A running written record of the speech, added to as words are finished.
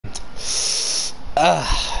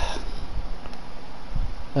Ah,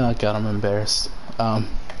 oh god, I'm embarrassed.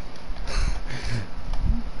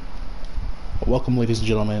 Welcome, ladies and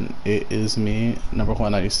gentlemen. It is me, number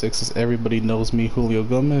 196. As everybody knows me, Julio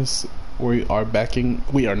Gomez. We are backing.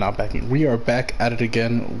 We are not backing. We are back at it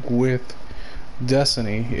again with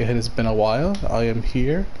Destiny. It has been a while. I am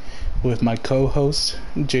here with my co-host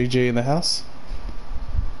JJ in the house.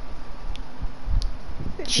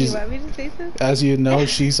 Do you want me to say something? As you know,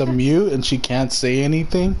 she's a mute and she can't say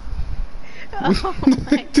anything. Oh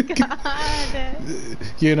my god.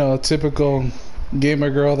 You know, typical gamer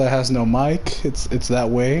girl that has no mic. It's that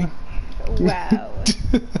way. Wow.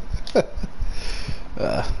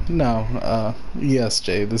 Yes,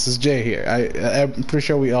 Jay. This is Jay here. I'm pretty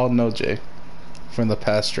sure we all know Jay from the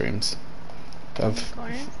past streams Of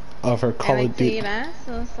course. of her Call I of like to Duty. eat ass,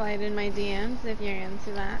 so slide in my DMs if you're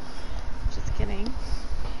into that. Just kidding.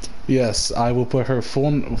 Yes, I will put her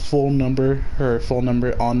full number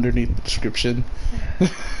underneath the description.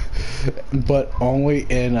 But only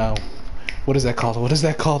in what is that called? What is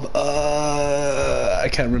that called? I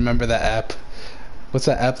can't remember that app. What's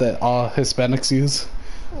that app that all Hispanics use?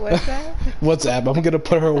 What's that? WhatsApp. I'm gonna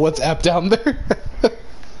put her WhatsApp down there.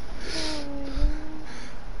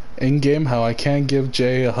 In game, how I can't give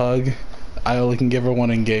Jay a hug, I only can give her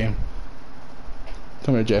one in game.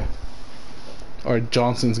 Come here, Jay. Or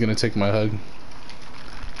Johnson's gonna take my hug.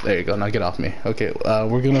 There you go. Now get off me. Okay,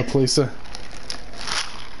 we're gonna play some.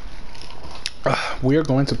 We are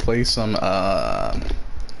going to play some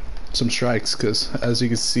strikes, because as you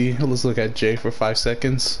can see, let's look at Jay for 5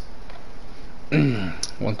 seconds.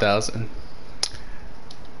 1,000.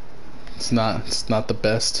 It's not the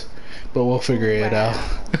best, but we'll figure it out.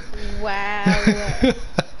 Wow.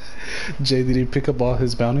 Jay, did he pick up all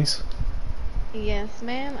his bounties? Yes,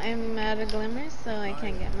 ma'am. I'm out of glimmer, so I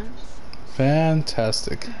can't get much.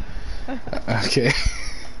 Fantastic. Okay.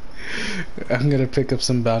 I'm gonna pick up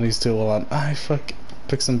some bounties too while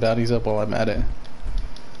pick some bounties up while I'm at it.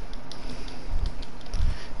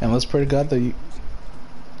 And let's pray to God that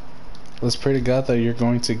you're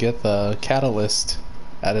going to get the catalyst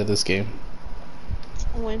out of this game.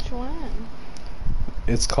 Which one?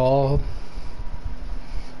 It's called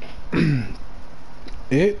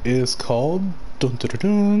it is called dun, dun, dun,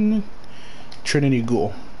 dun, Trinity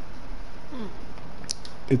Ghoul.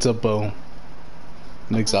 It's a bow.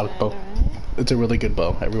 An exotic bow. It's a really good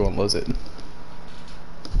bow. Everyone loves it.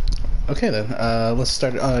 Okay then, let's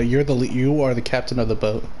start. You are the captain of the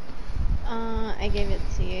boat. I gave it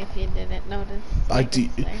to you if you didn't notice.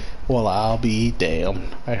 Well, I'll be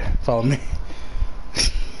damned. Alright, follow me.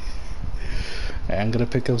 I'm gonna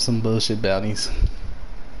pick up some bullshit bounties.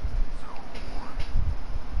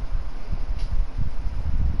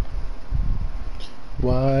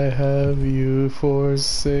 Why have you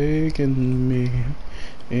forsaken me?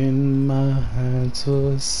 In my hands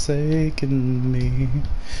forsaken me.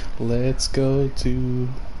 Let's go to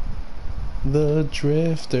the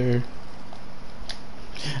Drifter.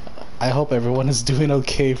 I hope everyone is doing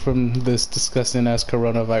okay from this disgusting ass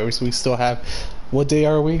coronavirus. We still have, what day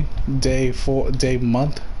are we? Day 3rd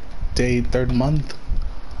month?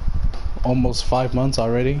 Almost 5 months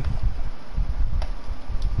already.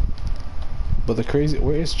 But the crazy,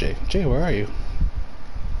 where is Jay? Jay, where are you?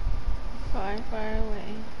 Far, far away.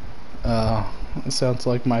 It sounds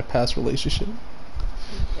like my past relationship.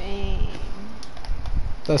 Dang.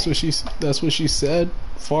 That's what she said.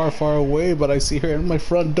 Far, far away, but I see her at my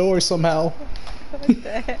front door somehow. What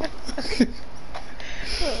the heck?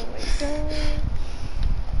 Oh my god.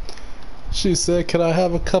 She said, "Can I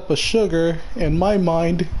have a cup of sugar?" In my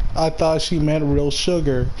mind, I thought she meant real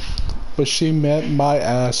sugar, but she meant my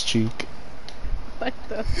ass cheek. What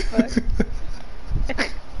the fuck?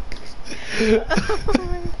 Oh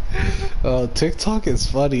my god. TikTok is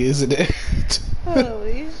funny, isn't it?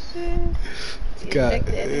 Holy shit. God,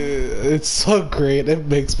 it's so great. It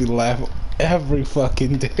makes me laugh every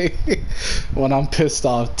fucking day when I'm pissed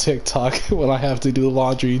off. TikTok, when I have to do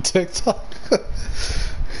laundry, TikTok.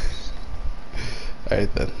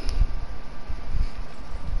 Alright then.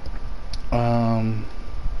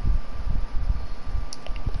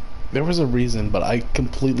 There was a reason, but I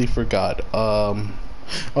completely forgot. Oh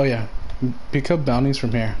yeah, pick up bounties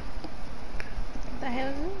from here. What the hell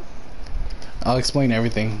is this? I'll explain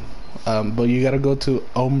everything. But you gotta go to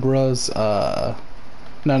Umbra's, no,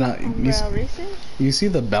 Umbrella Research? you see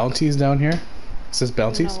the bounties down here? It says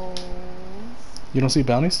bounties? No. You don't see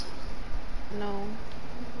bounties? No.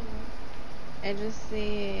 I just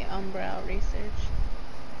see Umbrella Research.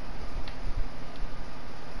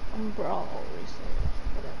 Umbrella Research.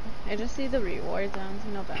 Whatever. I just see the rewards. I don't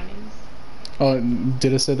see no bounties. Oh,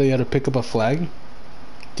 did it say that you had to pick up a flag?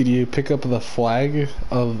 Did you pick up the flag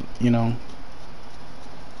of,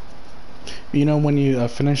 when you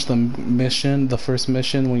finish the mission, the first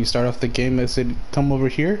mission, when you start off the game, it said, come over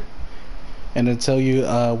here? And it'll tell you,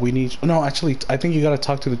 we need... No, actually, I think you gotta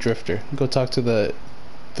talk to the drifter. Go talk to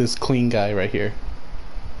this clean guy right here.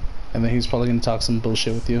 And then he's probably gonna talk some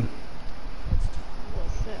bullshit with you.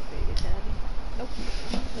 What's up, baby daddy? Nope.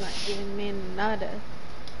 Not giving me nada.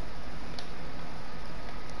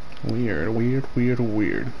 Weird, weird, weird,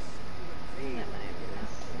 weird. That might be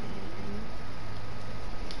missing.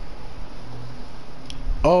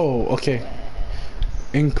 Oh, okay.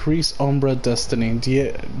 Increase Umbra Destiny.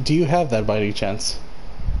 Do you have that by any chance?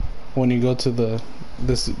 When you go to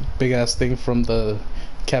this big ass thing from the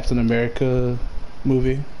Captain America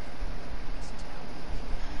movie?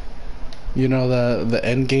 You know, the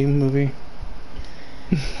Endgame movie?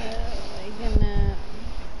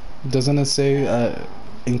 Doesn't it say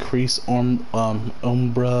increase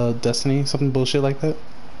Umbra Destiny? Something bullshit like that?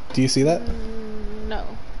 Do you see that? No.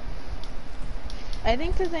 I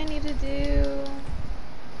think because I need to do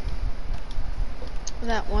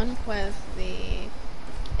that one quest, the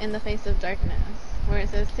In the Face of Darkness, where it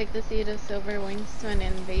says take the seed of silver wings to an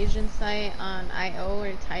invasion site on IO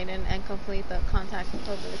or Titan and complete the contact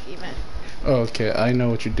public event. Okay, I know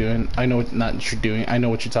what you're doing. I know not what you're doing. I know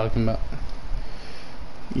what you're talking about.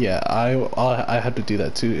 Yeah, I had to do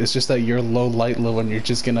that too. It's just that you're low light level and you're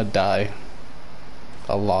just gonna die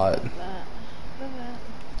a lot.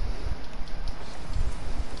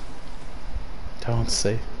 Don't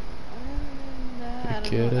say.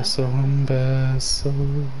 Quieres un beso,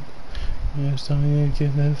 estoy aquí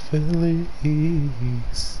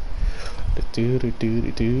feliz.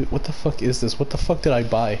 What the fuck is this? What the fuck did I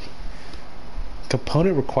buy?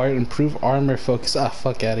 Component required, improve armor focus. Ah,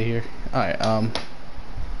 fuck out of here. Alright,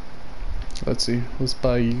 let's see. Let's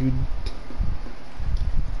buy you.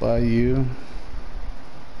 Buy you.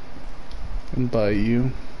 And buy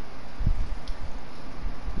you.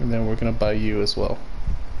 And then we're gonna buy you as well.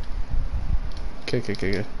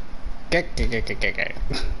 Okay.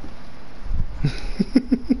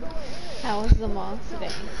 How was the mall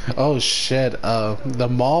today? Oh shit, the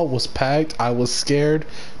mall was packed. I was scared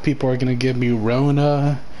people are gonna give me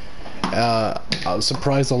Rona. I was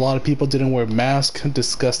surprised a lot of people didn't wear masks.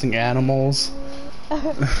 Disgusting animals.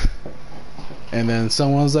 And then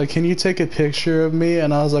someone was like, can you take a picture of me?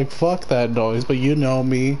 And I was like, fuck that noise. But you know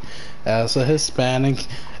me, as a Hispanic,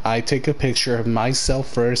 I take a picture of myself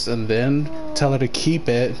first and then tell her to keep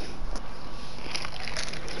it.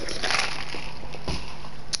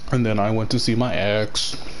 And then I went to see my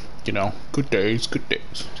ex. You know, good days, good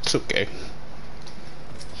days. It's okay.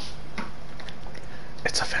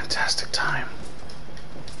 It's a fantastic time.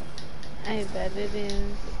 I bet it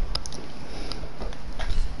is.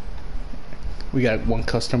 We got one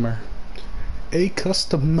customer. A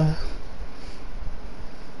customer.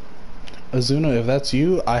 Azuna, if that's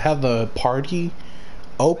you, I have the party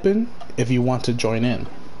open if you want to join in.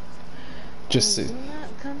 Just Azuna,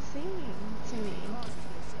 come sing to me.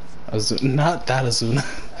 Azuna, not that Azuna.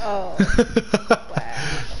 Oh. Wow.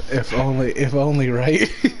 If only, right?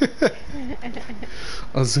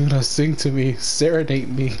 Azuna, sing to me, serenade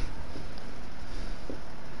me.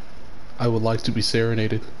 I would like to be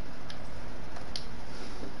serenaded.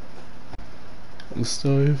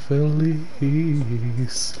 Estoy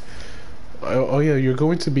feliz. Oh yeah, you're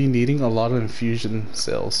going to be needing a lot of infusion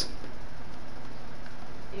cells.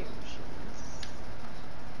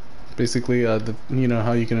 Basically, you know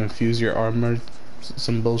how you can infuse your armor,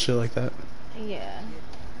 some bullshit like that. Yeah.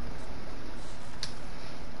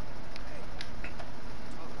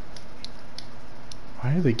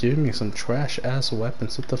 Why are they giving me some trash ass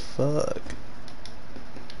weapons? What the fuck?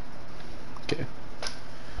 Okay.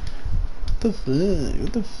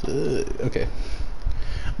 What the fuck? Okay.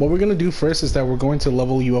 What we're gonna do first is that we're going to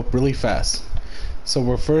level you up really fast. So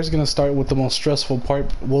we're first gonna start with the most stressful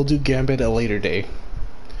part. We'll do Gambit at a later day.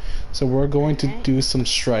 So we're going to do some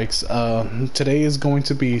strikes. Today is going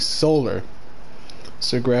to be solar.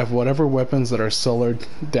 So grab whatever weapons that are solar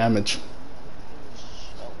damage.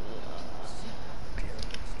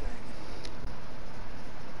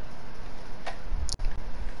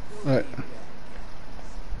 Alright.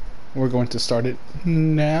 We're going to start it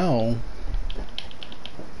now.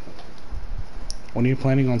 When are you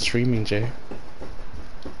planning on streaming, Jay?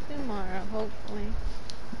 Tomorrow, hopefully.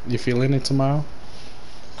 You feeling it tomorrow?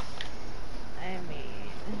 I mean,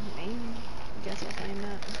 maybe. Guess we'll find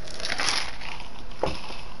out.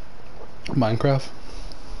 Minecraft?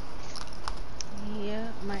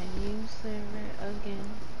 Yeah, my new server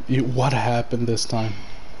again. What happened this time?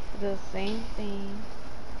 The same thing.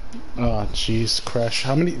 Oh, jeez, Crash.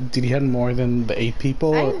 How many did he have more than the 8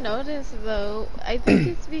 people? I noticed though. I think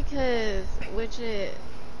it's because which it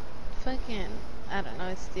fucking I don't know.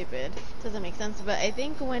 It's stupid. Doesn't make sense. But I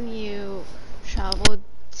think when you travel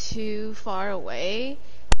too far away,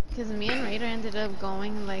 because me and Raider ended up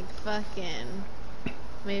going like fucking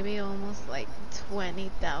maybe almost like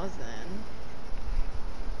 20,000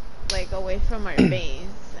 like away from our base.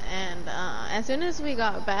 And as soon as we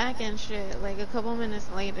got back and shit, like a couple minutes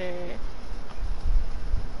later,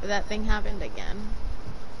 that thing happened again.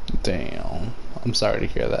 Damn. I'm sorry to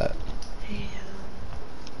hear that. Yeah.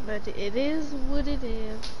 But it is what it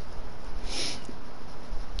is.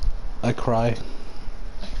 I cry.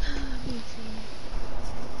 Me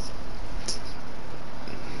too.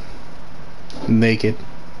 Naked.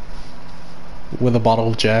 With a bottle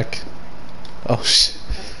of Jack. Oh shit.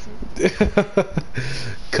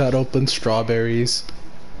 Cut open strawberries.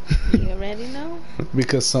 You already know?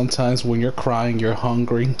 Because sometimes when you're crying, you're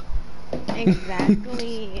hungry.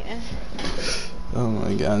 Exactly. Oh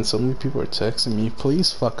my god, so many people are texting me.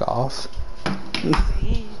 Please fuck off.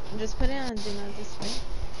 Just put it on Do Not Display.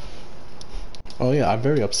 Oh yeah, I'm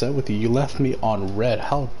very upset with you. You left me on red.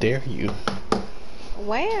 How dare you?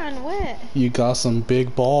 Where? On what? You got some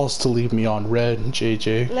big balls to leave me on red,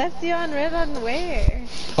 JJ. Left you on red on where?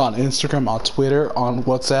 On Instagram, on Twitter, on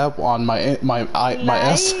WhatsApp, on my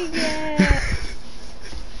S.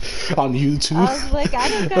 On YouTube. I was like, I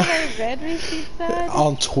don't got my red receipt set.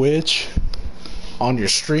 On Twitch. On your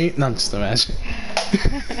street. No, I'm just imagining.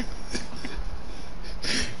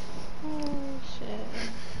 Oh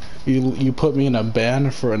shit. You put me in a ban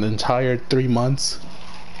for an entire 3 months.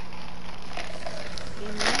 You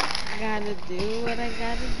know, gotta do what I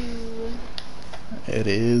gotta do. It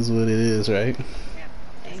is what it is, right?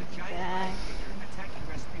 Exactly.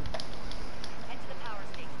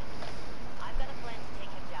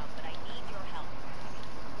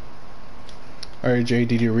 Alright, Jay,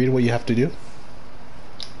 did you read what you have to do?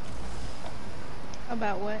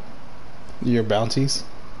 About what? Your bounties.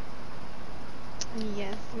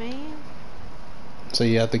 Yes, man. So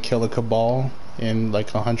you have to kill a cabal in like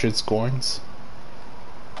 100 scorns.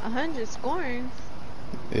 100 scorns?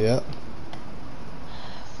 Yeah.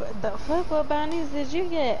 The fuck, what bounties did you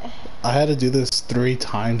get? I had to do this 3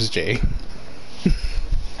 times, Jay.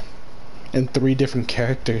 And 3 different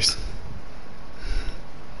characters.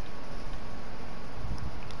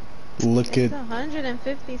 Look It's at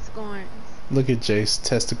 150 scorns. Look at Jay's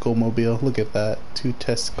testicle mobile. Look at that. 2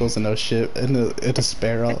 testicles and no shit and a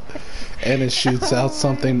sparrow. And it shoots out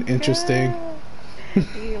something interesting.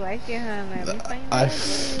 You like it, huh? Let me find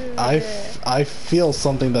out. I feel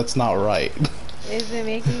something that's not right. Is it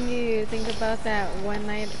making you think about that one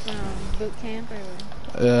night boot camp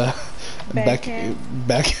or Band camp.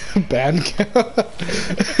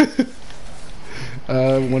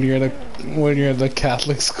 When you're in the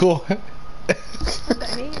Catholic school.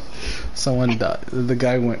 Someone died. The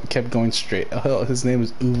guy kept going straight. Oh, his name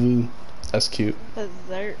is Uvu. That's cute.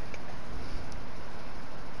 Berserk.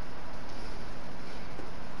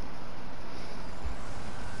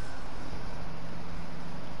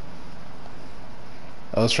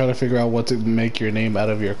 I was trying to figure out what to make your name out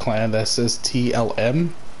of your clan that says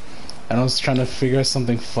TLM, and I was trying to figure out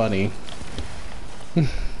something funny.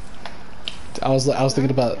 I was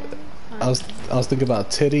thinking about I was thinking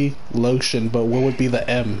about titty lotion, but what would be the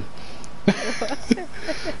M?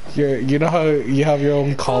 You know how you have your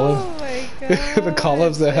own column? Oh my god. The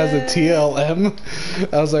columns that has a TLM.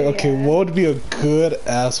 I was like, okay, what would be a good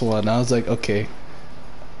ass one? I was like, okay.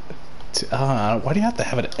 Why do you have to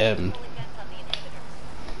have an M?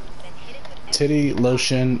 Titty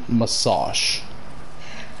lotion massage.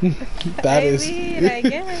 That is. I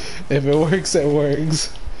guess. If it works, it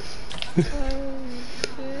works.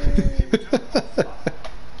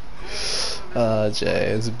 Jay,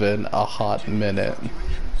 it's been a hot minute.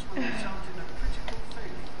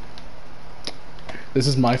 This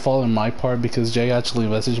is my fault on my part because Jay actually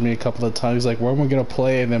messaged me a couple of times like, when are we gonna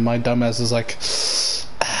play? And then my dumbass is like,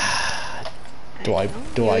 do I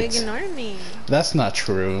ignore me? That's not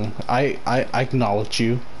true. I acknowledge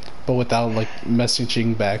you, but without like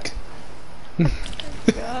messaging back.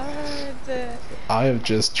 God. I am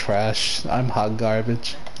just trash. I'm hot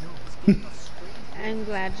garbage. I'm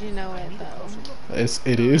glad you know it though.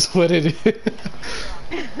 It is what it is.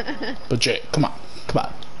 But Jay, come on.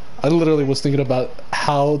 I literally was thinking about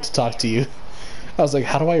how to talk to you. I was like,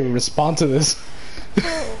 how do I respond to this?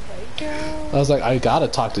 Oh my god. I was like, I gotta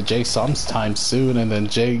talk to Jay sometime soon, and then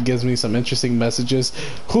Jay gives me some interesting messages.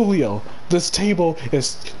 Julio, this table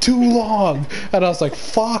is too long, and I was like,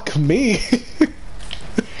 fuck me.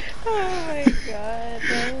 Oh my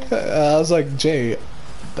god. I was like, Jay,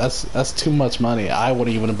 that's too much money. I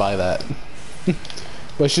wouldn't even buy that.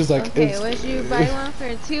 But she's like, Okay, would you buy one for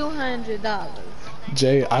 $200?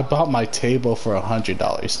 Jay, I bought my table for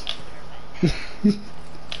 $100.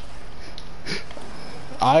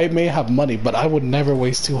 I may have money, but I would never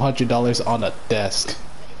waste $200 on a desk.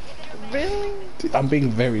 Really? I'm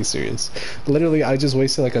being very serious. Literally, I just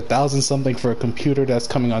wasted like 1,000 something for a computer that's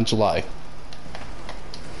coming on July.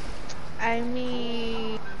 I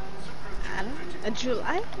mean, I don't know.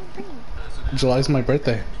 July? July's my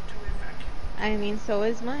birthday. I mean, so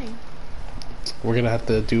is mine. We're gonna have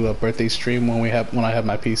to do a birthday stream when I have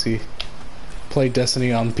my PC. Play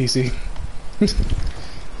Destiny on PC.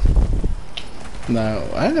 No,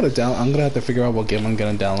 I'm gonna have to figure out what game I'm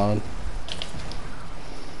gonna download.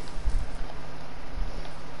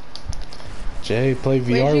 Jay, play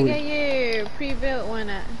VR. Where'd you get your pre-built one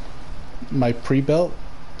at? My pre-built?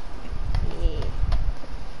 Yeah.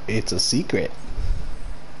 It's a secret.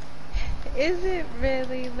 Is it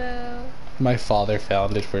really though? My father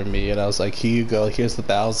found it for me, and I was like, "Here you go. Here's the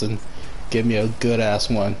 1,000. Give me a good ass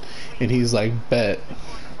one." And he's like, "Bet."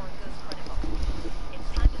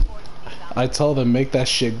 I told him make that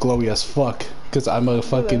shit glowy as fuck, cause I'm a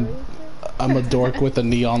dork with the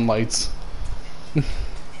neon lights.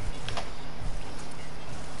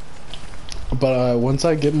 But once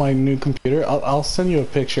I get my new computer, I'll send you a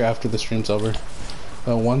picture after the stream's over.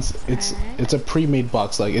 Once it's a pre-made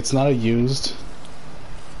box, like it's not a used.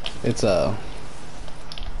 It's a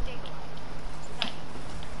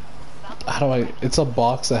it's a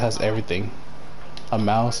box that has everything. A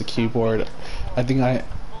mouse, a keyboard. I think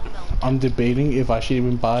I'm debating if I should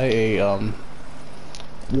even buy a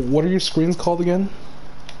what are your screens called again,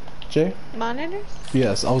 Jay? Monitors?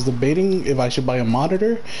 Yes, I was debating if I should buy a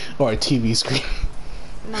monitor or a TV screen.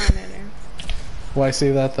 Monitor. Why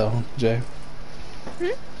say that though, Jay?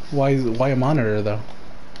 Why a monitor though?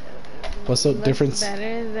 What's the difference?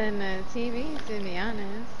 Better than a TV, to be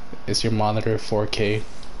honest. Is your monitor 4K?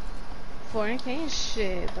 4K?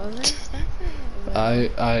 Shit, those are expensive.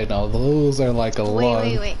 I know, those are like a lot.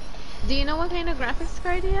 Wait. Do you know what kind of graphics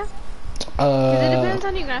card you have? Because it depends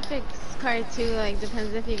on your graphics card too. Like,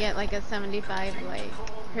 depends if you get like a 75 like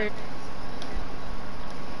hertz.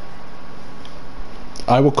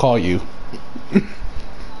 I will call you.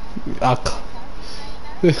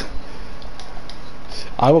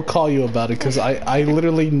 I will call you about it because I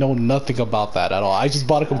literally know nothing about that at all. I just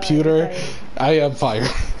bought a computer. I am fired.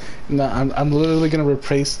 No, I'm literally gonna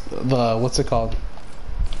replace the what's it called?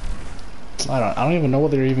 I don't even know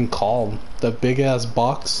what they're even called. The big ass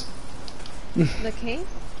box. The case?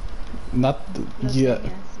 Not the, yeah.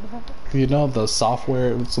 You know the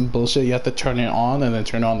software, some bullshit. You have to turn it on and then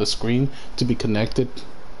turn on the screen to be connected.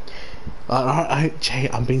 Jay,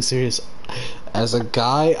 I'm being serious. As a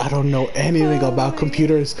guy, I don't know anything about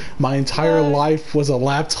computers. My entire life was a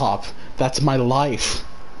laptop. That's my life.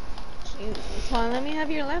 Well, let me have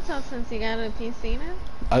your laptop since you got a PC now.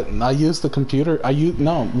 I use the computer.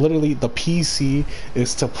 No, literally the PC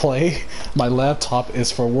is to play. My laptop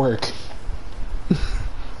is for work.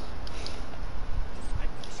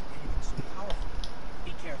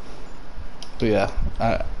 But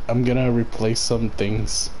yeah, I'm gonna replace some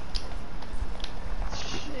things.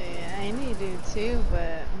 Shit, I need to too,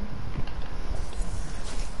 but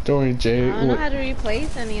don't worry, Jay. I don't know how to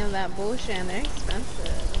replace any of that bullshit, and they're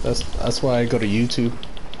expensive. That's why I go to YouTube.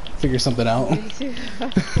 Figure something out. YouTube.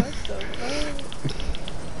 What the fuck?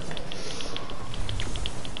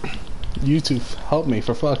 YouTube, help me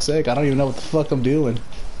for fuck's sake. I don't even know what the fuck I'm doing.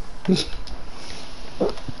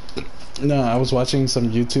 No, I was watching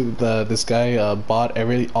some YouTube. This guy bought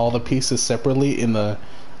all the pieces separately in the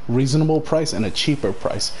reasonable price and a cheaper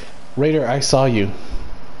price. Raider, I saw you.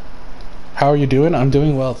 How are you doing? I'm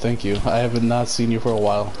doing well, thank you. I have not seen you for a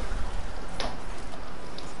while.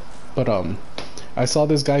 But I saw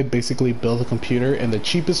this guy basically build a computer in the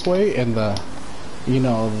cheapest way and the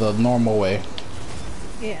normal way.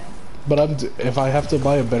 Yeah. But if I have to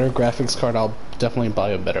buy a better graphics card, I'll definitely buy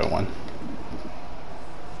a better one.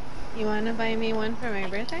 You want to buy me one for my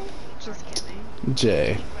birthday? Just kidding.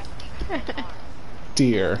 Jay.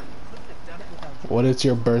 Dear. What is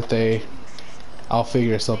your birthday? I'll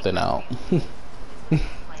figure something out.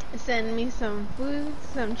 Send me some food,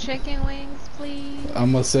 some chicken wings, please.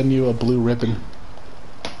 I'm gonna send you a blue ribbon.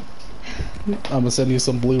 I'm gonna send you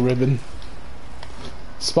some blue ribbon.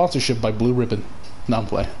 Sponsorship by Blue Ribbon. No, I'm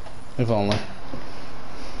playing. If only.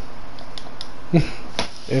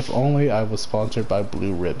 If only I was sponsored by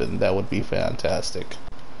Blue Ribbon, that would be fantastic.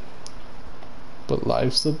 But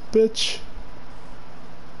life's a bitch.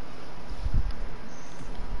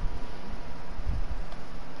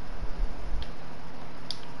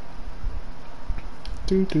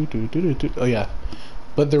 Oh yeah,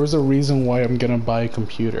 but there was a reason why I'm gonna buy a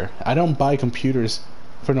computer. I don't buy computers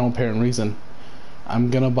for no apparent reason. I'm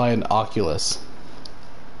gonna buy an Oculus.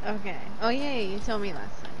 Okay. Oh yeah, you told me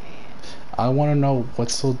last time. Yeah. I want to know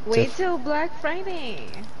what's so Wait different. till Black Friday.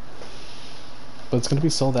 But it's gonna be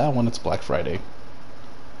sold out when it's Black Friday.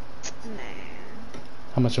 Nah.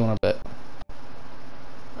 How much you want to bet?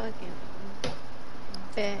 Fucking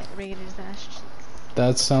bet Raiders ass cheeks.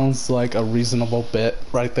 That sounds like a reasonable bet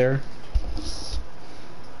right there.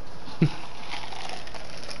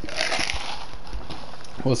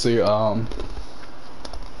 Let's see.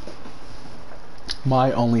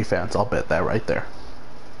 My OnlyFans. I'll bet that right there.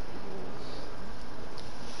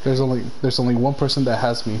 There's only one person that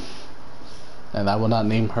has me, and I will not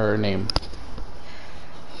name her name.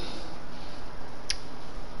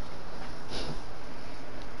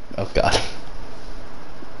 Oh God.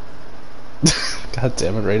 God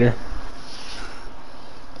damn it, Raider.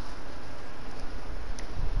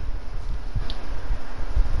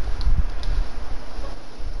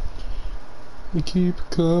 You keep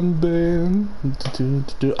coming.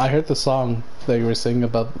 I heard the song that you were singing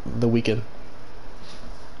about the weekend.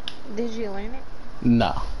 Did you learn it?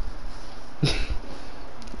 No.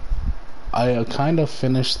 I kind of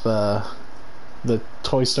finished the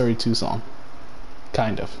Toy Story 2 song.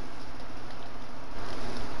 Kind of.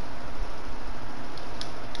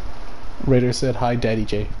 Raider said, "Hi, Daddy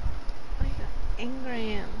J." I got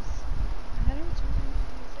engrams. How do you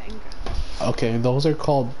use engrams? Okay, those are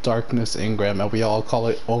called Darkness Engram, and we all call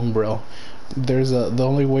it Umbro. The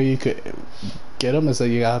only way you could get them is that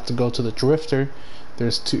you have to go to the Drifter.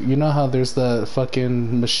 There's two. You know how there's the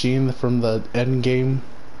fucking machine from the Endgame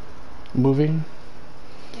movie?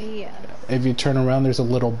 Yes. If you turn around, there's a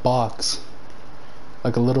little box,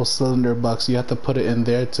 like a little cylinder box. You have to put it in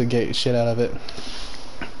there to get shit out of it.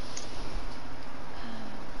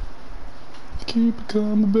 Keep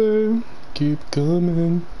coming, babe. Keep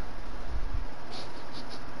coming.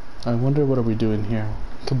 I wonder what are we doing here?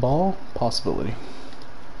 Cabal? Possibility.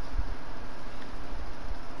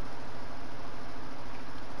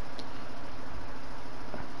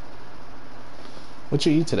 What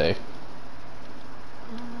you eat today?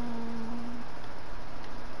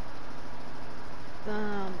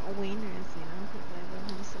 Some wieners, you know, because I love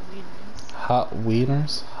me some wieners. Hot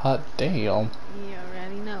wieners? Hot damn. You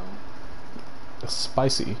already know.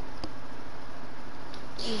 Spicy.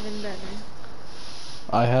 Even better.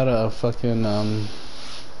 I had a fucking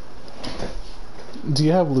do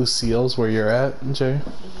you have Lucille's where you're at, Jay?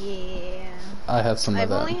 Yeah. I had some of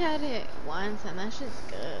that. I've only had it once, and that shit's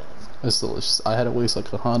good. It's delicious. I had it waste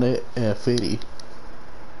like 150.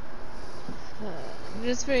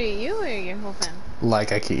 Just for you or your whole family?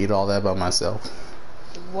 Like I could eat all that by myself.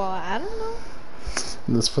 Well, I don't know.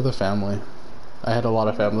 This for the family. I had a lot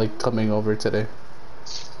of family coming over today.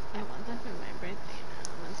 I want that for my birthday now.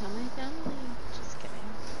 I'm gonna tell my family. Just kidding.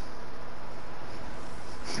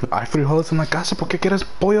 Hay frijoles en la casa, ¿por qué quieres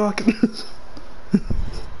pollo aquí?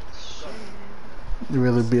 Sure. It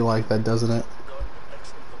really be like that, doesn't it?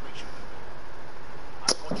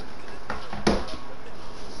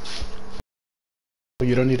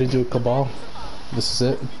 You don't need to do a cabal. This is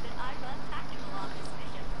it. I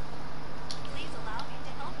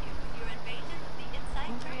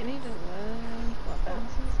need to look. What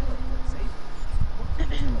bounces it?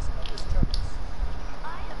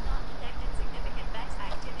 I have not detected significant Vex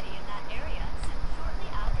activity in that area since shortly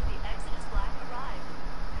after the Exodus Black arrived.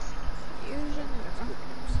 Fusion and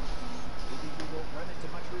rockers. Maybe we won't run into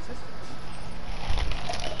much resistance.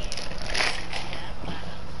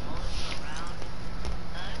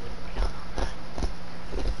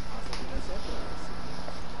 Possibly as ever,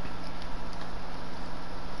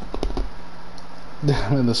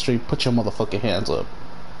 In the street, put your motherfucking hands up.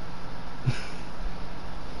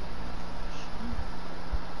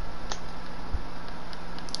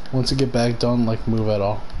 Once you get back, don't like move at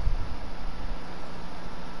all.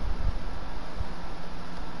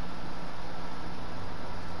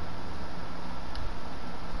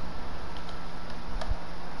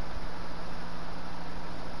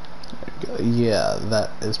 Yeah, that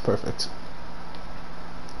is perfect.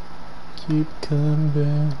 Keep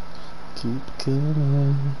coming, keep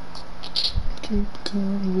coming, keep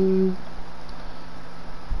coming.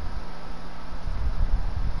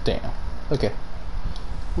 Damn. Okay.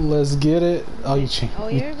 Let's get it. Oh, you changed. Oh,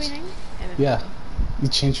 you're reading? Yeah. You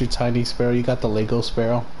changed your tiny sparrow. You got the Lego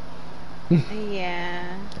sparrow.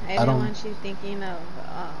 Yeah. I don't- don't want you thinking of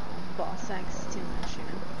ball sacks too much, you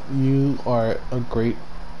know. You are a great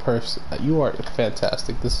person. You are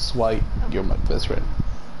fantastic. This is why you're my best friend.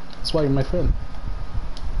 That's why you're my friend.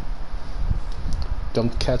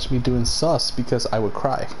 Don't catch me doing sus because I would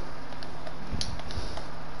cry.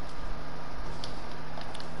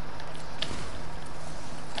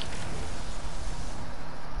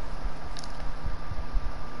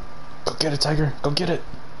 Go get it, Tiger. Go get it.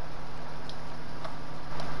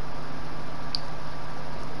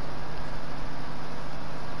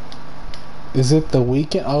 Is it the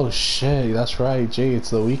weekend? Oh shit, that's right, Jay, it's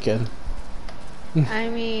the weekend. I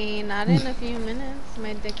mean, not in a few minutes.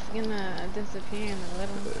 My dick's gonna disappear in a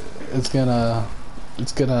little. It's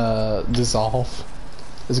gonna dissolve.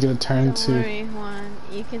 It's gonna turn Don't to worry, Juan.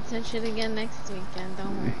 You can touch it again next weekend.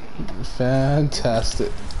 Don't worry.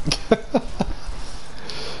 fantastic.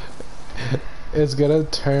 It's gonna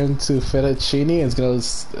turn to fettuccine. It's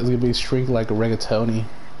gonna be shrink like rigatoni.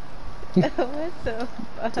 What the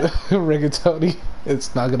fuck? Rigatoni.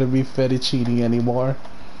 It's not gonna be fettuccine anymore.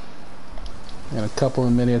 In a couple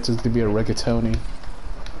of minutes, it's gonna be a rigatoni.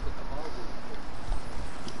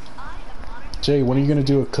 Jay, when are you gonna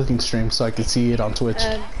do a cooking stream so I can see it on Twitch?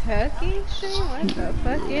 A cooking stream? What the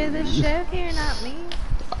fuck? You're the chef here, not me.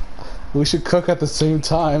 We should cook at the same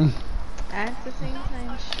time. At the same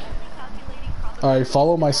time, shit. Alright,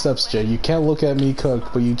 follow my steps, Jay. You can't look at me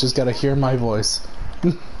cook, but you just gotta hear my voice.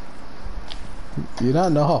 You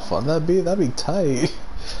not know how fun that'd be? That'd be tight.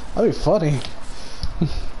 That'd be funny.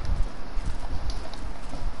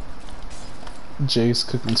 Jay's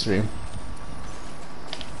cooking stream.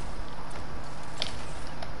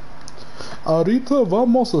 Ahorita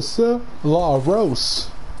vamos a hacer la arroz.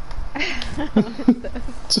 Oh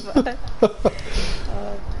my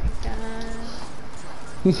god.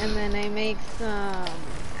 And then I make some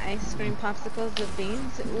ice cream popsicles with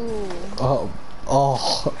beans. Ooh.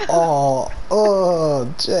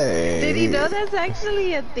 Jay. Did you know that's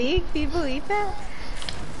actually a thing? People eat that?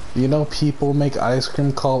 You know people make ice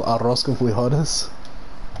cream called arroz con frijoles?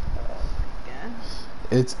 Yeah.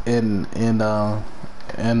 It's in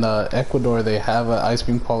Ecuador they have an ice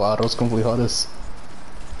cream called arroz con frijoles.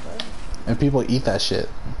 And people eat that shit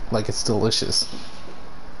like it's delicious.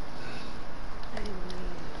 I mean,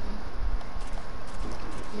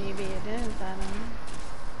 maybe it is, I don't know.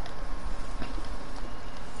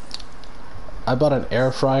 I bought an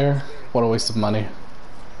air fryer. What a waste of money.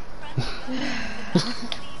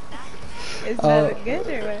 Is that good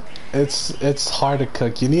or what? It's hard to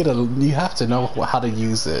cook. You have to know how to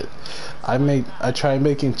use it. I tried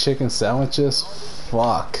making chicken sandwiches.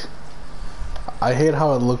 Fuck. I hate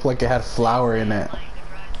how it looked like it had flour in it.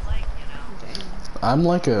 I'm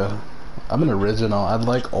an original. I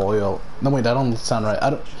like oil. No wait, that don't sound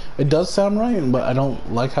right. It does sound right, but I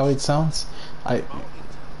don't like how it sounds.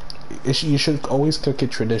 You should always cook it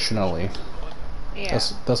traditionally. Yeah.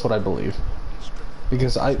 That's what I believe.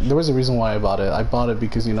 Because there was a reason why I bought it. I bought it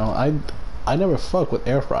because I never fuck with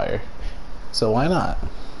air fryer, so why not?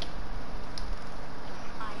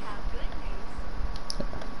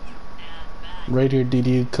 Raider, did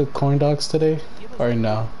you cook corn dogs today or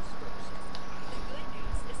no?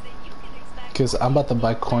 Because I'm about to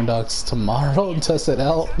buy corn dogs tomorrow and test it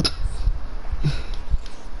out.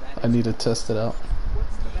 I need to test it out.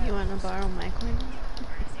 You wanna borrow my corn?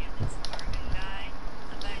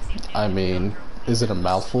 I mean, is it a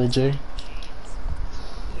mouthful, Jay?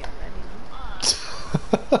 Yeah, ready.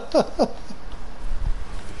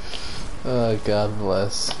 Oh, God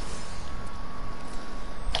bless.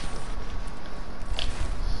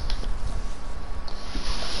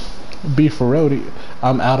 Beefaroni.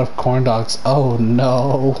 I'm out of corn dogs. Oh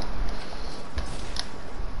no.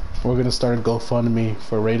 We're gonna start a GoFundMe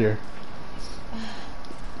for Raider.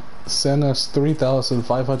 Send us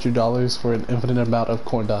 $3,500 for an infinite amount of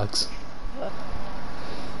corn dogs.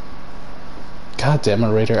 God damn it,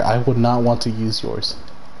 Raider. I would not want to use yours.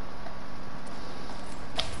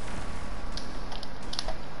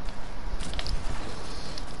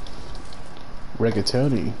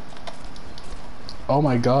 Rigatoni. Oh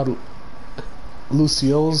my god.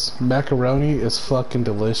 Lucille's macaroni is fucking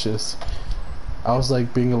delicious. I was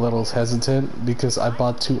like being a little hesitant because I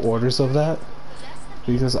bought 2 orders of that.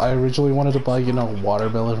 Because I originally wanted to buy,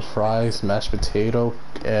 watermelon fries, mashed potato,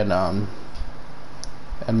 and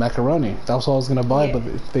macaroni. That's what I was gonna buy, Yeah.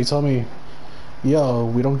 but they told me, yo,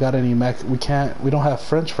 we don't got any we don't have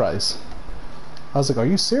French fries. I was like, are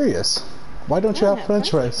you serious? Why don't you have French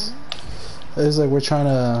fries? It's like we're trying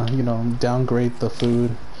to, downgrade the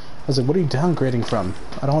food. I was like, what are you downgrading from?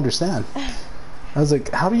 I don't understand. I was like,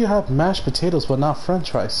 how do you have mashed potatoes but not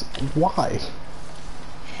French fries? Why?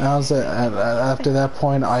 And I was like, after that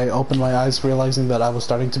point, I opened my eyes, realizing that I was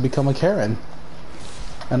starting to become a Karen.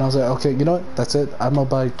 And I was like, okay, you know what? That's it. I'm gonna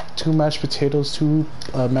buy 2 mashed potatoes, 2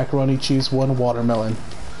 macaroni cheese, 1 watermelon.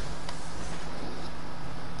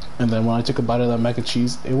 And then when I took a bite of that mac and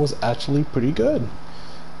cheese, it was actually pretty good.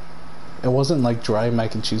 It wasn't like dry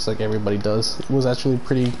mac and cheese like everybody does. It was actually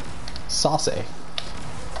pretty saucy.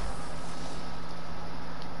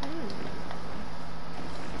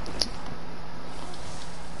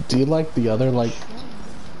 Do you like the other like?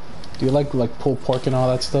 Do you like pulled pork and all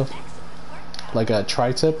that stuff? Like a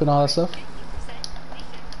tri-tip and all that stuff?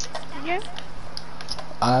 Yeah.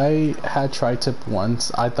 I had tri-tip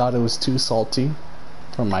once. I thought it was too salty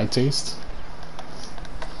for my taste.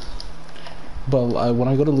 But when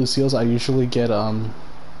I go to Lucille's, I usually get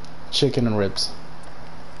chicken and ribs.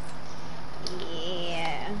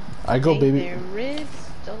 Yeah. I go Think baby. their ribs,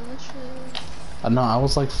 delicious. No, I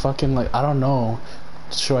was like fucking like I don't know.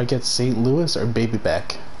 Should I get St. Louis or Baby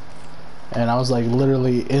Back? And I was like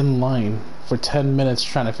literally in line for 10 minutes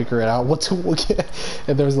trying to figure it out what to get.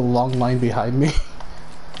 And there was a long line behind me.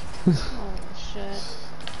 Oh shit.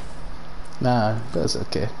 Nah, that's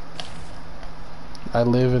okay. I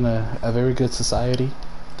live in a very good society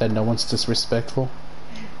that no one's disrespectful.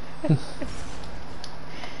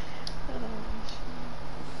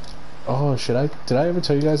 Oh, did I ever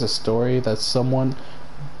tell you guys a story that someone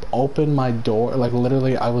opened my door? Like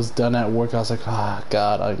literally I was done at work. I was like, ah,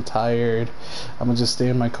 God, I'm tired. I'm gonna just stay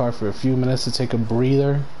in my car for a few minutes to take a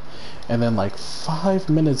breather. And then like 5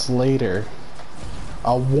 minutes later,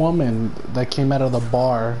 a woman that came out of the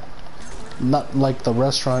bar, not like the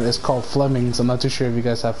restaurant is called Fleming's. I'm not too sure if you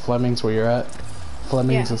guys have Fleming's where you're at.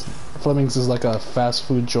 Fleming's is like a fast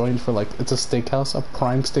food joint for like, it's a steakhouse, a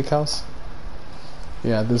prime steakhouse.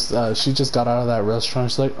 Yeah, this she just got out of that restaurant.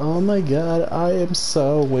 She's like, oh my God, I am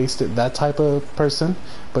so wasted. That type of person,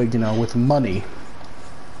 but you know, with money.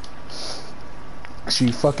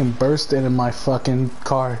 She fucking burst into my fucking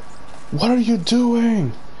car. What are you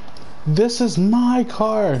doing? This is my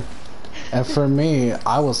car. And for me,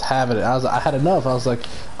 I was having it. I had enough. I was like,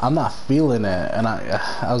 I'm not feeling it, and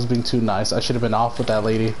I was being too nice. I should have been off with that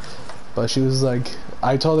lady, but she was like,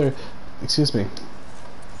 I told her, excuse me,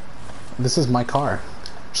 this is my car.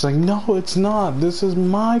 She's like, no, it's not. This is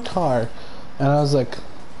my car. And I was like,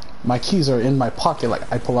 my keys are in my pocket. Like,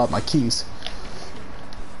 I pull out my keys.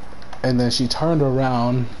 And then she turned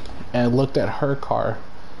around and looked at her car.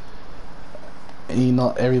 And you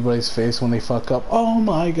know everybody's face when they fuck up. Oh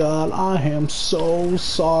my God, I am so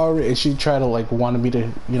sorry. And she tried to like wanted me to,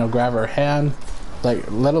 you know, grab her hand. Like,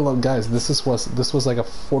 let alone, guys, this was like a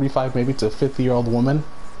 45 maybe to 50-year-old woman.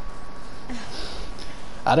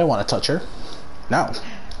 I didn't want to touch her. No.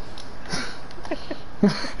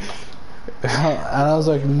 And I was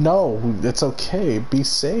like, no, it's okay. Be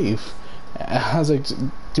safe. And I was like, do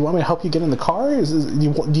you want me to help you get in the car?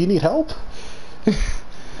 Do you need help?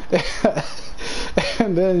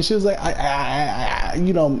 And then she was like, I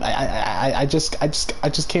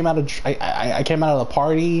just came out of I came out of the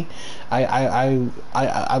party. I'm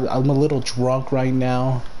a little drunk right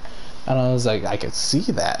now. And I was like, I could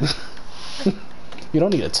see that. You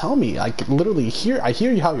don't need to tell me. I can literally hear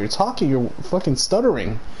you how you're talking. You're fucking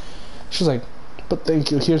stuttering. She's like, but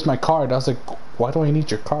thank you. Here's my card. I was like, why do I need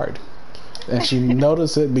your card? And she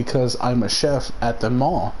noticed it because I'm a chef at the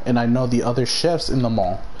mall, and I know the other chefs in the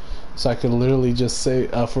mall. So I could literally just say,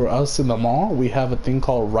 for us in the mall, we have a thing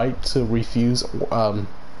called right to refuse.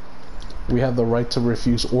 We have the right to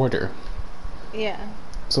refuse order. Yeah.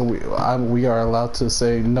 So we are allowed to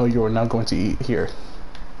say, no, you are not going to eat here.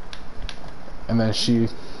 And then she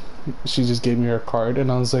just gave me her card,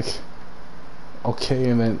 and I was like, okay.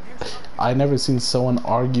 And then I never seen someone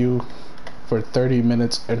argue for 30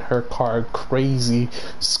 minutes in her car, crazy,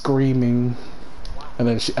 screaming. And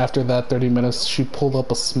then after that 30 minutes, she pulled up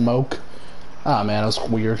a smoke. Ah, man, it was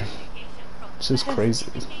weird. She's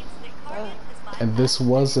crazy. And this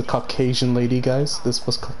was a Caucasian lady, guys. This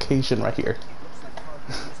was Caucasian right here.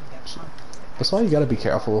 That's why you gotta be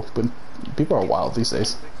careful. But people are wild these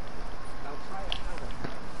days.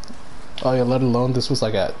 Oh yeah, let alone this was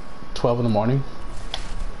like at 12 in the morning.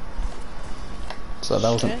 So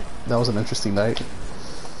that was an interesting night.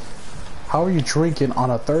 How are you drinking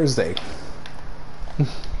on a Thursday?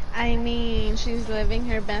 I mean, she's living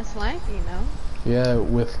her best life, you know? Yeah,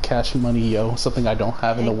 with cash money, yo. Something I don't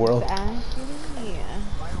have in the world. Exactly, yeah.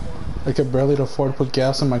 I could barely afford to put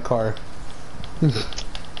gas in my car.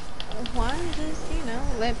 Why just, you know,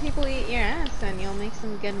 let people eat your ass and you'll make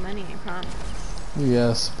some good money, I promise.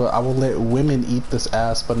 Yes, but I will let women eat this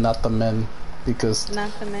ass, but not the men. Because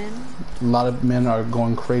Not the men? a lot of men are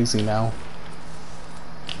going crazy now.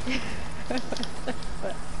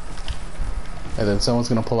 And then someone's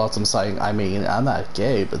gonna pull out some saying, I mean, I'm not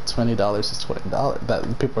gay, but $20 is $20.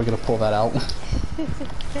 That people are gonna pull that out.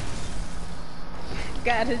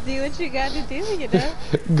 Gotta do what you gotta do, you know?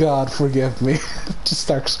 God forgive me. Just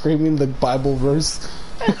start screaming the Bible verse.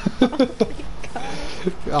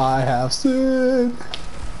 I have sinned.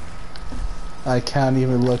 I can't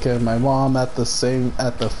even look at my mom at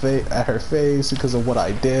her face because of what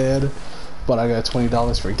I did. But I got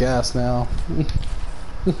 $20 for gas now.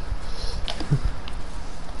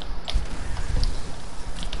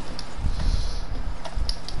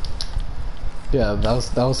 Yeah,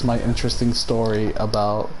 that was my interesting story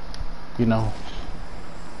about, you know,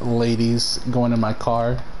 ladies going in my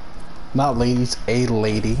car. Not ladies, a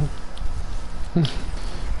lady.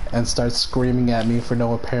 And start screaming at me for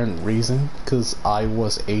no apparent reason because I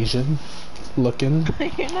was Asian looking.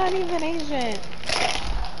 You're not even Asian.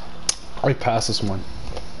 I passed this one.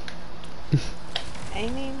 I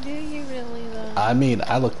mean, do you really though? I mean,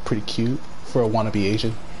 I look pretty cute for a wannabe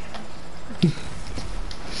Asian.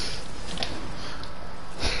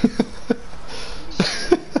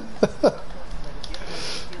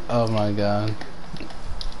 Oh my god.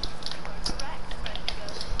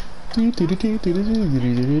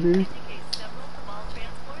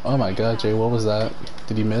 Oh my god, Jay, what was that?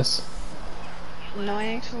 Did you miss? No, I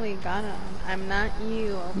actually got him. I'm not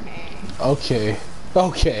you, okay? Okay.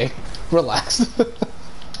 Okay. Relax.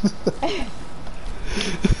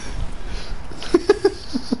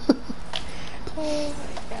 Oh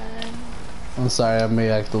my god. I'm sorry, I may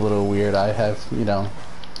act a little weird. I have, you know,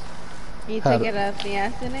 You Had- took it off the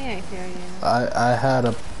yesterday, I feel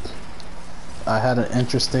you. I had an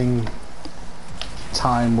interesting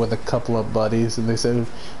time with a couple of buddies, and they said,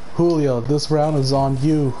 Julio, this round is on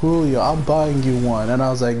you. Julio, I'm buying you one. And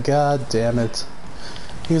I was like, God damn it.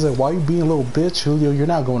 He's like, why you being a little bitch, Julio? You're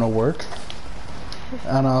not going to work.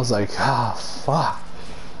 And I was like, ah, fuck.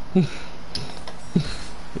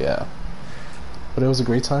 Yeah. But it was a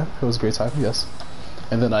great time. It was a great time, yes.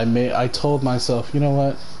 And then I told myself, you know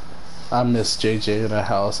what? I miss JJ in the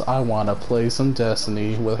house. I want to play some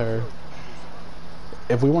Destiny with her.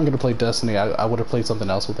 If we weren't going to play Destiny, I would have played something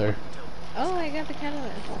else with her. Oh, I got the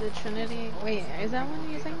catalyst. The Trinity. Wait, is that one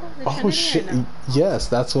you're saying about? The Oh Trinity shit, or no? yes,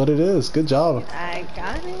 that's what it is. Good job. I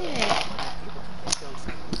got it.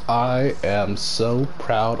 I am so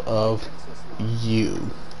proud of you.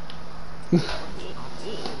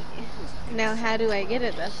 Now, how do I get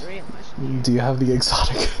it? That's the real question. Do you have the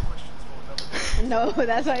exotic? No,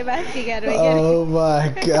 that's why I'm asking. How do I get Oh my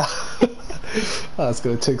god. Oh, it's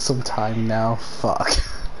gonna take some time now. Fuck. it?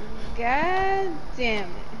 God damn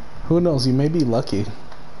it. Who knows? You may be lucky.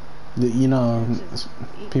 You know, Just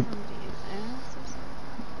eat people.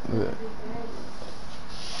 somebody's ass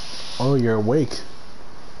or Oh, you're awake.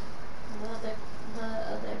 The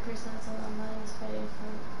other person that's online is fighting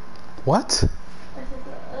for. What? I said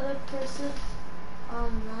the other person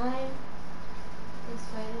online is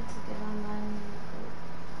fighting to get online.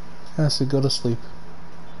 I said go to sleep.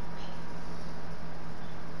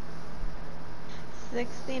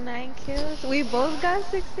 69 kills? We both got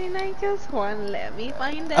 69 kills? Juan, let me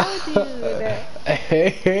find out, dude.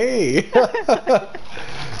 Hey.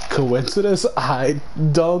 Coincidence? I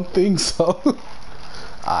don't think so.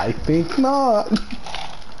 I think not.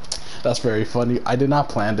 That's very funny. I did not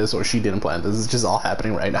plan this, or she didn't plan this. It's just all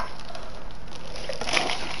happening right now.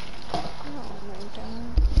 Oh my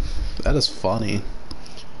god. That is funny.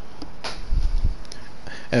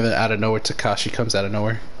 And then out of nowhere, Takashi comes out of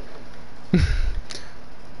nowhere.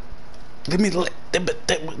 Let me let.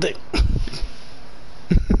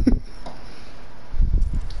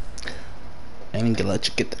 I ain't gonna let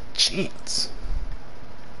you get the chance.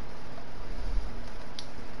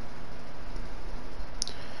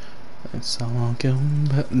 It's all going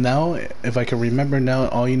but now, if I can remember now,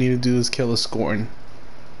 all you need to do is kill a Scorn.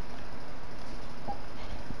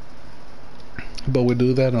 But we'll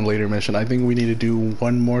do that in a later mission. I think we need to do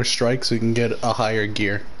one more strike so we can get a higher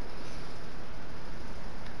gear.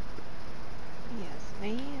 Yes,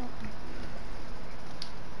 ma'am.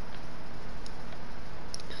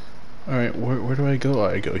 Alright, where do I go? Oh,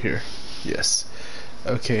 I go here. Yes.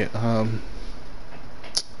 Okay,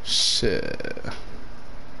 shit.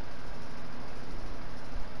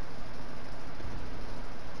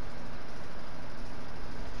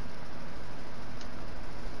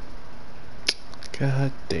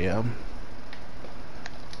 God damn.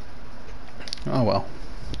 Oh well.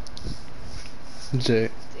 Jay,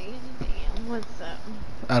 Damn, what's up?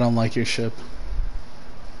 I don't like your ship.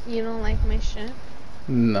 You don't like my ship?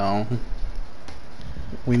 No.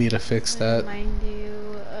 We need to fix that. Remind you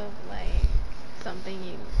of, like, something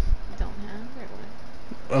you don't have, or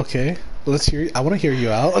what? Okay, let's hear. I want to hear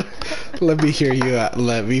you out. Let me hear you out.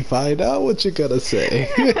 Let me find out what you're gonna say.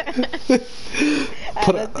 I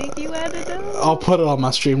Put don't think you want to know. I'll put it on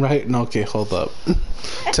my stream, right? No, okay, hold up.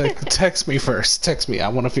 Text me first. Text me. I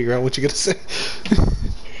want to figure out what you're gonna say.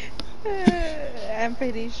 I'm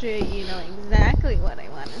pretty sure you know exactly what I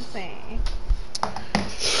want to say.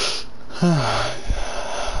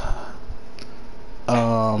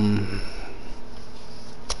 um.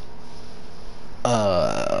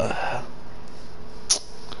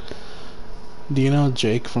 Do you know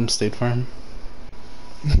Jake from State Farm?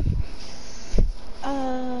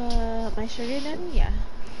 My sugar daddy, yeah.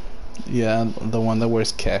 Yeah, the one that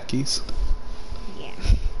wears khakis. Yeah.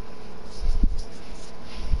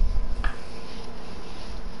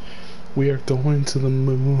 We are going to the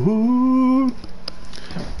moon.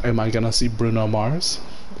 Am I gonna see Bruno Mars?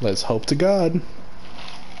 Let's hope to God.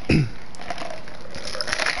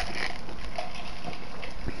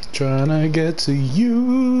 Trying to get to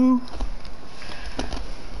you.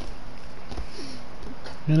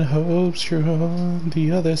 And I hope you're on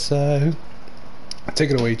the other side.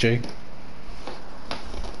 Take it away, Jay.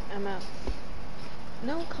 I'm out.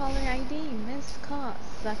 No caller ID. Missed call.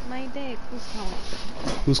 Suck my dick. Who's calling?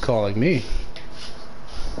 Who's calling me?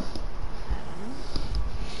 I don't know.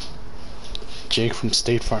 Jake from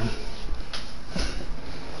State Farm.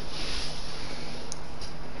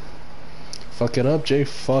 Fuck it up, Jay.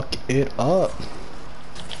 Fuck it up.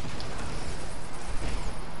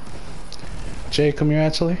 Jay, come here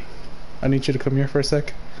actually. I need you to come here for a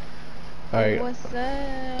sec. Alright. What's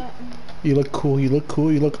up? You look cool, you look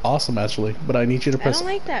cool, you look awesome actually. But I need you to I press. don't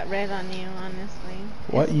like that red on you, honestly.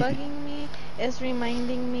 What? It's bugging me. It's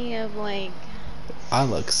reminding me of like I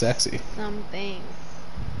look sexy. some things.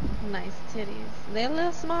 Nice titties. They're a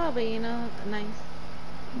little small, but you know, nice.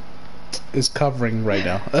 It's covering right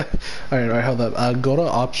now. Alright, hold up. Go to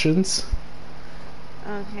options.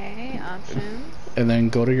 Okay, options. And then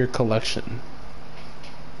go to your collection.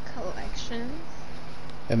 Collections.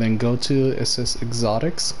 And then go to, it says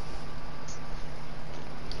exotics.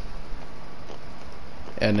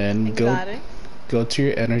 And then Exotic. go to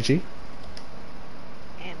your energy.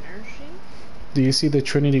 Energy. Do you see the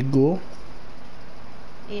Trinity Ghoul?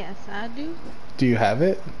 Yes, I do. Do you have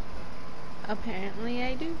it? Apparently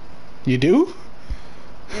I do. You do?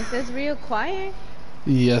 It says real quiet.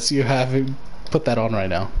 Yes, you have it. Put that on right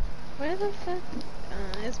now. Where the fuck?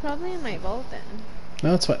 It's probably in my vault then.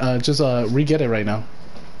 No, it's fine. Just re-get it right now.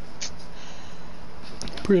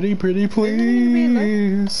 Pretty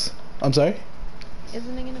please. I'm sorry?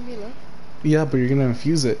 Isn't it gonna be low? Yeah, but you're gonna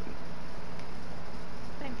infuse it.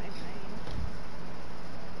 Fine, fine,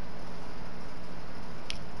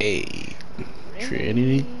 Hey, fine.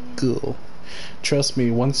 Trinity Ghoul. Trust me,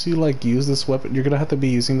 once you like use this weapon, you're gonna have to be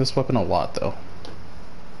using this weapon a lot though.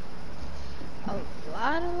 A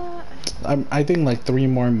lot. I think like 3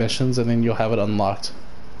 more missions and then you'll have it unlocked.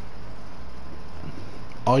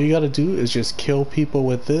 All you gotta do is just kill people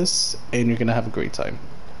with this and you're gonna have a great time.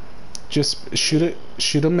 Just shoot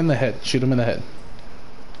them in the head. Shoot them in the head.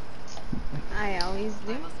 I always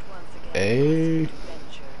do. Hey.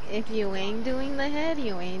 If you ain't doing the head,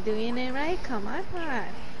 you ain't doing it right. Come on.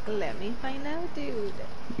 Let me find out, dude.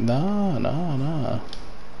 Nah.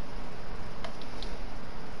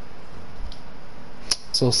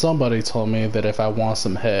 So somebody told me that if I want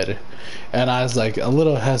some head, and I was like a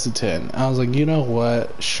little hesitant. I was like, you know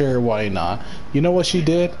what? Sure, why not? You know what she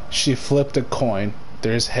did? She flipped a coin.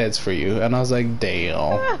 There's heads for you, and I was like,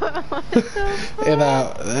 damn. and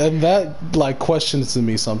that like questions to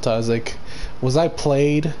me sometimes. Like, was I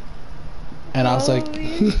played? And I was like,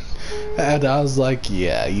 and I was like,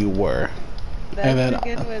 yeah, you were. That's and then a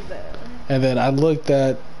good one, though. and then I looked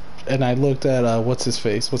at what's his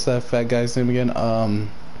face? What's that fat guy's name again?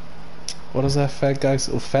 What is that fat guy's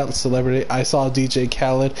fat celebrity? I saw DJ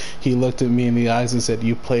Khaled. He looked at me in the eyes and said,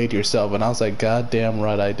 "You played yourself," and I was like, "God damn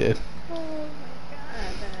right I did." Oh my god.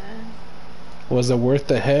 Was it worth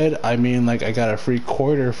the head? I mean, like I got a free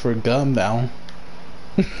quarter for gum now.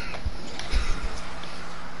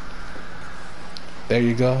 There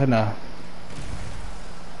you go. Now.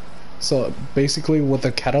 So basically what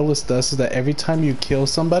the catalyst does is that every time you kill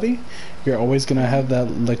somebody, you're always gonna have that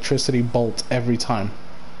electricity bolt every time.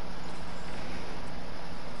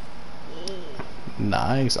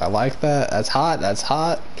 Nice, I like that. That's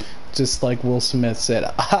hot. Just like Will Smith said,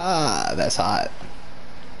 ah, that's hot.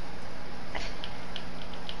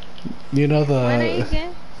 You know the... What are you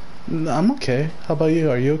good? I'm okay. How about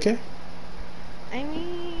you? Are you okay? I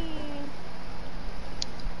mean...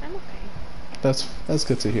 I'm okay. That's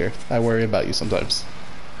good to hear. I worry about you sometimes.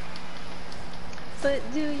 But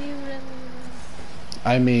do you really...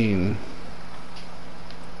 I mean...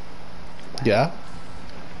 Yeah?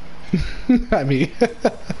 I mean...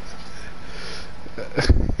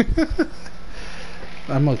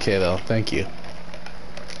 I'm okay though, thank you.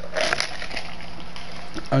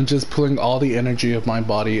 I'm just pulling all the energy of my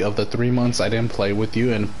body of the 3 months I didn't play with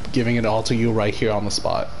you and giving it all to you right here on the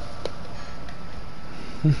spot.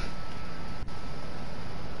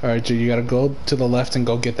 Alright, G, you gotta go to the left and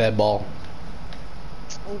go get that ball.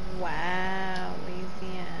 Wow,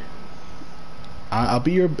 lazy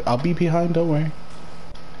ass. I'll be behind, don't worry.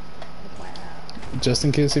 Wow. Just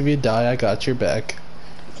in case if you die, I got your back.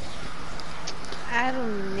 I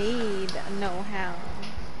don't need know-how.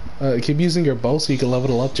 Keep using your bow so you can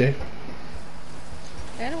level it up, Jay.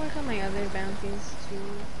 I gotta work on my other bounties too.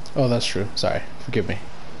 Oh, that's true. Sorry. Forgive me.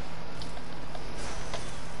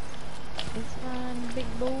 It's fun, big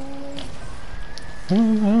boy.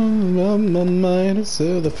 I'm the minus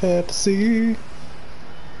of the fantasy.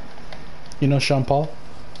 You know Sean Paul?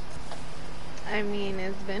 I mean,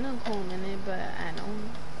 it's been a cool minute, but I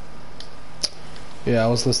don't. Yeah, I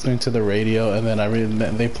was listening to the radio and then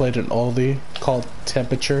they played an oldie called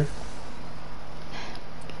Temperature.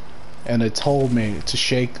 And it told me to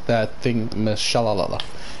shake that thing, Miss Shalalala.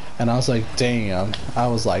 And I was like, damn. I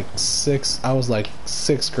was like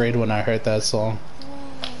sixth grade when I heard that song. Oh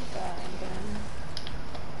my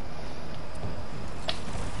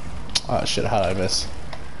god. Oh shit, how did I miss?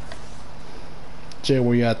 Jay,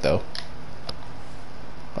 where you at though?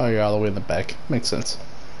 Oh, you're all the way in the back. Makes sense.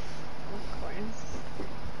 Of course.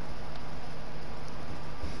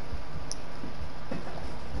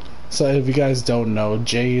 So if you guys don't know,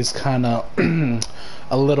 Jay is kind of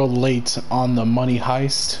a little late on the money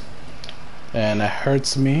heist, and it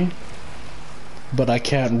hurts me. But I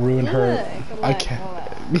can't ruin her. I can't.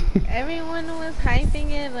 Look. Everyone was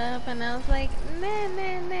hyping it up, and I was like, nah.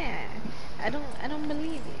 I don't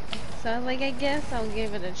believe you. So I was like, I guess I'll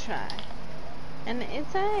give it a try. And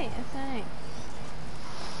it's alright.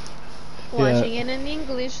 Watching it in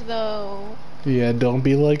English though. Yeah, don't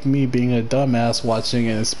be like me being a dumbass watching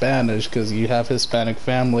it in Spanish, because you have Hispanic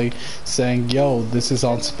family saying, yo, this is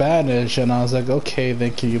on Spanish, and I was like, okay,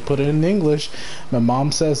 then can you put it in English? My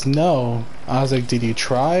mom says no. I was like, did you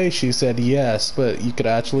try? She said yes, but you could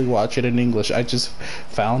actually watch it in English. I just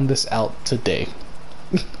found this out today.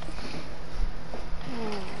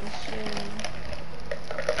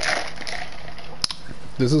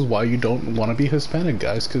 This is why you don't want to be Hispanic,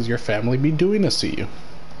 guys, because your family be doing this to you.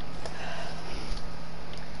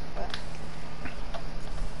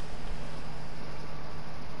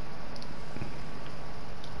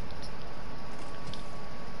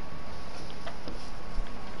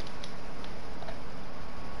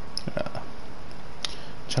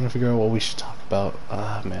 Trying to figure out what we should talk about.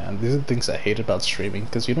 Ah, man, these are the things I hate about streaming,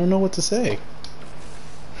 because you don't know what to say.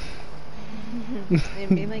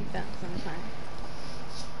 It'd be like that sometimes.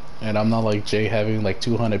 And I'm not like Jay having like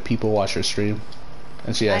 200 people watch her stream,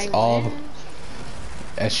 and she has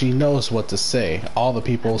and she knows what to say. All the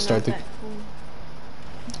people start to.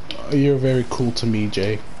 Cool. You're very cool to me,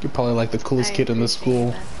 Jay. You're probably like the coolest kid in the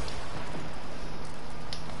school. That.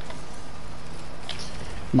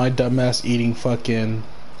 My dumbass eating fucking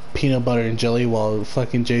peanut butter and jelly while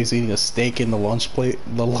fucking Jay's eating a steak in the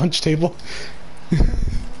lunch table.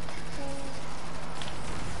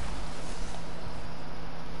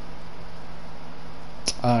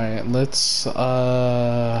 Alright, let's put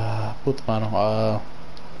the mano.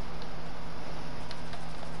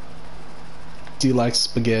 Do you like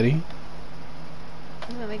spaghetti?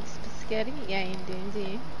 I like spaghetti? Yeah, you do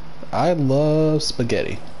you? I love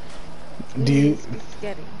spaghetti. Do you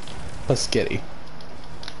spaghetti? Spaghetti.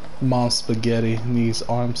 Mom's spaghetti. These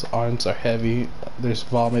arms are heavy. There's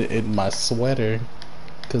vomit in my sweater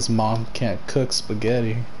because mom can't cook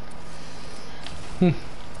spaghetti.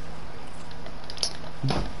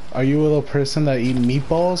 Are you a little person that eat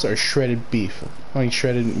meatballs or shredded beef? I mean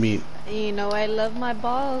shredded meat. You know I love my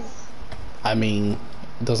balls. I mean,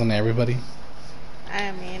 doesn't everybody?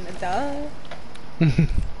 I mean, duh.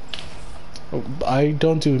 I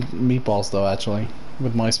don't do meatballs though, actually,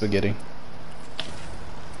 with my spaghetti.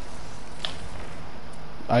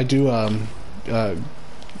 I do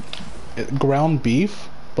ground beef,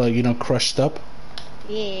 but you know, crushed up.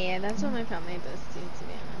 Yeah, that's what my family does too, to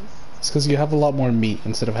be honest. It's because you have a lot more meat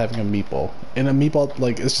instead of having a meatball. And a meatball,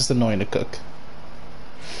 like, it's just annoying to cook.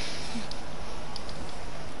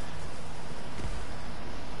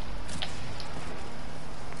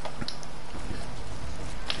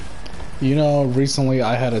 You know, recently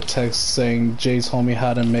I had a text saying Jay told me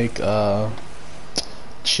how to make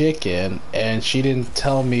chicken, and she didn't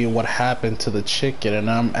tell me what happened to the chicken, and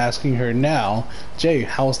I'm asking her now, Jay,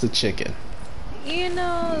 how's the chicken? You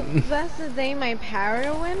know, that's the day my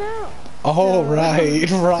power went out. Oh, right.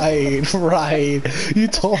 You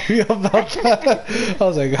told me about that. I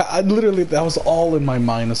was like, I literally, that was all in my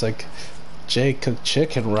mind. It's like, Jay cooked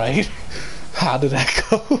chicken, right? How did that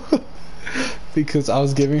go? Because I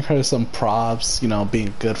was giving her some props, you know, being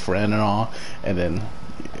a good friend and all. And then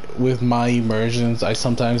with my immersions, I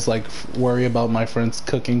sometimes like worry about my friends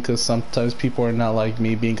cooking because sometimes people are not like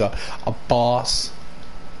me being a boss.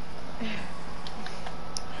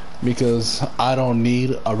 Because I don't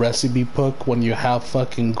need a recipe book when you have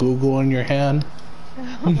fucking Google in your hand.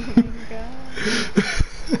 Oh my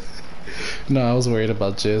god. No, I was worried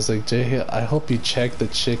about Jay. It's like, Jay, I hope you check the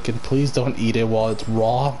chicken. Please don't eat it while it's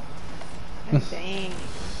raw. Dang.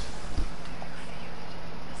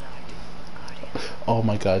 Oh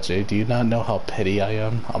my god, Jay, do you not know how petty I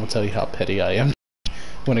am? I'm gonna tell you how petty I am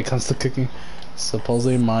when it comes to cooking.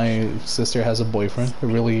 Supposedly my sister has a boyfriend, a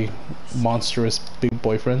really monstrous big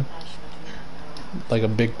boyfriend. Like a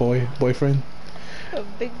big boyfriend. A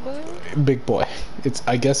big boy? Big boy.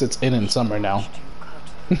 I guess it's in summer now.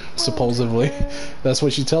 Supposedly. That's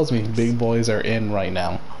what she tells me. Big boys are in right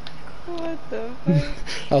now. What the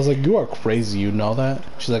fuck? I was like, you are crazy, you know that?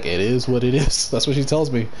 She's like, it is what it is. That's what she tells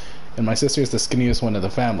me. And my sister is the skinniest one in the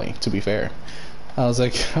family, to be fair. I was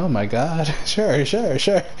like, oh my god, sure.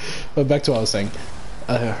 But back to what I was saying.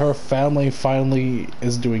 Her family finally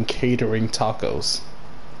is doing catering tacos.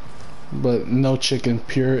 But no chicken,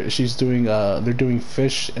 pure. She's doing, they're doing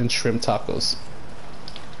fish and shrimp tacos.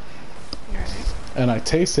 Alright. And I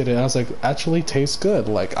tasted it and I was like, actually tastes good.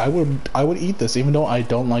 Like, I would eat this even though I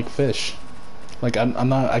don't like fish. Like,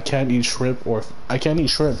 I can't eat shrimp or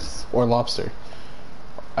lobster.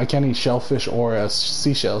 I can't eat shellfish or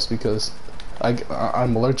seashells because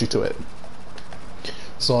I'm allergic to it.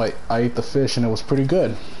 So I ate the fish and it was pretty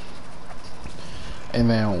good. And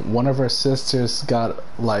then one of her sisters got,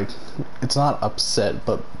 like, it's not upset,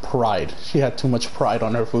 but pride. She had too much pride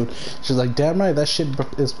on her food. She's like, damn right, that shit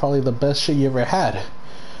is probably the best shit you ever had.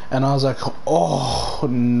 And I was like, oh,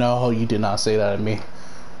 no, you did not say that to me.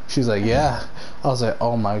 She's like, yeah. I was like,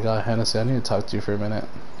 oh my god, Hennessy, I need to talk to you for a minute.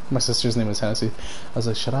 My sister's name is Hennessy. I was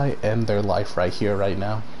like, should I end their life right here, right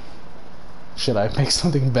now? Should I make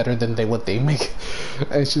something better than what they make?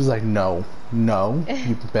 And she's like, no,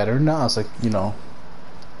 you better not. I was like, you know,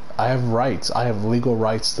 I have rights. I have legal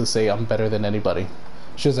rights to say I'm better than anybody.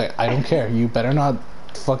 She was like, I don't care. You better not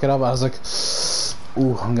fuck it up. I was like,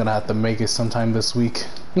 ooh, I'm gonna have to make it sometime this week.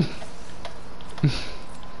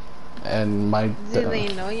 And my... Do they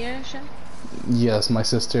know your shit? Yes, my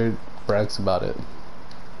sister brags about it.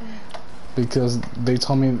 Because they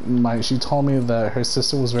told me, she told me that her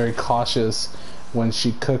sister was very cautious when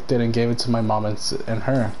she cooked it and gave it to my mom and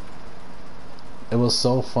her. It was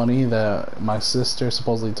so funny that my sister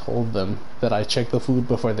supposedly told them that I checked the food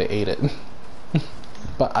before they ate it.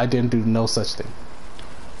 But I didn't do no such thing.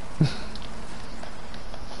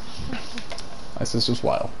 My sister's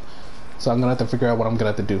wild. So I'm gonna have to figure out what I'm gonna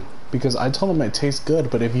have to do. Because I told them it tastes good,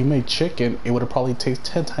 but if you made chicken, it would have probably tasted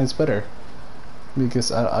 10 times better.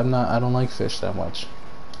 Because I don't like fish that much.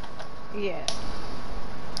 Yeah.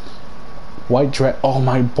 White dress. Oh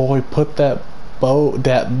my boy, put that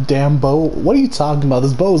damn bow. What are you talking about?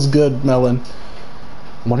 This bow is good, Melon.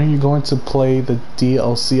 When are you going to play the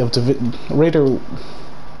DLC of Raider?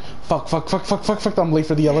 Fuck! I'm late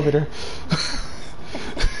for the elevator.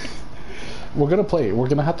 We're gonna play. We're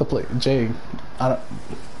gonna have to play. Jay,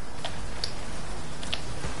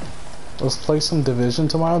 let's play some Division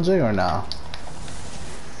tomorrow, Jay, or now?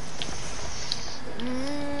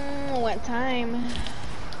 What time?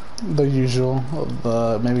 The usual,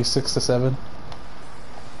 maybe 6 to 7.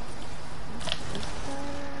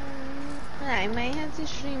 I might have to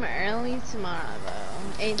stream early tomorrow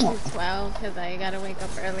though, 8 to 12, because I gotta wake up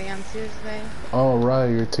early on Tuesday. Oh right,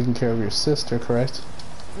 you're taking care of your sister, correct?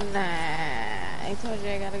 Nah, I told you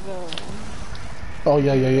I gotta go. Oh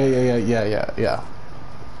yeah.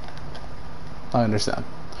 I understand.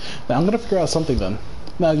 Now I'm gonna figure out something then.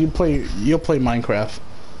 Now you'll play Minecraft,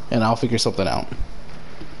 and I'll figure something out.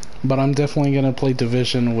 But I'm definitely gonna play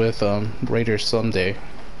Division with Raiders someday.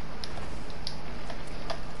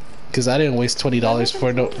 Cause I didn't waste $20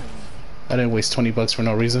 for no. I didn't waste $20 for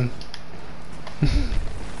no reason.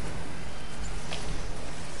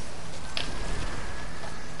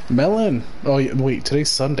 Melon. Oh wait, today's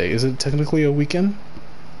Sunday. Is it technically a weekend?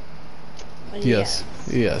 Yes.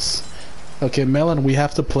 Okay, Melon, we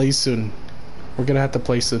have to play soon. We're gonna have to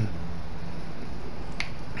play soon.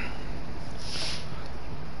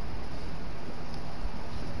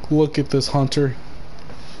 Look at this hunter.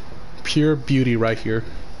 Pure beauty right here,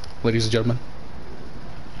 ladies and gentlemen.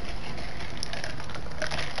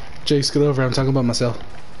 Jay, scoot over. I'm talking about myself.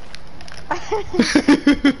 Oh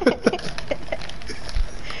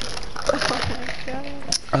my god.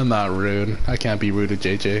 I'm not rude. I can't be rude to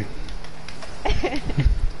JJ.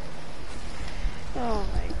 Oh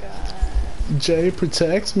my god. Jay,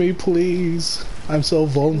 protect me, please. I'm so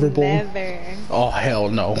vulnerable. Never. Oh, hell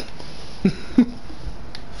no.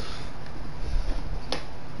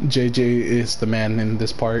 JJ is the man in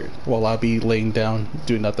this part while I'll be laying down,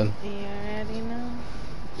 doing nothing. You already know.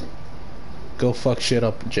 Go fuck shit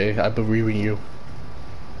up, Jay. I believe in you.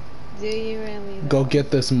 Do you really though? Go get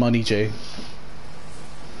this money, Jay.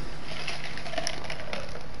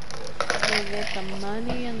 Go get the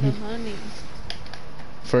money and the honey.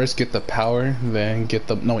 First get the power, then get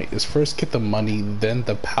the... No, wait. It's first get the money, then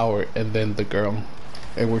the power, and then the girl.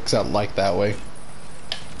 It works out like that way.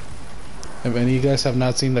 If any of you guys have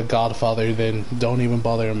not seen The Godfather, then don't even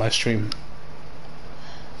bother in my stream.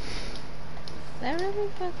 That really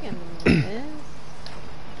fucking is.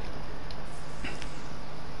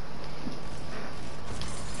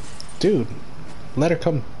 Dude, let her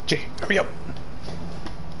come. Jay, hurry up.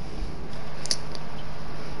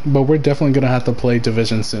 But we're definitely gonna have to play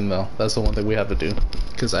Division soon, though. That's the one thing we have to do.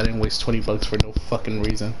 Because I didn't waste 20 bucks for no fucking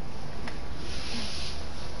reason.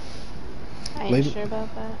 Are you sure about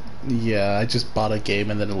that? Yeah, I just bought a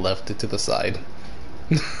game and then left it to the side.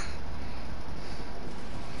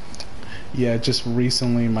 Yeah, just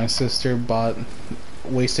recently my sister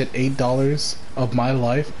wasted $8 of my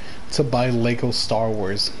life to buy Lego Star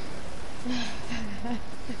Wars.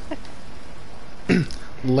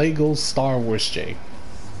 Lego Star Wars, Jay.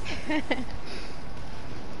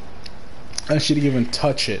 And she didn't even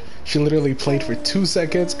touch it. She literally played for 2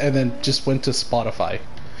 seconds and then just went to Spotify.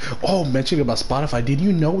 Oh, mentioning about Spotify, did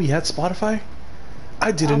you know we had Spotify?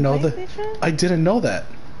 I didn't know that. I didn't know that.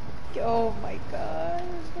 Oh my god.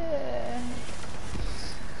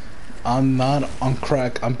 I'm not on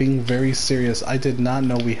crack. I'm being very serious. I did not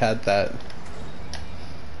know we had that.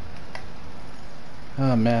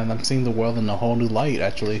 Oh man, I'm seeing the world in a whole new light,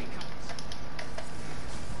 actually.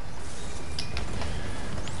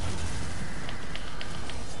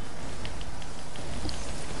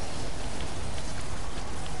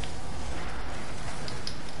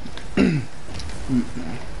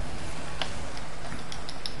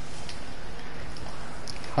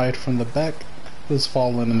 Hide from the back. Who's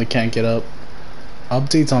fallen and they can't get up?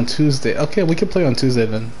 Updates on Tuesday. Okay, we can play on Tuesday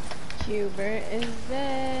then. Hubert is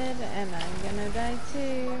dead, and I'm gonna die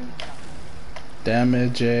too. Damn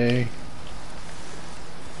it, Jay.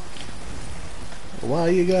 Why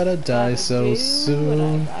you gotta die so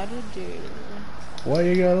soon? What I gotta do. Why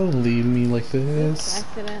you gotta leave me like Oops, this?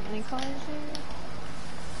 accidentally called you.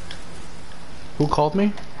 Who called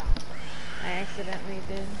me? I accidentally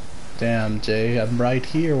did. Damn, Jay, I'm right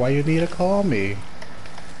here. Why you need to call me?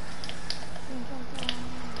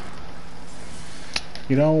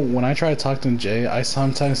 You know, when I try to talk to Jay, I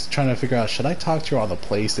sometimes trying to figure out, should I talk to her on the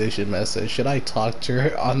PlayStation message? Should I talk to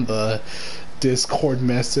her on the Discord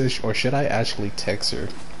message? Or should I actually text her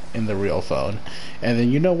in the real phone? And then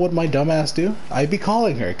you know what my dumbass do? I'd be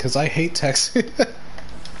calling her, because I hate texting.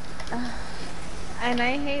 And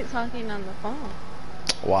I hate talking on the phone.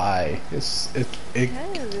 Why? It's weird,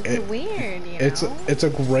 you know? It's a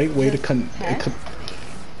great way Just to text me.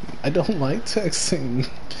 I don't like texting.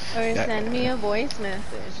 Or send me a voice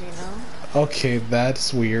message, you know? Okay,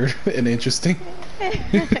 that's weird and interesting.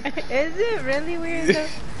 Is it really weird though?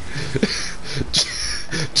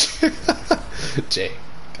 Jay,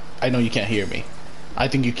 I know you can't hear me. I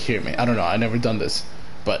think you can hear me. I don't know. I've never done this.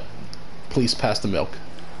 But please pass the milk.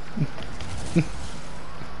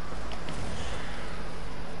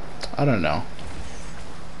 I don't know.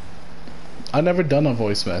 I've never done a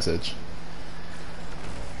voice message.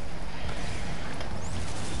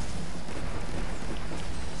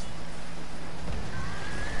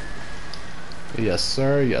 Yes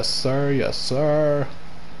sir, yes sir, yes sir.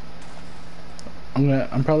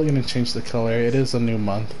 I'm probably gonna change the color. It is a new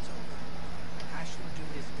month. Hashladun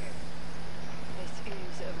is dead. This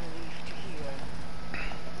is a relief to hear,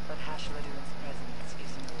 but Hashladun's presence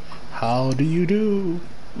is no good. How do you do?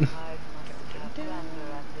 I've much have grander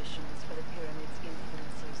ambitions for the pyramid's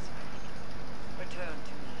influences. Return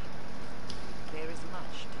to me. There is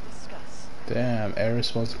much to discuss. Damn,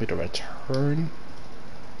 Eris wants me to return.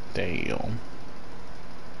 Damn.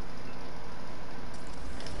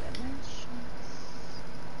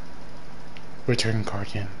 Return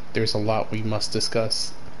Guardian. There's a lot we must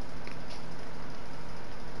discuss.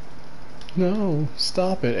 No,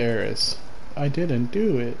 stop it, Eris. I didn't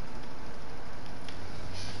do it.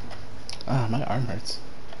 Ah, my arm hurts.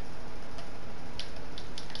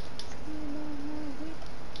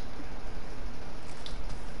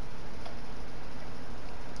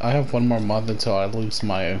 I have one more month until I lose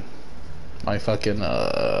my fucking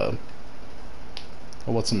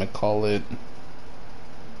what's it call it?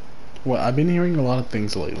 Well, I've been hearing a lot of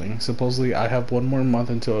things lately. Supposedly, I have one more month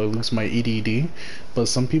until I lose my EDD, but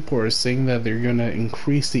some people are saying that they're gonna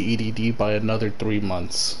increase the EDD by another 3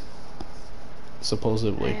 months. I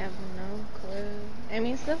Supposedly. have no clue. I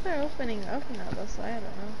mean, stuff are opening up now, though, so I don't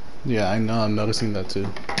know. Yeah, I know. I'm noticing that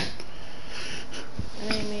too.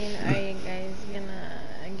 I mean, are you guys gonna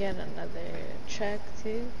get another check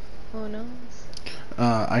too? Who knows?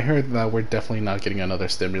 I heard that we're definitely not getting another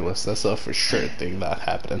stimulus. That's a for sure thing not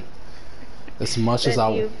happening. As much as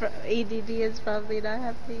I ADD is probably not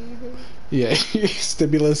happening either. yeah,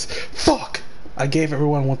 stimulus. Fuck. I gave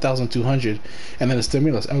everyone 1,200, and then a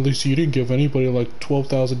stimulus. At least you didn't give anybody like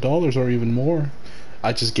 $12,000 or even more.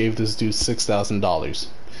 I just gave this dude $6,000.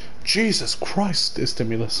 Jesus Christ, this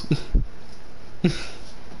stimulus.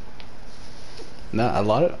 Nah, a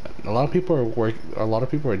lot of people are a lot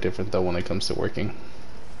of people are different though when it comes to working.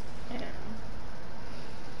 Yeah.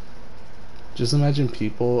 Just imagine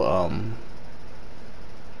people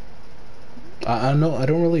I know I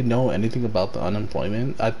don't really know anything about the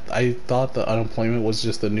unemployment. I thought the unemployment was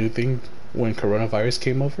just a new thing when coronavirus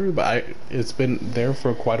came over, but it's been there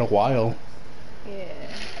for quite a while. Yeah.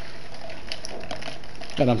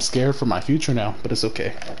 And I'm scared for my future now, but it's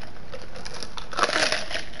okay.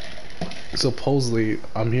 Supposedly,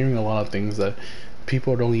 I'm hearing a lot of things that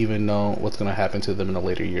people don't even know what's gonna happen to them in the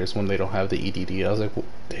later years when they don't have the EDD. I was like, well,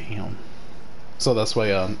 damn. So that's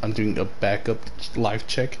why I'm doing a backup life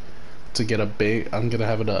check to get a bank. I'm gonna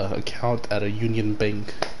have an account at a Union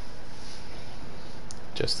Bank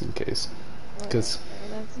just in case. Cause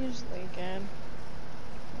That's usually good,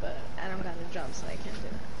 but I don't got a job, so I can't do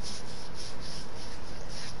that.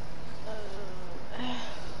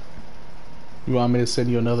 you want me to send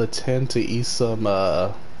you another 10 to eat some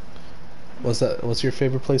what's your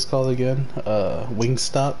favorite place called again?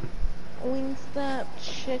 Wingstop? Wingstop,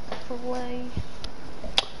 Chick-fil-A.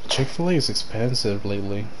 Chick-fil-A is expensive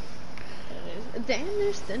lately. Damn,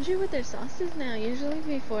 they're stingy with their sauces now. Usually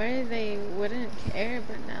before they wouldn't care,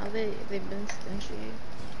 but now they've been stingy.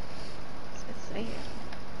 It's sad.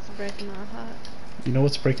 It's breaking my heart. You know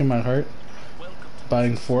what's breaking my heart?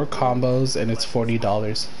 Buying 4 combos and it's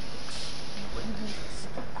 $40.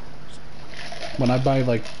 When I buy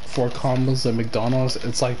like 4 combos at McDonald's,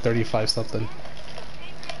 it's like 35 something.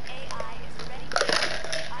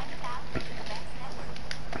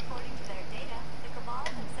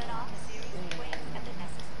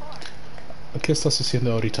 ¿Qué estás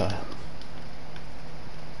haciendo ahorita?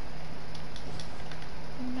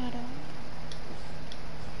 Nada.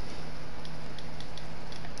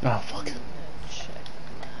 Ah, fuck. I'm gonna check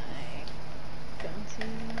my bounties.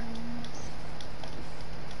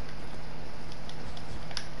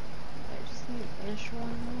 I just need to finish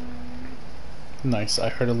one more. Nice. I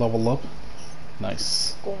heard a level up.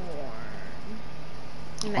 Nice. Scorn.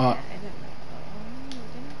 Nah, I don't know.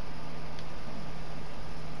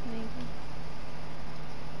 Maybe.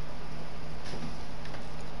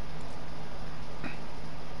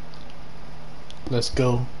 Let's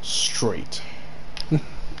go straight.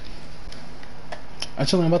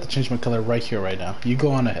 Actually, I'm about to change my color right here, right now. You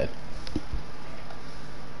go on ahead.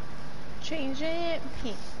 Change it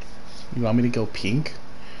pink. You want me to go pink?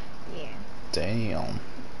 Yeah. Damn.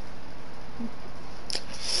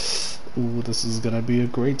 Ooh, this is gonna be a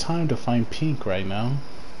great time to find pink right now.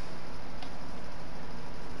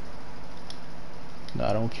 No,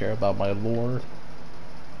 I don't care about my lore.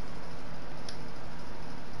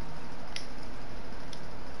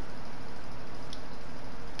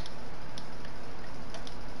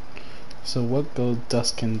 So what go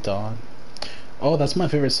Dusk and Dawn? Oh, that's my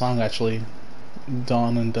favorite song actually.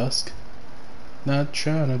 Dawn and Dusk. Not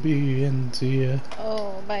trying to be into you.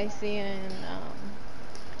 Oh, by seeing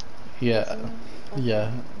Yeah.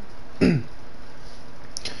 Yeah.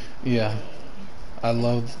 Yeah. I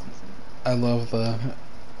love the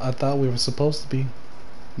I thought we were supposed to be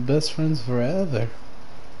best friends forever.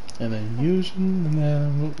 And then usually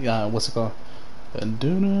yeah, what's it called? And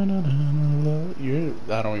you're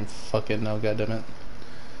I don't even fucking know, goddammit.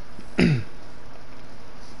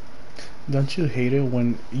 Don't you hate it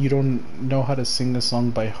when you don't know how to sing a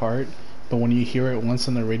song by heart, but when you hear it once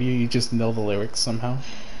on the radio, you just know the lyrics somehow?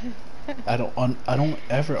 I don't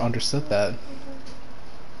ever understood that.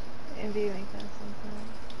 And do you like that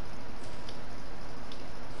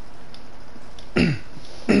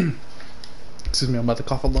sometimes? Excuse me, I'm about to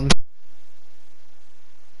cough a lung.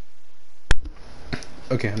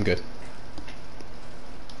 Okay, I'm good.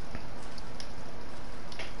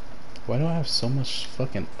 Why do I have so much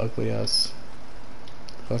fucking ugly ass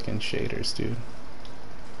Fucking shaders, dude.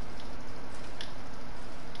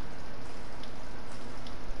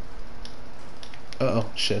 Uh oh,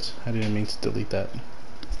 shit. I didn't mean to delete that.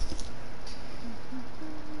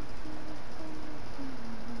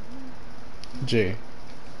 Jay,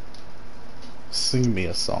 sing me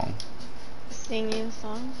a song. Sing you a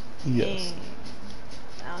song? Yes.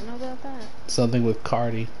 I don't know about that. Something with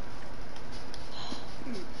Cardi.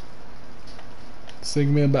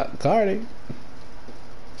 Sing me about Cardi.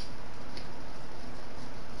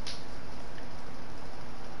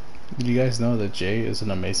 Do you guys know that Jay is an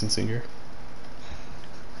amazing singer?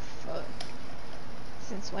 Fuck.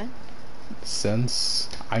 Since when? Since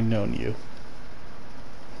I've known you.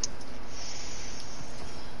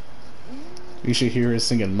 You should hear her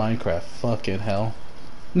singing Minecraft. Fucking hell.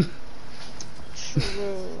 True.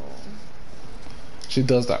 She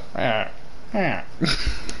does that.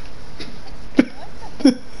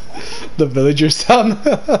 The villager sound.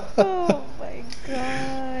 Oh my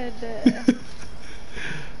god.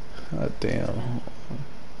 God damn.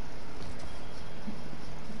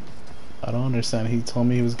 I don't understand. He told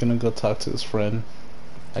me he was gonna go talk to his friend.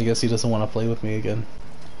 I guess he doesn't want to play with me again.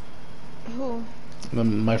 Who?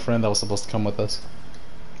 My friend that was supposed to come with us.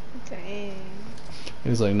 Dang. He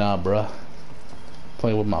was like, nah, bruh.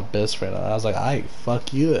 Playing with my best friend. I was like, aight,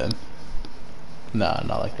 fuck you then. Nah,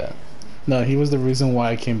 not like that. No, he was the reason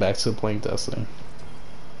why I came back to playing Destiny.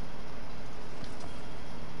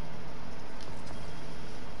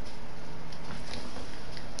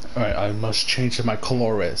 Alright, I must change my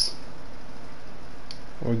colores.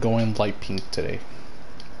 We're going light pink today.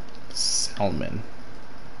 Salmon.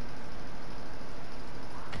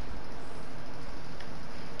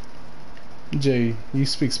 Jay, you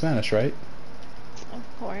speak Spanish, right?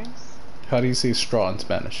 Of course. How do you say straw in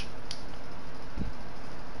Spanish?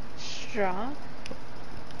 Straw?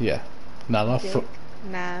 Yeah. Not a Dick?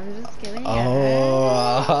 Nah, I'm just kidding.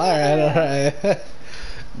 Oh, alright.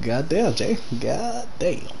 Goddamn, Jay.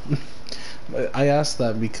 Goddamn. I asked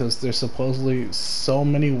that because there's supposedly so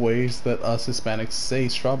many ways that us Hispanics say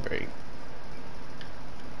strawberry.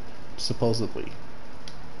 Supposedly.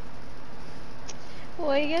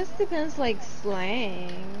 Well, I guess depends like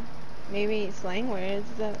slang. Maybe slang words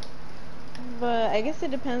that. But I guess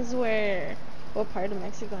it depends what part of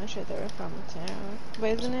Mexico and shit they're from too.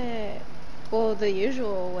 But isn't it, well, the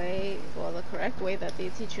usual way, well, the correct way that they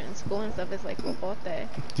teach you in school and stuff is like popote.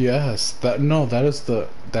 Yes, that's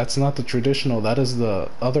not the traditional, that is the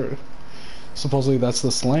other, supposedly that's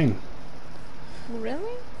the slang.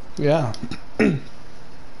 Really? Yeah.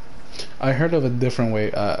 I heard of a different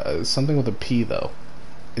way, something with a P though.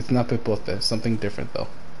 It's not pepote, something different though.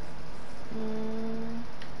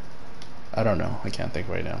 I don't know, I can't think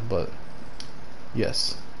right now, but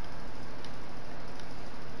yes.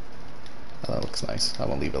 Oh, that looks nice. I'm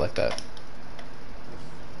gonna leave it like that.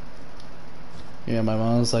 Yeah, my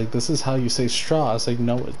mom was like, this is how you say straw. I was like,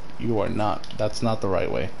 no, you are not. That's not the right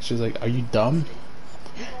way. She's like, are you dumb?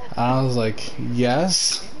 I was like,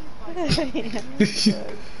 yes.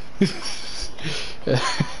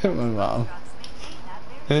 My mom.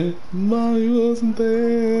 Mommy wasn't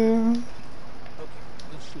there. Okay,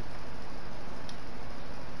 we'll shoot.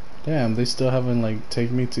 Damn, they still haven't like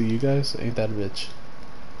taken me to you guys? Ain't that a bitch?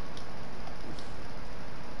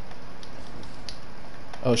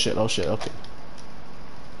 Oh shit, okay.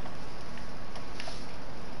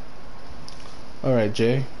 Alright,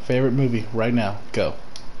 Jay, favorite movie right now, go.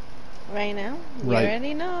 Right now? You Right.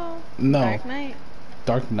 already know. No. Dark Knight.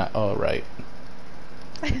 Dark Knight, oh right.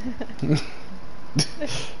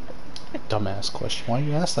 Dumbass question. Why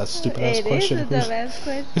you ask that stupid ass question? It is a dumbass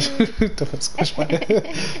question. Dumbass question.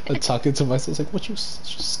 I'm talking to myself like, what you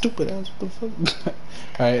stupid ass, what the fuck?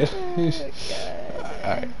 Alright. Oh, God.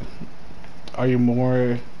 Alright. Are you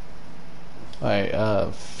more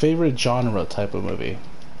favorite genre type of movie?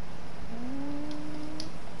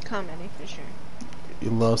 Comedy for sure. You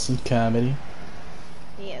love some comedy.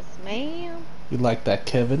 Yes, ma'am. You like that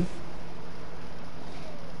Kevin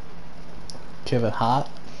Hart?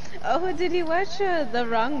 Oh, did you watch The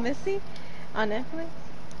Wrong Missy on Netflix?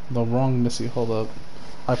 The Wrong Missy, hold up.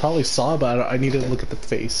 I probably saw it, but I need to look at the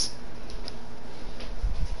face.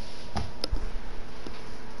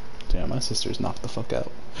 Damn, my sister's knocked the fuck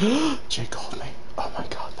out. Jay called me. Oh my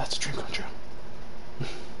god, that's a dream come true.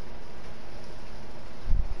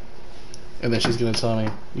 And then she's gonna tell me,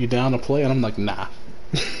 you down to play? And I'm like, nah.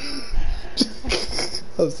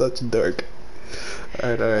 I'm such a dork.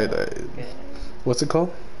 Alright. What's it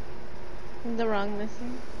called? The Wrong Missy.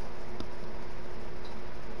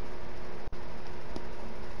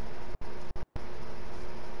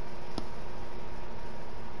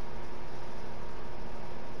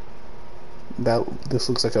 This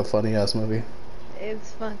looks like a funny ass movie.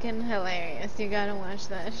 It's fucking hilarious. You gotta watch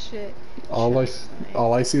that shit. All I Trust me.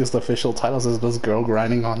 all I see is the official title says this girl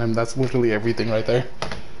grinding on him. That's literally everything right there.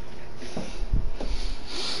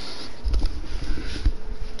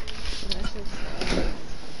 That shit's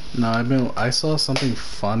hilarious. No, I saw something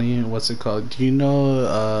funny. What's it called? Do you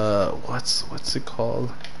know what's it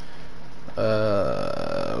called?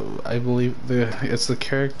 I believe it's the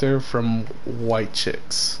character from White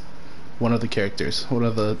Chicks. One of the characters. One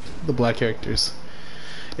of the black characters.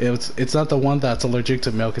 It's not the one that's allergic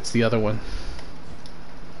to milk, it's the other one.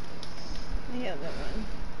 The other one.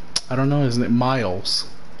 I don't know his name. Miles.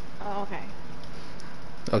 Oh, okay.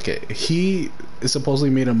 Okay, he is supposedly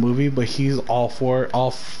made a movie, but he's all five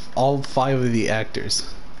of the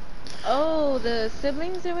actors. Oh, the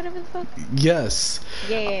siblings or whatever the fuck? Yes.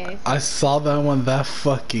 Yeah. I saw that one. That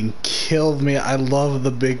fucking killed me. I love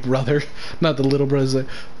the big brother, not the little brother. He's like,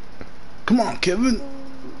 come on, Kevin.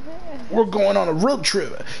 We're going on a road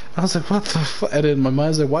trip. I was like, what the fuck? And in my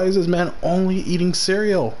mind's like, why is this man only eating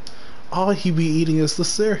cereal? All he be eating is the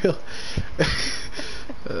cereal.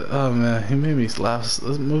 Oh man, he made me laugh.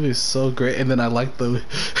 This movie is so great. And then I like the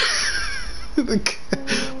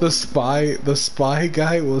the spy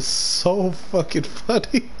guy was so fucking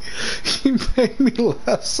funny. He made me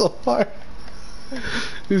laugh so hard.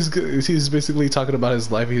 He's basically talking about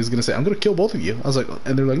his life. He was gonna say, "I'm gonna kill both of you." I was like,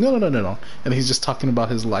 and they're like, "No, no, no, no, no." And he's just talking about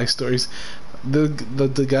his life stories. The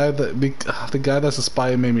guy that's a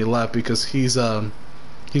spy made me laugh because he's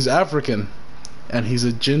African, and he's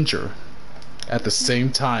a ginger at the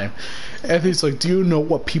same time. And he's like, "Do you know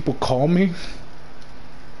what people call me?"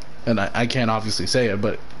 And I can't obviously say it,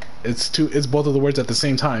 but it's both of the words at the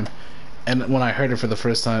same time. And when I heard it for the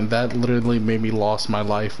first time, that literally made me lost my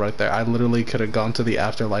life right there. I literally could have gone to the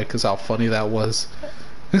afterlife because how funny that was.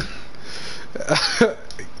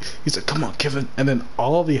 He's like, "Come on, Kevin," and then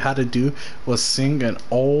all he had to do was sing an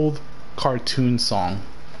old cartoon song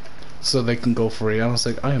so they can go free. I was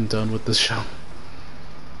like, I am done with this show.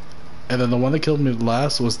 And then the one that killed me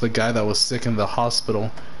last was the guy that was sick in the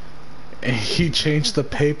hospital. And he changed the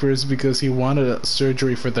papers because he wanted a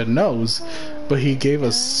surgery for the nose, but he gave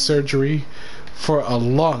us surgery for a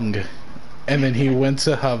lung. And then he went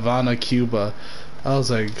to Havana, Cuba. I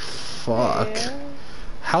was like, fuck. Yeah.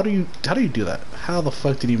 How do you do that? How the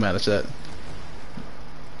fuck did you manage that?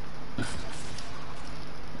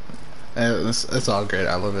 And it's all great.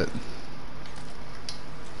 I love it.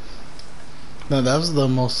 No, that was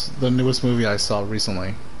the newest movie I saw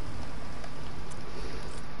recently.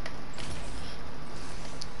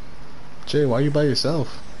 Jay, why are you by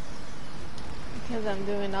yourself? Because I'm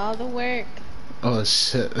doing all the work. Oh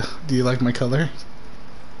shit. Do you like my color?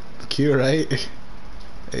 Cute, right?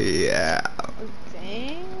 Yeah.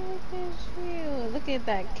 Dang, look at you. Look at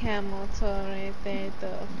that camel toe right there,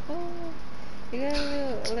 the fool. You got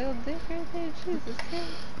a little dick right there, Jesus Christ.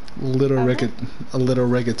 A little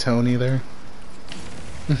reggaetoni there.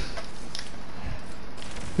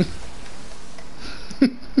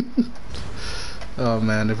 Oh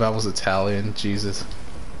man, if I was Italian, Jesus.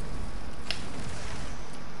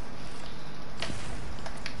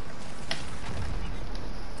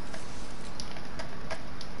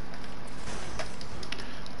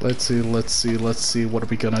 Let's see, what are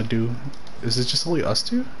we gonna do? Is it just only us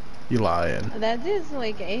two? You lying. That dude's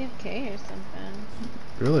like AFK or something.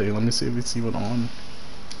 Really? Let me see if it's even on.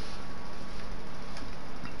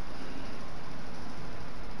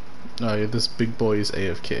 Oh yeah, this big boy is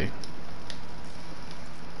AFK.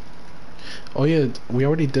 Oh yeah, we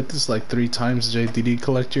already did this like 3 times, Jay. Did you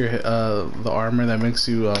collect your the armor that makes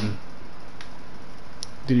you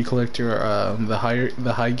did you collect your the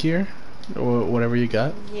high gear or whatever you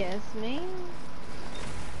got? Yes, ma'am.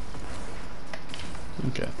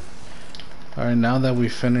 Okay. Alright, now that we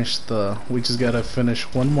finished we just gotta finish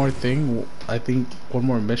one more thing, I think one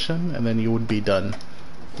more mission, and then you would be done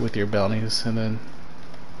with your bounties, and then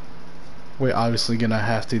we're obviously gonna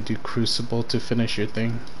have to do Crucible to finish your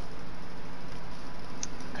thing.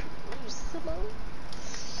 Crucible?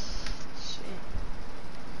 Shit.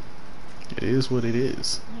 It is what it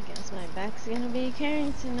is. I guess my back's gonna be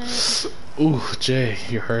carrying tonight. Ooh, Jay,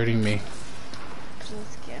 you're hurting me.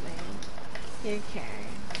 Just kidding. You're carrying.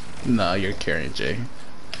 No, you're carrying, Jay.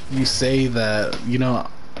 You say that, you know,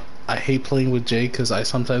 I hate playing with Jay because I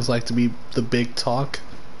sometimes like to be the big talk.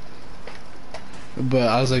 But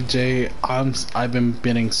I was like, Jay, I've been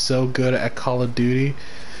getting so good at Call of Duty.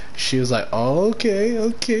 She was like, oh, okay,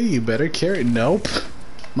 you better carry. Nope.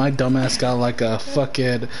 My dumbass got like a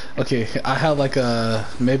fucking, okay, I had like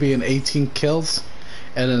maybe an 18 kills.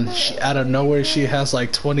 And then out of nowhere she has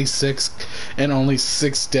like 26 and only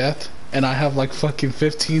 6 death. and I have like fucking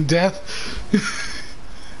 15 death.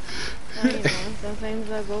 I know,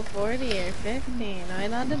 sometimes I'll go 40 or 50.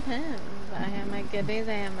 It all depends. I have my good days,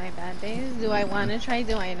 I have my bad days. Do I want to try?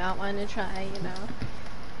 Do I not want to try? You know?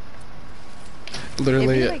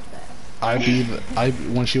 Literally, It'd be like that.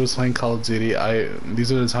 when she was playing Call of Duty,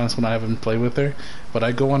 these are the times when I haven't played with her, but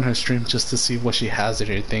I go on her stream just to see what she has in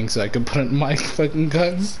her thing so I can put in my fucking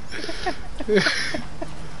guns.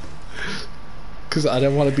 Cause I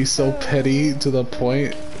don't want to be so petty to the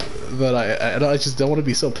point that I just don't want to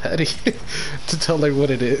be so petty to tell her what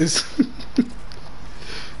it is.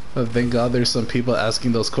 But thank God there's some people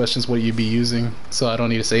asking those questions what you be using, so I don't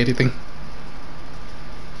need to say anything.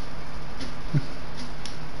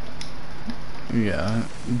 Yeah,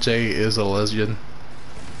 Jay is a legend.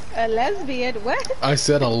 A lesbian? What? I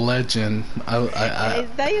said a legend. I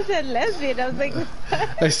thought you said lesbian. I was like,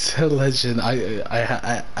 I said legend.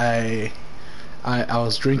 I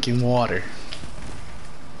was drinking water.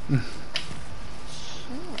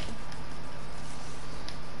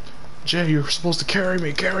 Jay, you're supposed to carry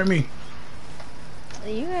me. Carry me.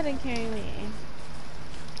 You gotta carry me.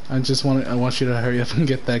 I want you to hurry up and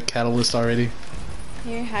get that catalyst already.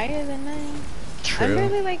 You're higher than I. True. I'm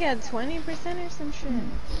really like at 20% or some shit.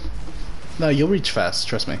 No, you'll reach fast.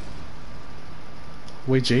 Trust me.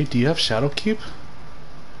 Wait, Jay, do you have Shadow Keep?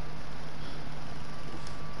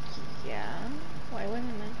 Yeah. Why wouldn't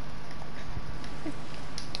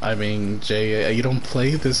I? I mean, Jay, you don't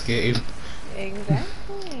play this game.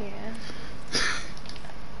 Exactly.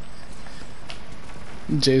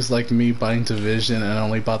 Jay's like me buying Division and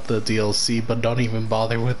only bought the DLC, but don't even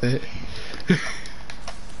bother with it.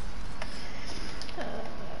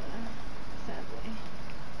 Sadly.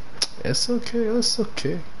 It's okay, it's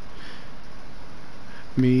okay.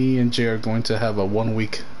 Me and Jay are going to have a 1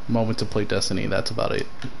 week moment to play Destiny. That's about it.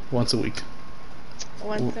 Once a week.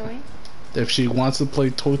 Once a week? If she wants to play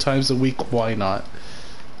 2 times a week, why not?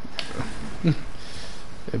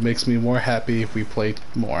 It makes me more happy if we play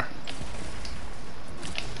more.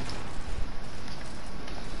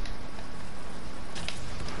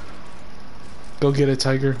 Go get it,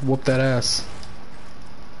 Tiger. Whoop that ass.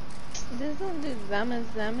 This don't do that much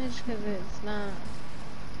damage because it's not.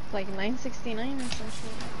 It's like 969 or some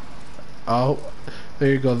shit. Oh,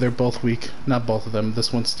 there you go. They're both weak. Not both of them.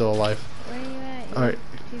 This one's still alive. Where are you at? Alright.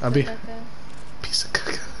 Piece I'll of be. caca? Piece of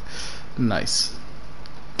caca. Nice.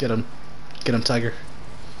 Get him. Get him, Tiger.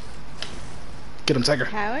 Get him, Tiger.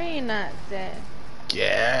 How are you not dead?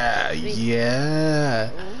 Yeah, yeah.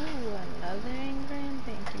 Ooh, another engram.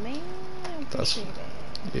 Thank you, man. That's- Appreciate it.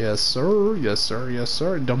 Yes, sir. Yes, sir. Yes,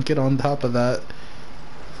 sir. Don't get on top of that.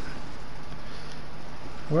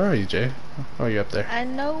 Where are you, Jay? Oh, you're up there. I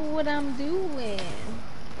know what I'm doing.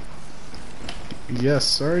 Yes,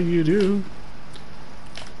 sir, you do.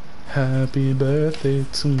 Happy birthday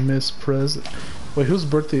to Miss President. Wait, whose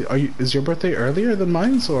birthday are you? Is your birthday earlier than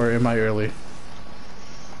mine's, or am I early?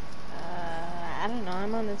 I don't know.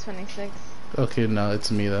 I'm on the 26th. Okay, no,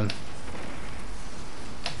 it's me then.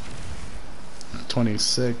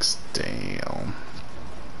 26. Damn.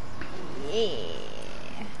 Yeah.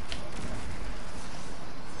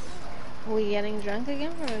 We getting drunk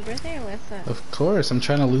again for my birthday or what's up? Of course, I'm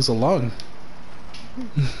trying to lose a lung.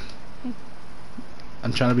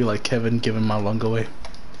 I'm trying to be like Kevin, giving my lung away.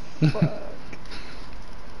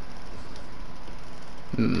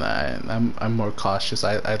 Nah, I'm more cautious.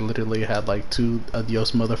 I literally had like 2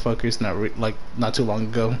 adios motherfuckers not too long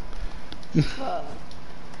ago.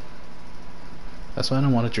 That's why I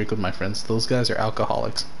don't want to drink with my friends. Those guys are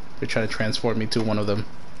alcoholics. They're trying to transform me to one of them.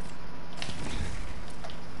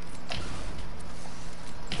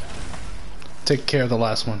 Take care of the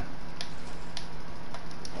last one.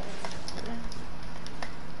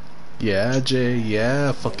 Yeah, Jay.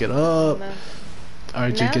 Yeah, fuck it up.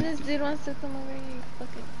 Alright, Jay, Now get. this dude wants to come over here, you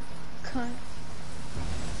fucking cunt.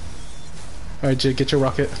 Alright, Jay, get your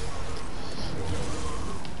rocket.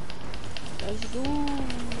 Let's go.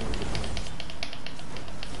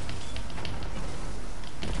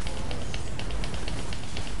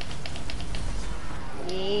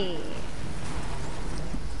 Yeah.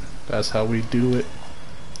 That's how we do it.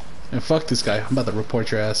 And fuck this guy. I'm about to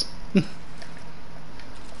report your ass.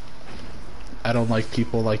 I don't like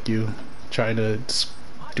people like you trying to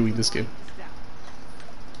doing this game.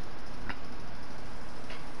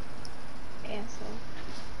 Asshole.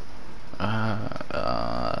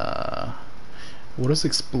 What does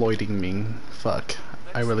exploiting mean? Fuck.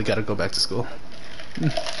 I really gotta go back to school.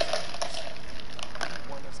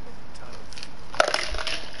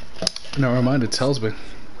 Never mind, it tells me.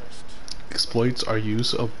 Exploits are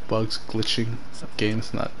use of bugs glitching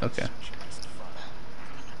games, not okay.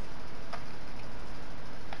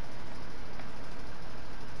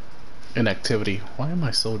 Inactivity. Why am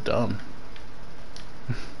I so dumb?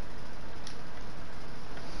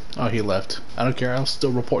 Oh, he left. I don't care. I'll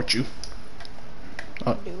still report you.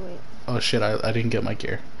 Oh, Do it. oh shit! I didn't get my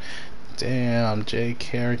gear. Damn, Jay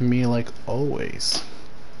carrying me like always.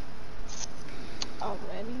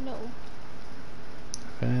 Already know.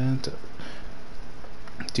 And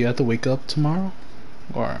do you have to wake up tomorrow,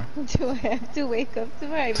 or? Do I have to wake up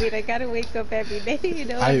tomorrow? I mean, I gotta wake up every day, you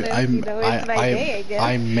know. Unless, you know, it's my day, I guess.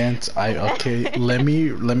 I meant okay. let me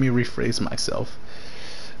rephrase myself.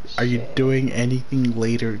 Are you doing anything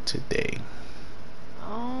later today?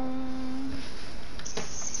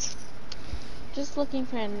 Just looking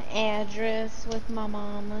for an address with my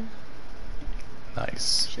mama.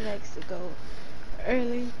 Nice. She likes to go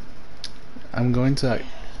early. I'm going to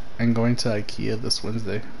IKEA this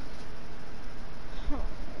Wednesday.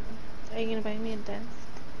 Are you gonna buy me a desk?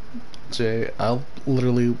 Jay, I'll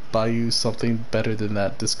literally buy you something better than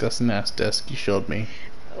that disgusting ass desk you showed me.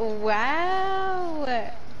 Wow.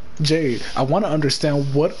 Jay, I want to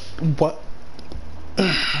understand what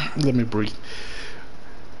let me breathe.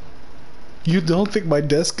 You don't think my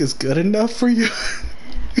desk is good enough for you?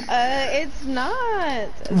 It's not.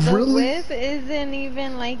 The Really? width isn't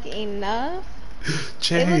even like enough.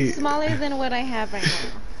 Jay, It looks smaller than what I have right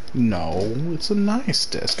now. no, it's a nice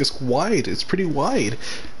desk. It's wide. It's pretty wide.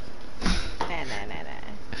 Nah.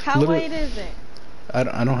 How Literally- wide is it? I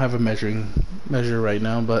don't have a measure right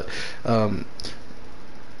now, but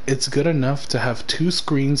it's good enough to have 2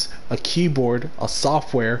 screens, a keyboard, a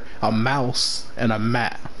software, a mouse, and a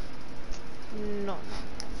mat. No.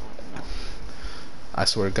 I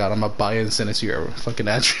swear to God, I'm gonna buy it and send it to your fucking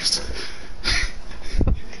address.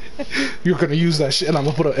 You're gonna use that shit, and I'm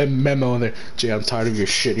gonna put a memo in there. Jay, I'm tired of your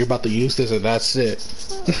shit. You're about to use this, and that's it.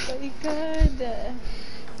 Oh my god.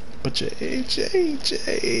 But Jay.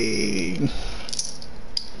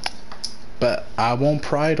 But I won't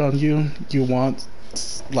pry it on you. You want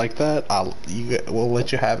like that? We'll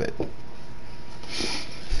let you have it.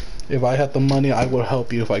 If I had the money, I would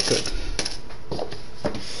help you if I could.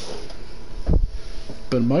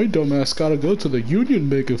 But my dumbass gotta go to the Union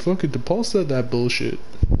Bank and fucking deposit that bullshit.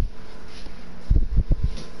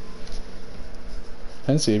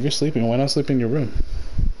 Fancy, if you're sleeping, why not sleep in your room?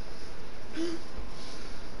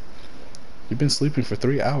 You've been sleeping for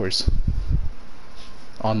 3 hours.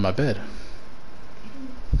 On my bed.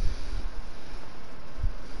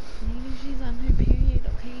 Maybe she's on her period,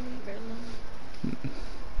 okay? Leave her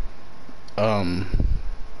alone.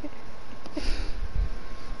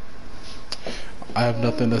 I have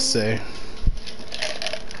nothing to say.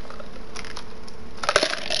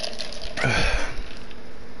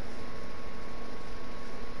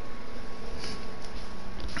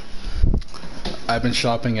 I've been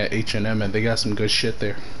shopping at H&M and they got some good shit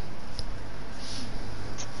there.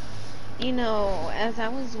 You know, as I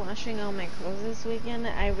was washing all my clothes this weekend,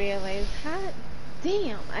 I realized, hot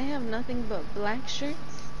damn, I have nothing but black shirts.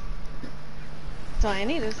 So I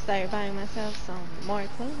need to start buying myself some more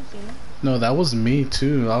clothes, you know? No, that was me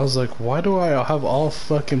too. I was like, why do I have all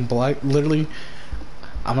fucking black? Literally,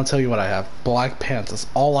 I'm gonna tell you what I have. Black pants. That's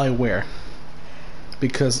all I wear.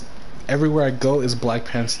 Because everywhere I go is black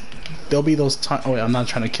pants. There'll be those times. Oh wait, I'm not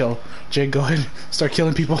trying to kill. Jay, go ahead. Start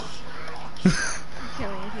killing people.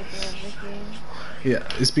 Killing people over here. Yeah,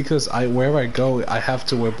 it's because wherever I go, I have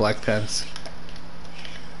to wear black pants.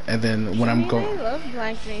 And then when I'm I going, love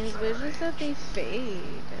black jeans, but it's just that they fade.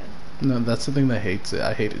 no, that's the thing that hates it.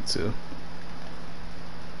 I hate it too.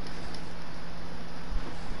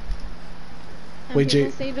 And Wait, people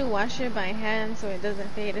Jay. say to wash it by hand so it doesn't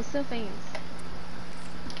fade. It still fades.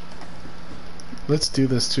 Let's do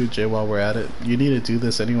this too, Jay, while we're at it. You need to do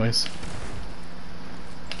this anyways.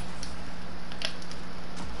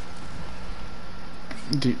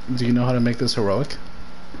 Do you know how to make this heroic?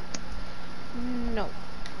 No.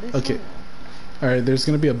 This Okay. one, Alright, there's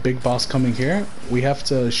gonna be a big boss coming here. We have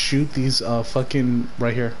to shoot these fucking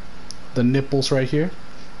right here. The nipples right here.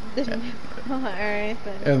 no. Alright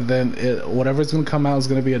then. And then whatever's gonna come out is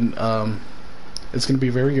gonna be it's gonna be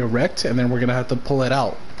very erect, and then we're gonna have to pull it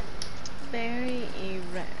out. Very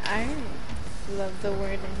erect. I love the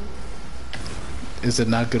wording. Is it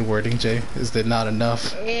not good wording, Jay? Is it not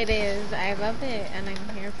enough? It is. I love it and I'm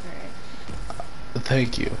here for it.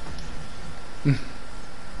 Thank you.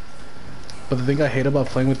 But the thing I hate about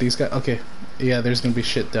playing with these guys, okay, yeah, there's gonna be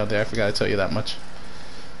shit down there. I forgot to tell you that much.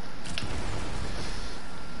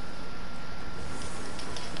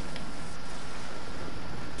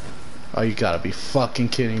 Oh, you gotta be fucking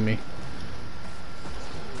kidding me.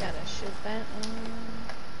 Gotta shoot that.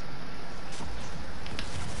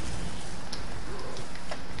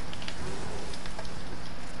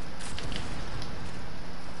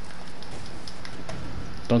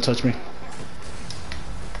 Don't touch me.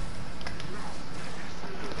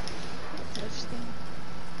 Touch thing.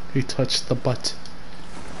 He touched the butt.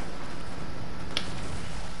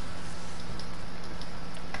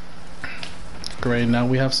 Great, now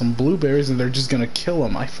we have some blueberries and they're just gonna kill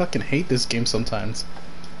him. I fucking hate this game sometimes.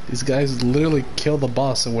 These guys literally kill the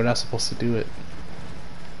boss and we're not supposed to do it.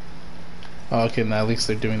 Oh, okay, now at least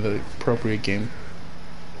they're doing the appropriate game.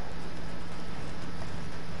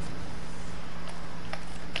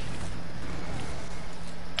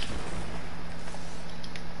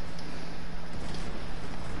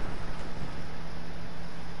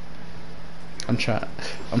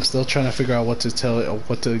 I'm still trying to figure out what to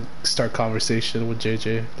what to start conversation with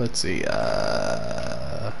JJ. Let's see.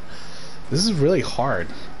 This is really hard.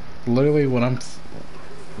 Literally, when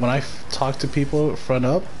I talk to people front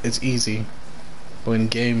up, it's easy. But in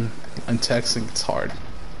game and texting, it's hard.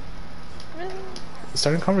 Really?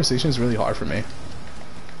 Starting conversation is really hard for me.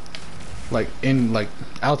 Like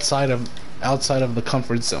outside of the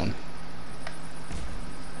comfort zone.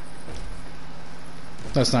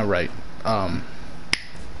 That's not right.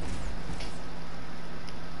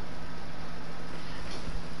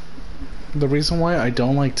 The reason why I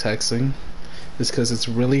don't like texting is because it's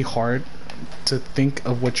really hard to think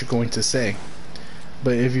of what you're going to say.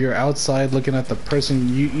 But if you're outside looking at the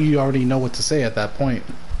person, you already know what to say at that point.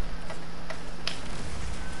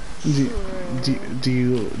 Do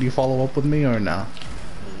you follow up with me or no?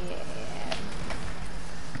 Yeah.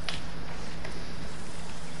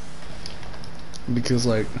 Because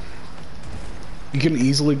like you can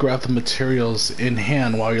easily grab the materials in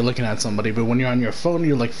hand while you're looking at somebody, but when you're on your phone,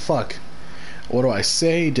 you're like, fuck. What do I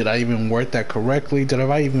say? Did I even word that correctly? Did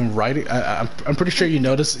I even write it? I'm pretty sure you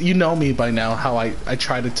notice. You know me by now. How I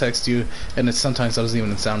try to text you, and it sometimes doesn't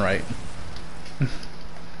even sound right.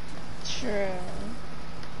 True.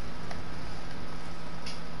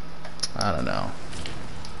 I don't know.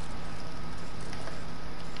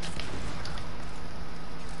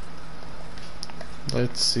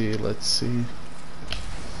 Let's see. Let's see.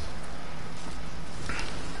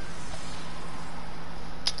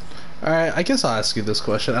 Alright, I guess I'll ask you this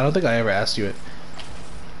question. I don't think I ever asked you it.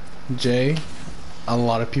 Jay, a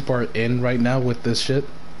lot of people are in right now with this shit.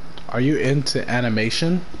 Are you into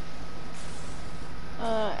animation?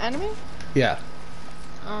 Anime? Yeah.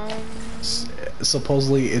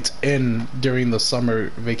 Supposedly it's in during the summer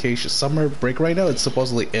vacation. Summer break right now, it's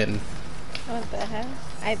supposedly in. What the heck?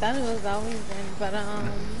 I thought it was always in, but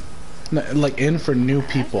No, like in for new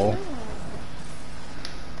people.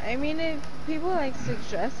 I mean, if people like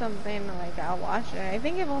suggest something, like I'll watch it. I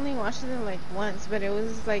think I've only watched it like once, but it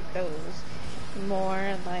was like those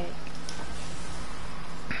more like,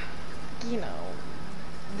 you know,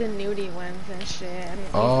 the nudie ones and shit. I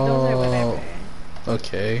mean, those are whatever.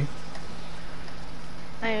 Okay.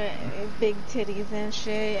 Big titties and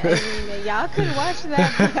shit. I mean, y'all could watch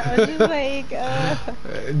that, but I was just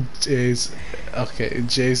like,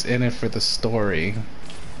 Jay's in it for the story.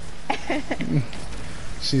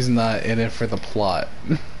 She's not in it for the plot.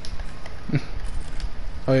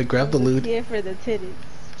 Okay, grab the loot. Here for the titties.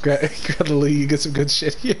 Grab the loot, you get some good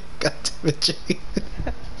shit here. God damn it, Jay.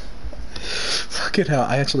 Fucking hell,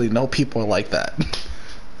 I actually know people like that.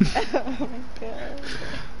 Oh my god.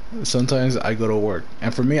 Sometimes I go to work,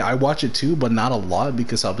 and for me, I watch it too, but not a lot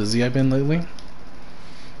because how busy I've been lately.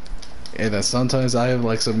 And then sometimes I have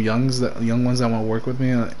like some young ones that want to work with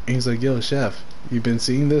me, and he's like, "Yo, chef, you been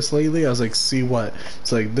seeing this lately?" I was like, "See what?"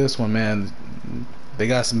 It's like, "This one, man. They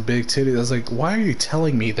got some big titties." I was like, "Why are you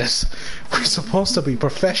telling me this? We're supposed to be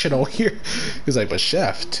professional here." He's like, "But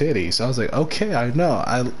chef, titties." I was like, "Okay, I know."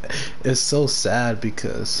 It's so sad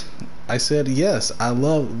because I said, "Yes, I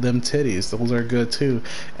love them titties. Those are good too."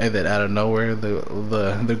 And then out of nowhere,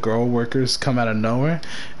 the girl workers come out of nowhere,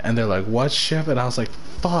 and they're like, "What, chef?" And I was like,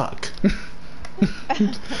 "Fuck."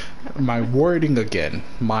 My wording again.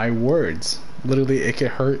 My words. Literally, it could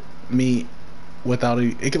hurt me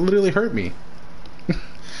it could literally hurt me.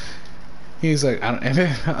 He's like, and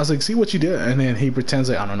then I was like, "See what you did?" And then he pretends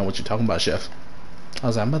like, "I don't know what you're talking about, chef." I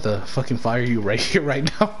was like, "I'm about to fucking fire you right here,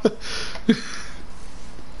 right now."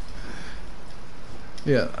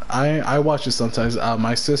 Yeah, I watch it sometimes.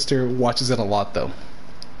 My sister watches it a lot though.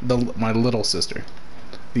 My little sister.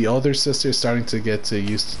 The older sister is starting to get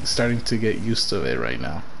used to it right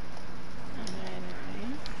now.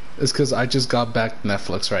 It's because I just got back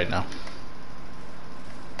Netflix right now.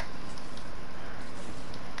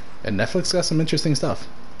 And Netflix got some interesting stuff.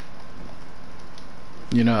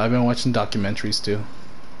 You know, I've been watching documentaries too.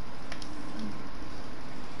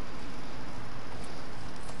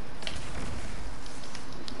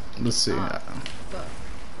 Let's see.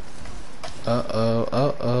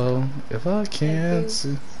 Uh-oh. If I I can't goofed.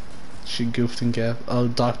 see. She goofed and gaffed. Oh,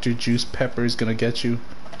 Dr. Juice Pepper is gonna get you.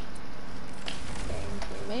 Thank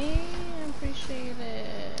you, man. Appreciate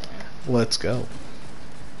it. Let's go.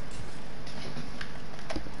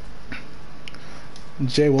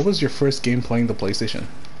 Jay, what was your first game playing the PlayStation?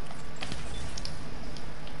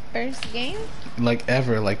 First game? Like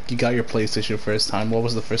ever, like you got your PlayStation first time. What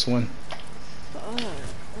was the first one?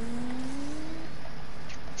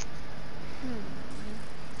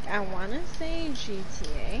 I wanna say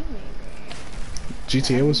GTA, maybe.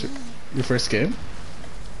 GTA was your first game?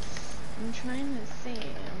 I'm trying to see.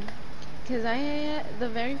 Cause the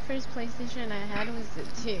very first PlayStation I had was the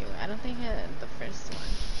 2. I don't think I had the first one.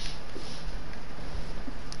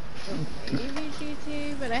 So maybe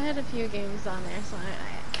GTA, but I had a few games on there, so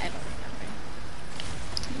I don't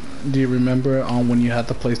remember. Do you remember when you had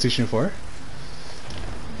the PlayStation 4?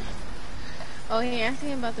 Oh, you're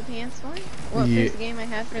asking about the PS4? What Yeah. first game I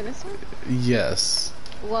had for this one? Yes.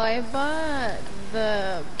 Well, I bought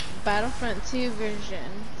the Battlefront 2 version,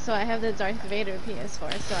 so I have the Darth Vader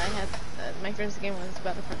PS4, so I had, my first game was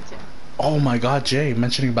Battlefront 2. Oh my god, Jay,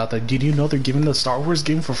 mentioning about that, did you know they're giving the Star Wars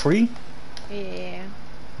game for free? Yeah.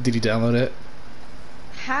 Did you download it?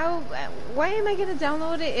 How, why am I gonna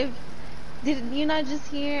download it if, did you not just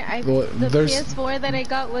hear, Well, the there's- PS4 that I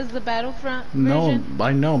got was the Battlefront No, version?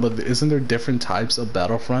 I know, but isn't there different types of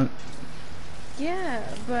Battlefront? Yeah,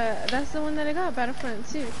 but that's the one that I got, Battlefront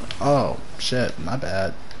 2. Oh, shit, my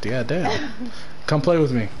bad. Yeah, damn. Come play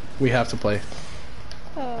with me. We have to play.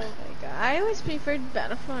 Oh my god. I always preferred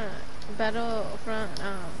Battlefront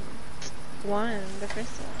 1, the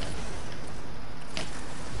first one.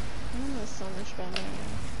 It was so much better.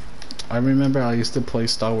 I remember I used to play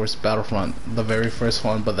Star Wars Battlefront, the very first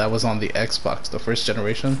one, but that was on the Xbox, the first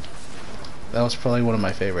generation. That was probably one of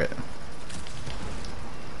my favorite.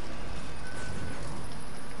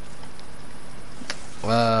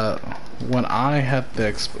 When I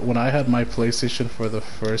had my PlayStation for the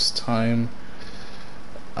first time,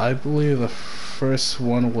 I believe the first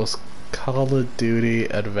one was Call of Duty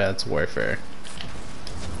Advanced Warfare.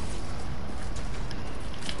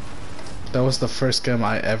 That was the first game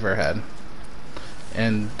I ever had.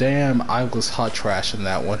 And damn, I was hot trash in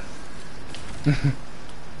that one.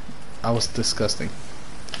 I was disgusting.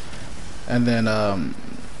 And then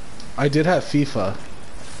I did have FIFA.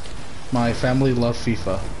 My family loved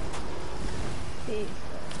FIFA,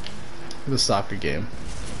 the soccer game.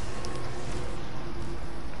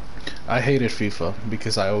 I hated FIFA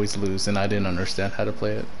because I always lose and I didn't understand how to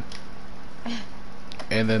play it.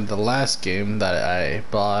 And then the last game that I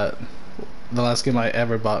bought, the last game I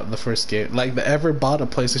ever bought, the first game, like the ever bought a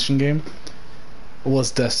PlayStation game,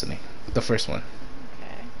 was Destiny, the first one.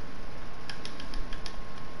 Okay.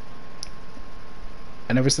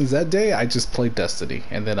 And ever since that day, I just played Destiny,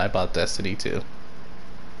 and then I bought Destiny 2.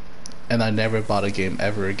 And I never bought a game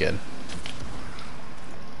ever again.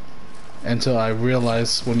 Until I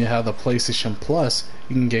realized when you have the PlayStation Plus,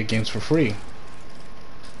 you can get games for free.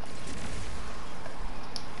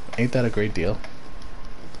 Ain't that a great deal?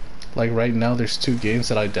 Like right now, there's 2 games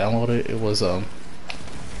that I downloaded. It was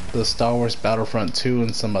the Star Wars Battlefront 2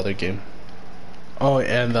 and some other game. Oh,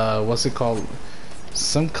 and what's it called?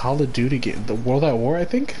 Some Call of Duty game, the World at War, I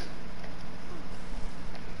think.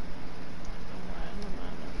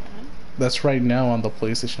 That's right now on the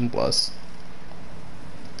PlayStation Plus.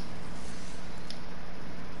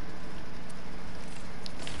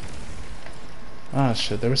 Ah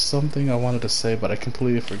shit, there was something I wanted to say but I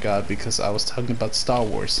completely forgot because I was talking about Star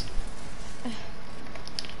Wars.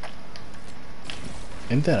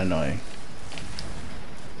 Isn't that annoying?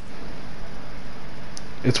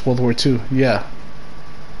 It's World War II, yeah.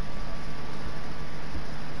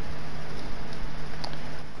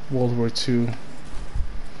 World War II.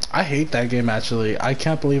 I hate that game actually. I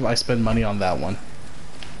can't believe I spent money on that one.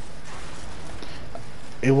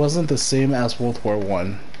 It wasn't the same as World War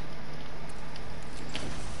One.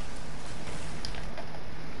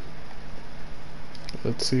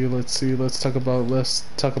 Let's see, let's talk about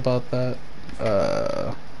that.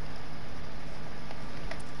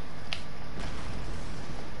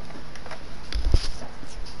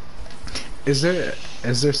 Is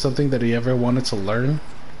there something that you ever wanted to learn,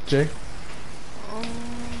 Jay?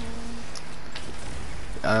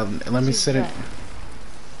 Let me set it.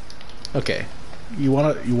 Okay, you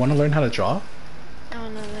wanna learn how to draw? I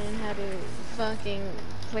wanna learn how to fucking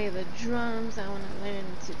play the drums. I wanna learn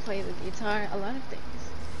to play the guitar. A lot of things.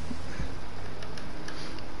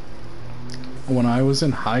 When I was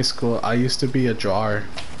in high school, I used to be a drawer.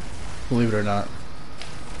 Believe it or not.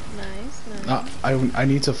 Nice. games? No. I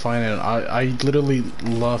need to find it. I literally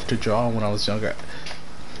loved to draw when I was younger.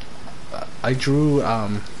 I drew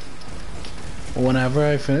whenever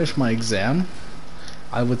I finished my exam,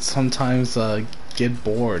 I would sometimes get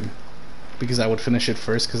bored because I would finish it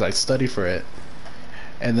first because I study for it,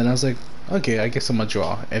 and then I was like, okay, I guess I'm gonna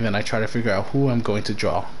draw, and then I try to figure out who I'm going to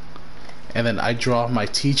draw, and then I draw my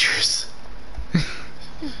teachers,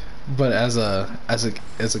 but as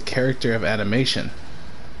a character of animation,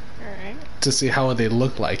 Alright. to see how they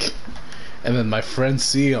look like, and then my friends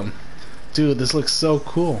see them, dude, this looks so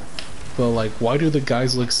cool, but like, why do the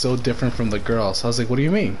guys look so different from the girls? I was like, what do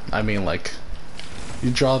you mean? I mean, like, you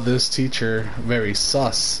draw this teacher very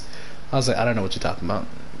sus. I was like, I don't know what you're talking about.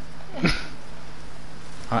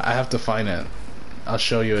 I have to find it. I'll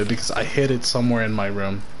show you it because I hid it somewhere in my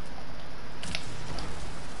room.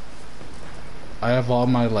 I have all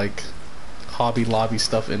my like Hobby Lobby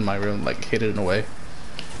stuff in my room, like hidden away.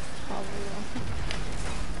 Probably will.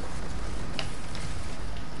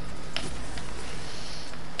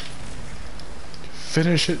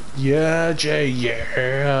 Finish it, yeah, Jay,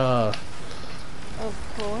 yeah.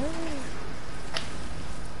 Of course.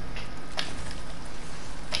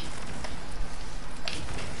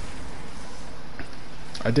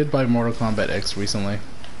 I did buy Mortal Kombat X recently.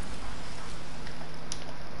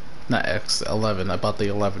 Not X, 11. I bought the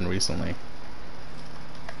 11 recently.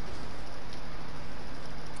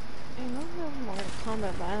 I don't have Mortal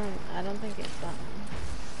Kombat, but I don't think it's that one.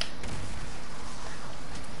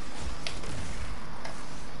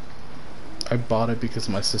 I bought it because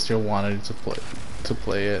my sister wanted to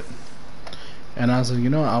play it, and I was like, you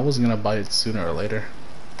know what? I was gonna buy it sooner or later.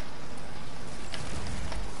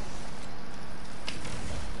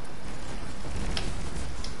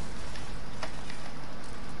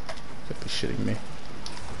 Could be shitting me.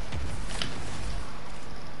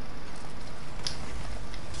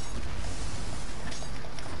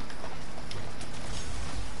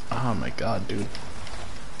 Oh my god, dude.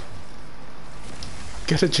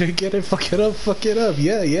 Get it, Jay, get it, fuck it up,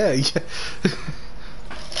 yeah, yeah, yeah.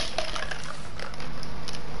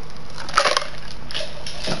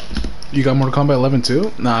 You got Mortal Kombat 11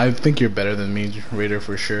 too? Nah, I think you're better than me, Raider,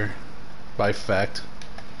 for sure. By fact.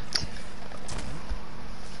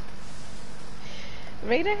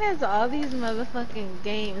 Raider has all these motherfucking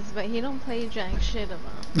games, but he don't play jack shit of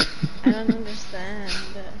them. I don't understand.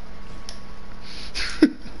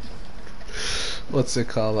 What's it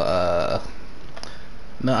called?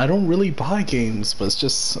 No, I don't really buy games, but it's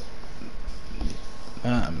just...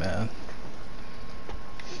 Ah, man.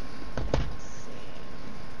 Let's see.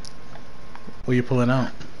 What are you pulling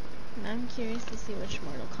out? Now I'm curious to see which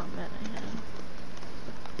Mortal Kombat I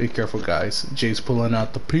have. Be careful, guys. Jay's pulling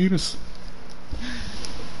out the penis.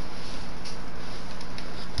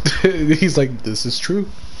 He's like, this is true.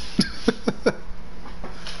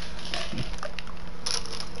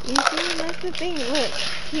 You see, that's the thing. Look,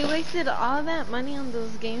 he wasted all that money on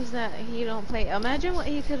those games that he don't play. Imagine what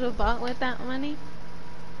he could have bought with that money.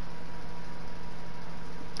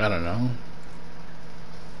 I don't know.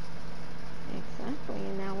 Exactly,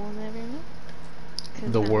 and now we'll never know.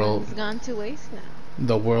 'Cause The that world- money's gone to waste now.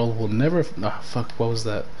 The world will never... Ah, fuck, what was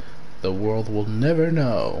that? The world will never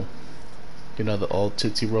know. You know the old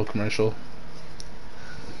Tootsie Roll commercial?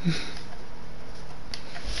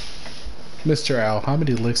 Mr. Owl, how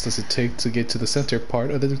many licks does it take to get to the center part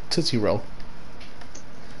of the Tootsie Roll?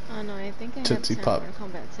 Oh no, I think I Tootsie have 10 Pop. Mortal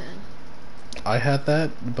Kombat 10. I had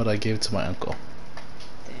that, but I gave it to my uncle.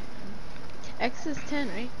 Damn. X is 10,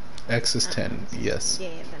 right? X is 10, yes. Yeah,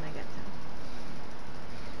 then I got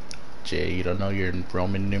Jay, you don't know your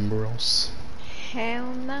Roman numerals? 10.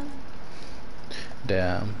 Hell no.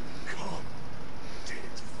 Damn.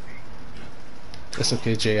 It's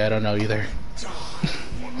okay, Jay, I don't know either.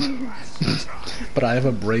 But I have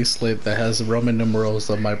a bracelet that has Roman numerals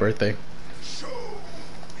of my birthday.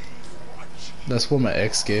 That's what my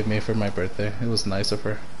ex gave me for my birthday. It was nice of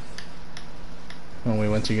her. When we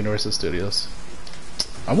went to Universal Studios.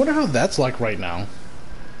 I wonder how that's like right now.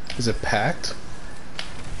 Is it packed?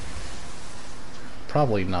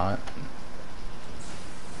 Probably not.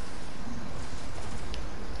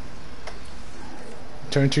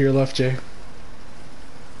 Turn to your left, Jay.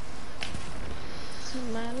 To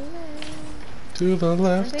my left. To the Are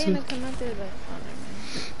left. they gonna come out there? But, oh, never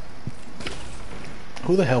mind.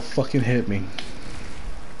 Who the hell fucking hit me?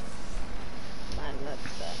 My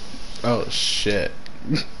nuts up. Oh shit.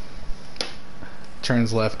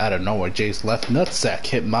 Turns left out of nowhere. Jay's left nutsack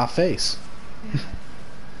hit my face.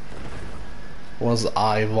 Was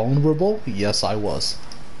I vulnerable? Yes, I was.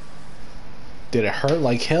 Did it hurt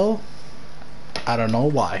like hell? I don't know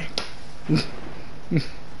why.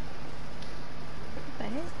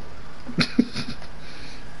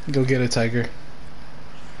 Go get it, Tiger.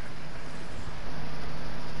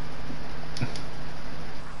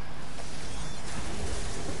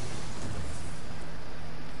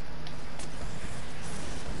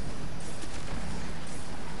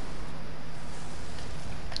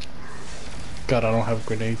 God, I don't have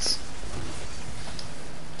grenades.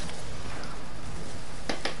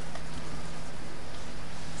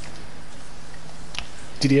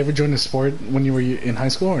 Did you ever join a sport when you were in high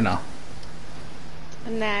school or no?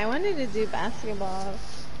 Nah, I wanted to do basketball.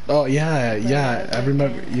 Oh yeah, But yeah. I I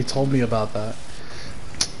remember didn't. you told me about that.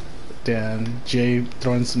 Dan, Jay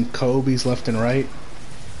throwing some Kobe's left and right.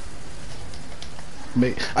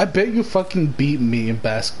 I bet you fucking beat me in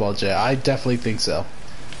basketball, Jay. I definitely think so.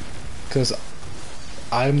 Cause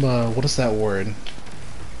I'm what is that word?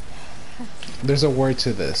 There's a word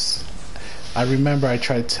to this. I remember I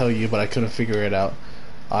tried to tell you, but I couldn't figure it out.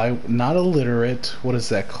 I'm not illiterate. What is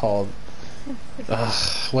that called?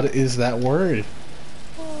 What is that word?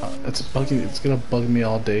 It's bugging. It's gonna bug me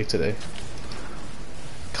all day today.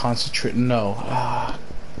 Concentrate. No.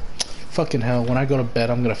 Fucking hell. When I go to bed,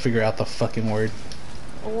 I'm gonna figure out the fucking word.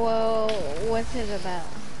 Whoa, what's it about?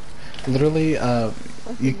 Literally,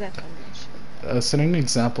 What's the you, definition? setting an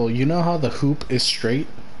example. You know how the hoop is straight,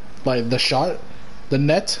 like the shot, the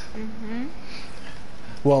net. Mm-hmm.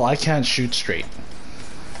 Well, I can't shoot straight,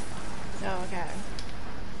 Oh, okay.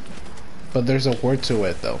 but there's a word to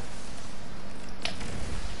it though.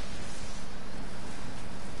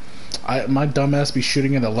 My dumbass be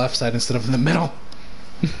shooting in the left side instead of in the middle.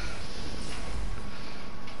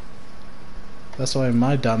 That's why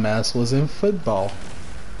my dumbass was in football.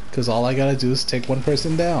 Cause all I gotta do is take one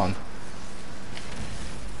person down.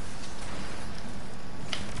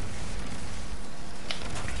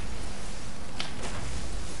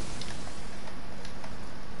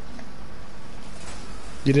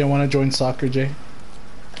 You didn't want to join soccer, Jay?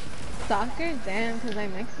 Soccer? Damn, because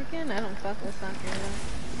I'm Mexican? I don't fuck with soccer,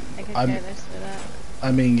 though. I could I'm- care less for that.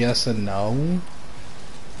 I mean, yes and no.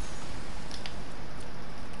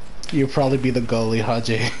 You'd probably be the goalie, huh,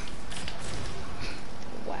 Jay?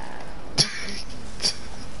 Wow.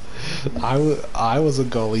 I was a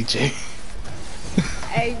goalie, Jay.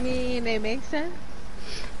 I mean, it makes sense.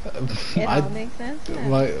 It all makes sense now.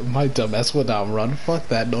 My dumbass would not run. Fuck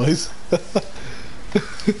that noise.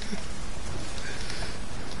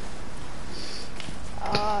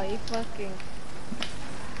 Oh, you fucking...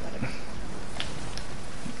 Whatever.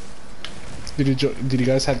 Did you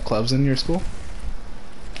guys have clubs in your school?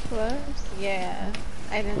 Clubs? Yeah.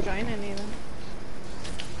 I didn't join any of them.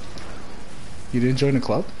 You didn't join a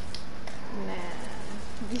club?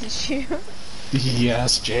 Nah. Did you?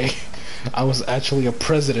 Yes, Jay. I was actually a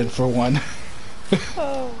president for one.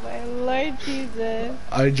 Oh my Lord Jesus.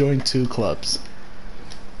 I joined 2 clubs.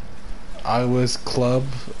 I was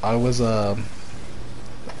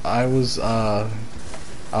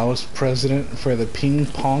president for the ping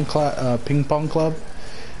pong club,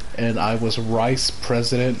 and I was vice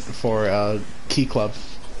president for Key Club.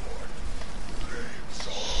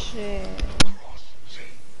 Shit.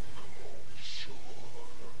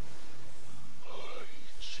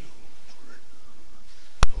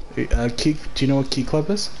 Key, do you know what Key Club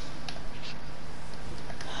is?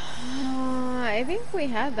 I think we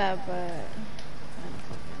had that, but... I don't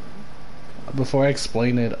fucking Before I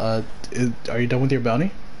explain it, are you done with your bounty?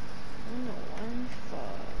 know. I'm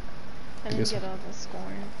fucked. I didn't guess- get all the scoring.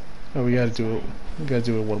 Oh, we gotta do it. We gotta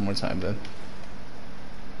do it one more time then.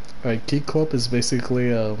 Alright, Key Club is basically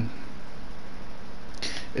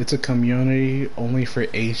it's a community only for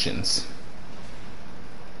Asians,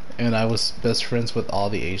 and I was best friends with all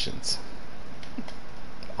the Asians,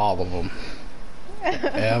 all of them,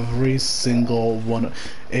 every single one.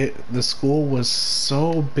 The school was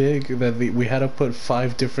so big that we had to put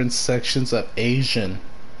 5 different sections of Asian,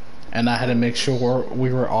 and I had to make sure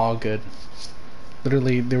we were all good.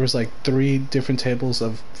 Literally, there was like 3 different tables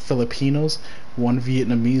of Filipinos, 1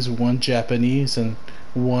 Vietnamese, 1 Japanese, and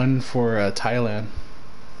 1 for Thailand.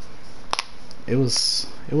 It was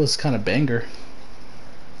kind of banger.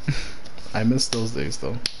 I miss those days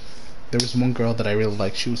though. There was one girl that I really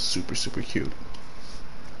liked. She was super cute.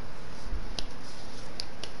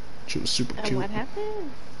 She was super And cute. what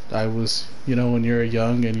happened? I was, you know, when you're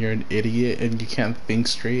young and you're an idiot and you can't think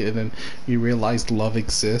straight, and then you realize love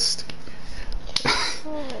exists. Oh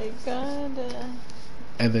my god.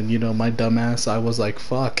 And then, you know, my dumbass, I was like,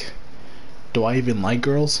 fuck, do I even like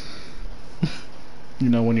girls? You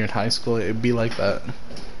know, when you're in high school, it'd be like that.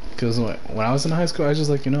 Because when I was in high school, I was just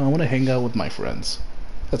like, you know, I want to hang out with my friends.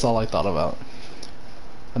 That's all I thought about.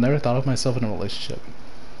 I never thought of myself in a relationship.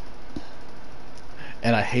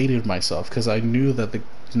 And I hated myself because I knew that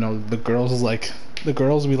you know, the girls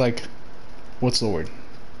be like, what's the word?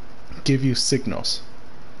 Give you signals.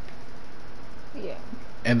 Yeah.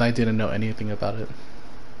 And I didn't know anything about it.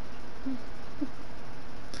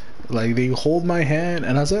 Like, they hold my hand,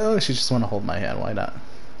 and I was like, oh, she just want to hold my hand. Why not?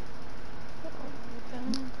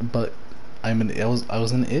 But I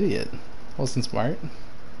was an idiot. I wasn't smart.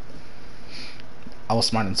 I was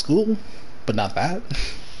smart in school, but not that.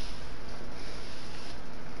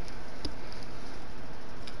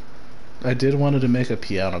 I did wanted to make a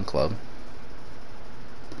piano club.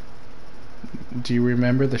 Do you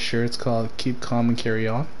remember the shirts called "Keep Calm and Carry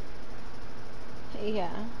On"?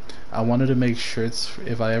 Yeah. I wanted to make shirts.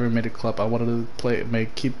 If I ever made a club, I wanted to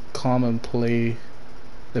keep calm and play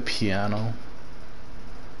the piano.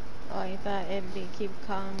 Oh, I thought it'd be keep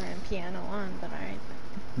calm and piano on, but alright.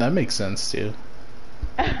 That makes sense too.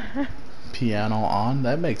 Piano on,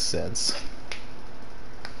 that makes sense.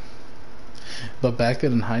 But back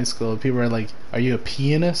then in high school, people were like, "Are you a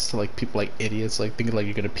pianist?" Like people like idiots, like thinking like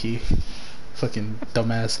you're gonna pee. Fucking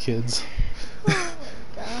dumbass kids. Oh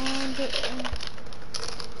my god.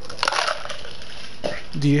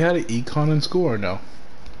 Do you had an econ in school or no?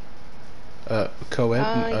 Co-ed?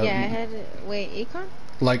 Yeah, I had. Wait, econ?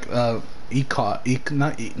 Like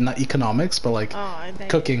not economics, but like Oh, I think.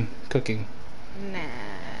 cooking. Nah.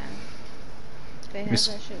 They had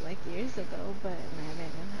that shit like years ago, but nah, they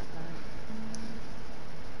didn't have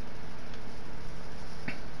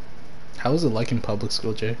that. How was it like in public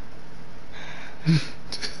school, Jay?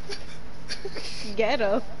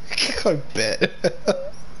 Ghetto. I bet.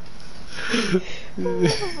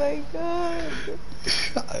 Oh my god.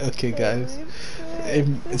 Okay, guys.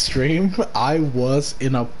 In stream, I was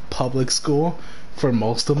in a public school for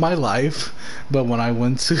most of my life, but when I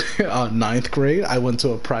went to 9th grade, I went to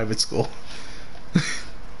a private school.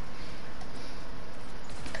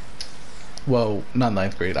 Well, not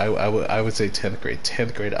 9th grade. I would say 10th grade.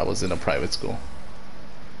 10th grade, I was in a private school.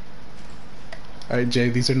 Alright, Jay,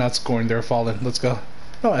 these are not scoring. They're falling. Let's go.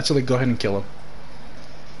 No, actually, go ahead and kill them.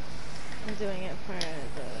 I'm doing it for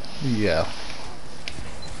the... Yeah.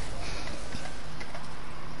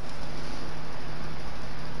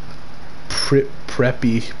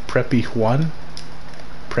 Preppy Juan?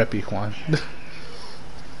 Preppy Juan.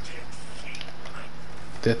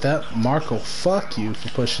 Did that? Marco, fuck you for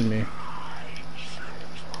pushing me.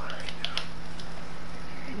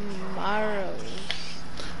 Maros.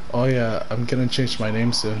 Oh yeah, I'm gonna change my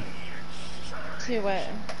name soon. To what?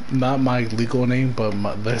 Not my legal name, but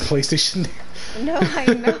the PlayStation name. No, I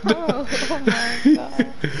know. Oh my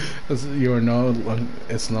god.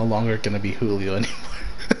 It's no longer gonna be Julio anymore.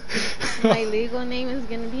 My legal name is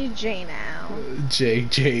gonna be J now.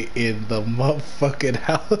 JJ in the motherfucking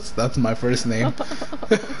house. That's my first name.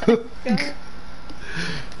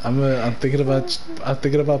 I'm thinking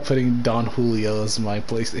about putting Don Julio as my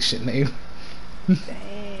PlayStation name.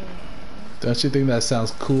 Dang. Don't you think that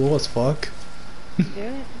sounds cool as fuck? Do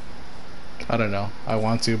it. I don't know. I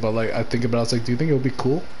want to, but like I think about it, I was like, do you think it would be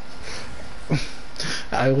cool?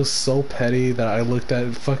 I was so petty that I looked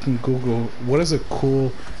at fucking Google. What is a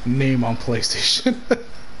cool name on PlayStation?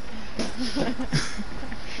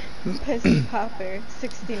 Pussy Popper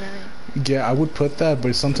 69. Yeah, I would put that,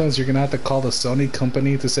 but sometimes you're gonna have to call the Sony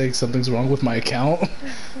company to say something's wrong with my account.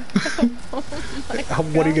 Oh my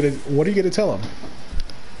What are you gonna tell them?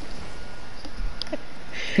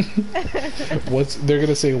 They're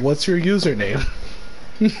gonna say, what's your username?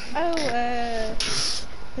 Oh,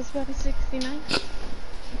 Pussy Popper 69?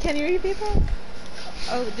 Can you repeat that?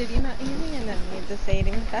 Oh, did you not hear me? And then you just say it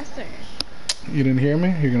even faster. You didn't hear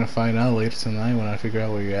me? You're gonna find out later tonight when I figure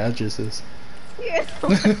out where your address is. Yeah.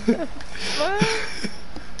 What the fuck?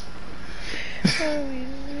 Holy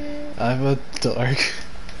shit. I'm a dark.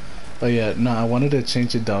 Oh yeah, no, I wanted to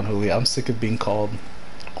change it down, Julio. I'm sick of being called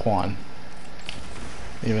Juan.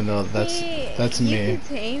 Even though that's me. You can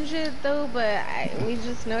change it though, but we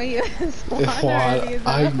just know you as Juan Juan, already,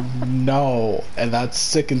 though. I know, and that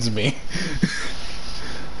sickens me.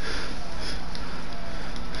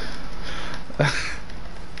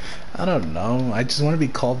 I don't know. I just want to be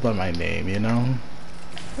called by my name, you know?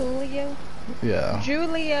 Julio? Yeah.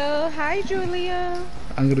 Julio. Hi, Julio.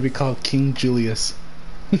 I'm gonna be called King Julius.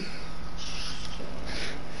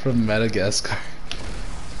 From Madagascar.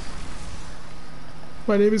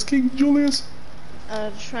 My name is King Julius.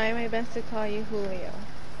 I'll try my best to call you Julio.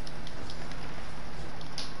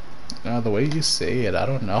 The way you say it, I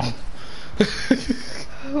don't know.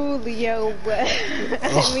 Julio.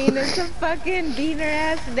 I mean, it's a fucking beaner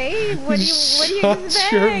ass name. What do you Shut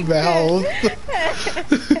expect? your mouth.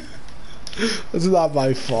 It's not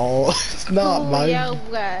my fault. It's not Julio.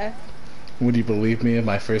 my. Would you believe me if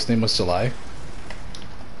my first name was July?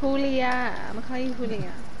 Julia. I'm gonna call you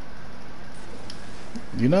Julia.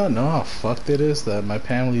 You know how fucked it is that my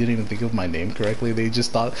family didn't even think of my name correctly. They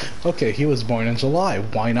just thought, okay, he was born in July.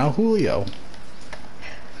 Why not Julio?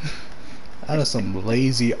 That is some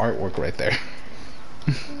lazy artwork right there.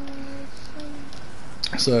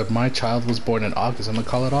 So if my child was born in August, I'm gonna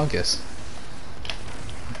call it August.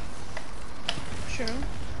 True.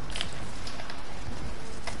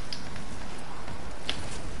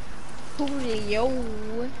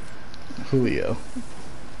 Julio. Julio.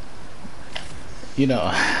 You know,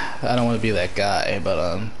 I don't want to be that guy,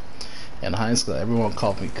 but in high school, everyone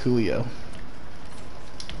called me Coolio.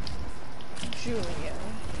 Julio.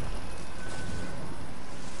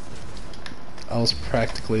 I was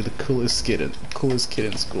practically the coolest kid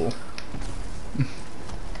in school.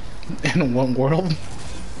 In one world.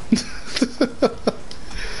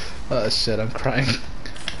 Oh shit, I'm crying.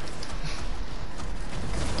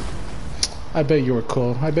 I bet you were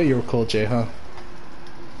cool. I bet you were cool, Jay, huh?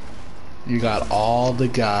 You got all the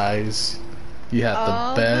guys. You had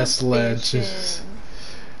All the best the lunches. bitches.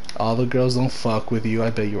 All the girls don't fuck with you.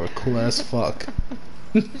 I bet you were cool as fuck.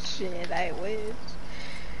 Shit, I wish.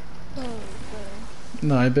 Oh, God.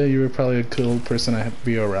 No, I bet you were probably a cool person to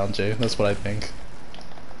be around, Jay. That's what I think.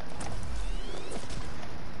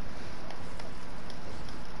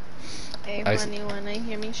 Hey, honey, wanna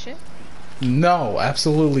hear me shit? No,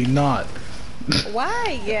 absolutely not.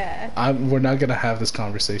 Why? Yeah. We're not gonna have this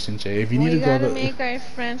conversation, Jay. If you Well, need to you go gotta make our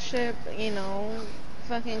friendship,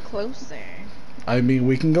 fucking closer. I mean,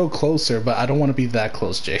 we can go closer, but I don't want to be that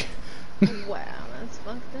close, Jay. Wow, that's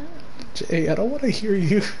fucked up. Jay, I don't want to hear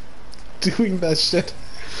you doing that shit.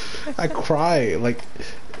 I cry. Like,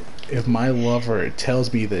 if my lover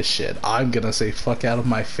tells me this shit, I'm gonna say fuck out of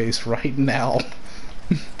my face right now.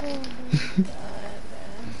 Oh my God.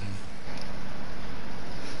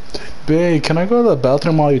 Babe, can I go to the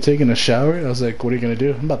bathroom while you're taking a shower? I was like, what are you gonna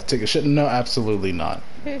do? I'm about to take a shit. No, absolutely not.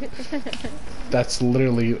 That's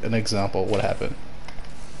literally an example of what happened.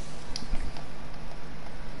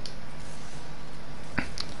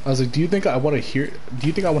 I was like, do you think I want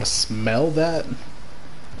to smell that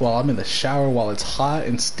while I'm in the shower while it's hot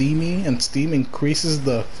and steamy and steam increases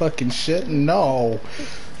the fucking shit? No.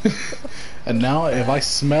 And now if I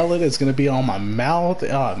smell it, it's gonna be on my mouth.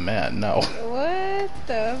 Oh man, no. What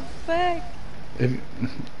the fuck?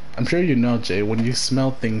 I'm sure you know, Jay, when you smell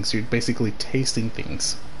things, you're basically tasting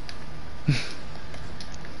things.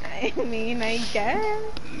 I mean, I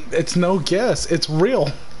guess. It's no guess, it's real.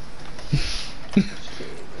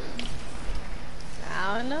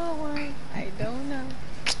 I don't know why. I don't know.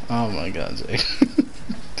 Oh my god, Jay.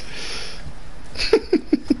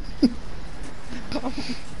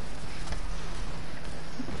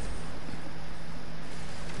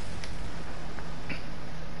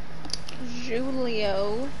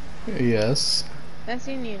 Julio. Yes. That's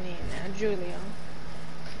your new name now, Julio.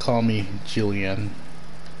 Call me Julian.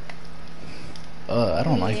 I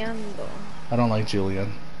don't Juliando. like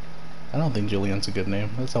Julian. I don't think Julian's a good name.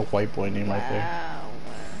 That's a white boy name right there. Wow.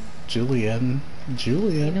 Julian.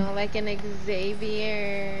 You know, like an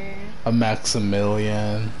Xavier. A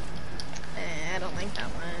Maximilian. I don't like that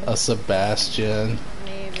one. A Sebastian.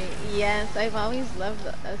 Maybe. Yes, I've always loved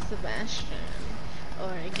a Sebastian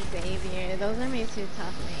or Xavier. Those are my two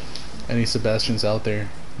top names. Any Sebastians out there,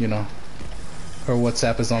 you know. Her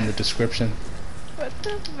WhatsApp is on the description. What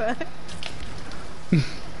the fuck?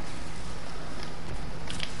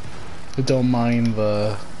 Don't mind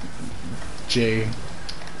the Jay.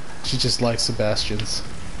 She just likes Sebastians.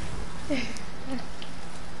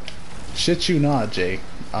 Shit you not, Jay.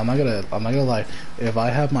 I'm not gonna lie. If I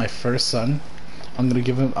have my first son, I'm not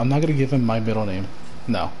gonna give him my middle name.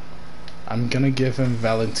 No. I'm gonna give him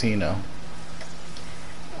Valentino.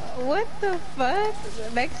 What the fuck?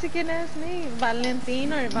 Mexican ass name.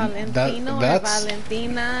 Valentino or Valentino or that's-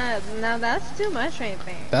 Valentina. Now that's too much right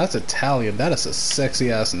there. That's Italian. That is a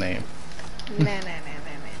sexy ass name. Nah.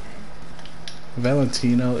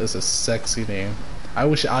 Valentino is a sexy name. I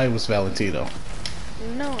wish I was Valentino.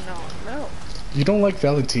 No. You don't like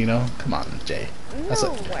Valentino? Come on, Jay.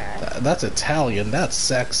 No. That's Italian. That's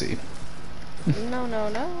sexy.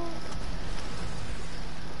 No.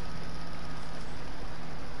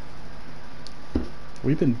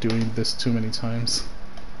 We've been doing this too many times.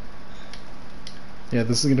 Yeah,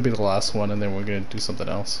 this is gonna be the last one, and then we're gonna do something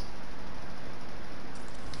else.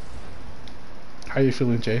 How are you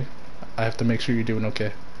feeling, Jay? I have to make sure you're doing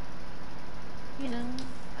okay. You know,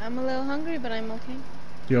 I'm a little hungry, but I'm okay.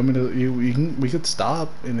 You want me to? We could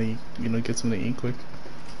stop and then get something to eat quick.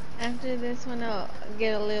 After this one, I'll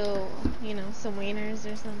get a little, some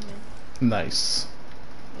wieners or something. Nice.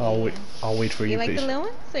 Yeah. I'll wait for You you, like the patient. little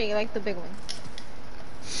ones or you like the big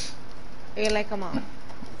ones? Or you like them all?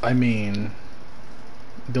 I mean,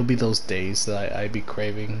 there'll be those days that I be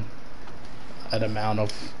craving an amount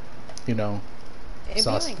of, you know, It'd be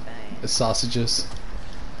sauce, like that. sausages.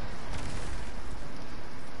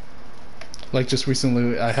 Like just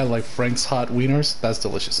recently, I had like Frank's hot wieners. That's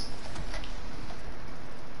delicious.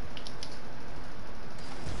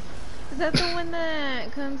 Is that the one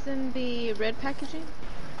that comes in the red packaging?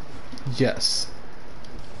 Yes,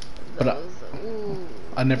 but Those, ooh.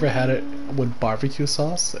 I never had it with barbecue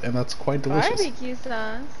sauce, and that's quite delicious. Barbecue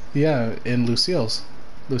sauce. Yeah, in Lucille's.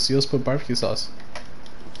 Lucille's put barbecue sauce.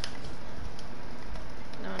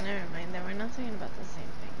 No, never mind. Then we're not talking about the same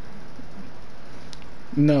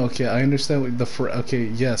thing. No, okay, I understand what okay,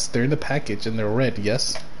 yes, they're in the package and they're red,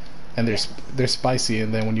 yes, and they're spicy,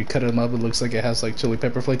 and then when you cut them up, it looks like it has like chili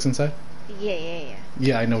pepper flakes inside. Yeah.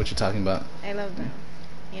 Yeah, I know what you're talking about. I love them.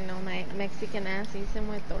 You know, my Mexican ass seasoned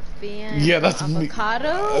with tortilla Yeah, and that's me.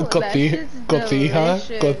 avocado. That Cotija, shit's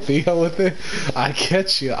delicious. cotija with it. I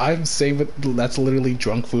catch you. I'm saying, but that's literally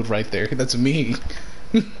drunk food right there. That's me.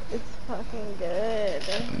 It's fucking good.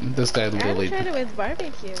 This guy I haven't literally. tried it with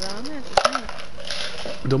barbecue though. I'm gonna have to try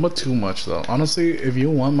it. Don't put too much though. Honestly, if you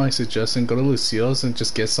want my suggestion, go to Lucille's and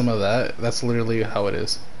just get some of that. That's literally how it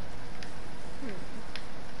is.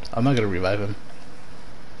 I'm not gonna revive him.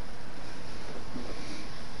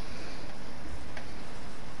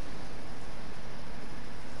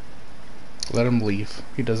 Let him leave.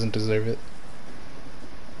 He doesn't deserve it.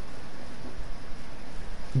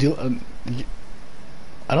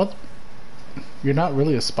 I don't. You're not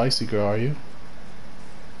really a spicy girl, are you?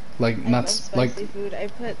 Like I not love like. spicy food. I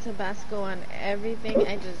put Tabasco on everything.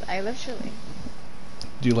 I love chili.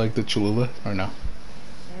 Do you like the Cholula or no?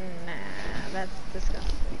 Nah, that's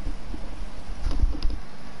disgusting.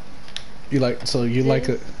 You like you like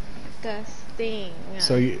a Disgusting.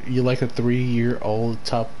 so you like a 3-year-old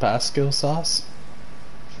Tabasco sauce?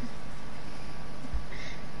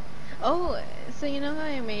 Oh, so you know how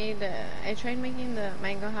I tried making the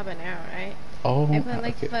mango habanero, right? Oh, I put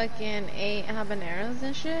like okay. fucking 8 habaneros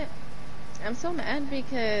and shit. I'm so mad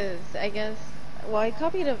because I guess, well, I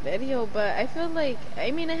copied a video, but I feel like, I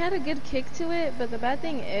mean, I had a good kick to it, but the bad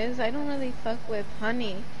thing is I don't really fuck with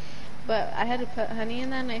honey. But I had to put honey in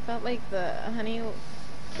that, and I felt like the honey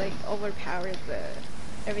like overpowered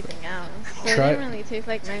everything else. So it didn't really taste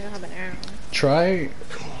like mango habanero.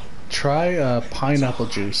 Try pineapple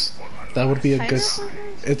juice. That would be a good. Pineapple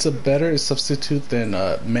juice? It's a better substitute than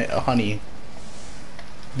honey.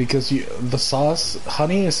 Because the sauce,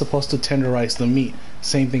 honey is supposed to tenderize the meat.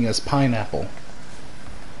 Same thing as pineapple.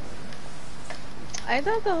 I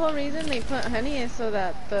thought the whole reason they put honey is so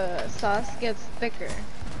that the sauce gets thicker.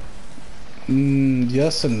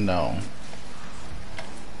 Yes and no.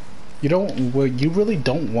 You really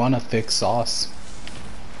don't want a thick sauce.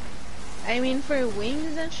 I mean, for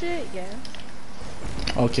wings and shit, yeah.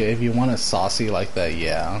 Okay, if you want it saucy like that,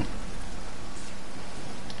 yeah.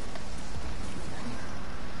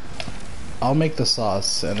 I'll make the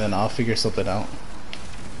sauce and then I'll figure something out.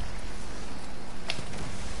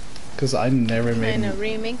 Cause I never made. Trying to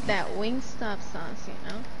remake that Wingstop sauce, you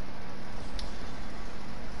know.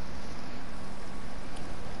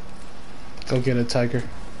 Go get it, Tiger.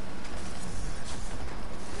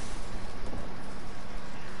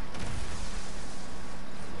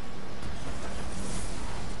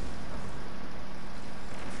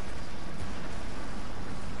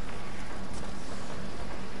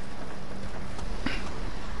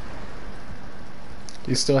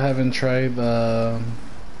 You still haven't tried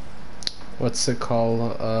what's it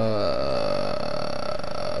called?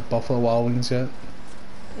 Buffalo Wild Wings yet?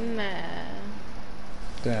 Nah.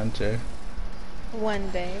 Damn, Jay. One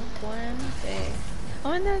day.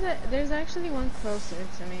 Oh, and there's actually one closer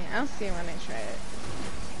to me. I'll see when I try it.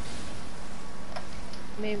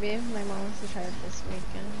 Maybe if my mom wants to try it this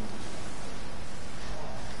weekend.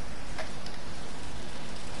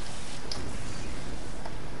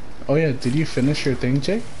 Oh yeah, did you finish your thing,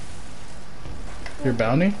 Jay? Your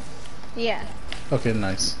bounty? Yeah. Okay,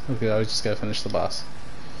 nice. Okay, I just gotta finish the boss.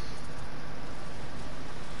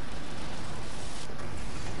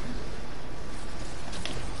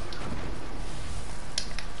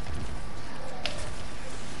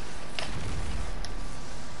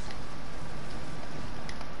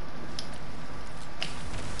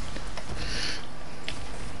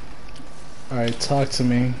 Alright, talk to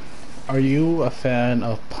me. Are you a fan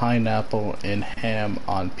of pineapple and ham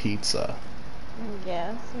on pizza?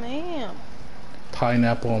 Yes, ma'am.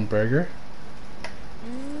 Pineapple on burger?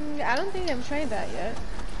 I don't think I've tried that yet.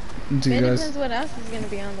 Do you It guys depends what else is gonna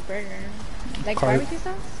be on the burger. Like Car- barbecue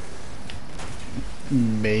sauce?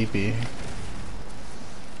 maybe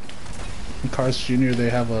in Cars Jr. They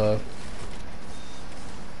have a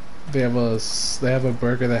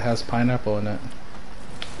burger that has pineapple in it.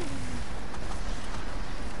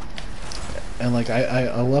 And like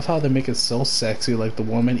I love how they make it so sexy, like the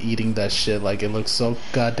woman eating that shit, like it looks so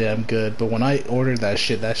goddamn good. But when I ordered that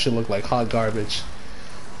shit looked like hot garbage.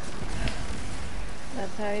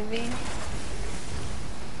 That's how it be.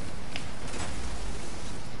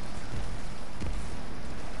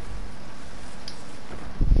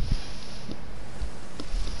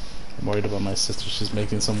 I'm worried about my sister. She's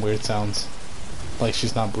making some weird sounds, like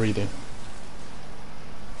she's not breathing.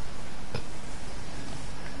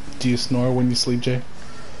 Do you snore when you sleep, Jay?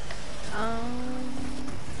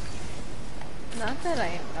 Not that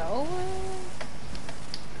I know of,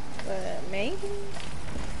 but maybe.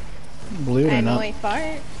 Believe it I or know not. I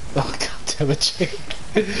fart. Oh god damn it, Jay.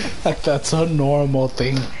 Like that's a normal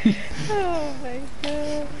thing. Oh my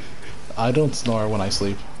god. I don't snore when I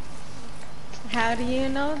sleep. How do you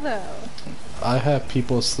know though? I have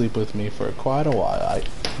people sleep with me for quite a while.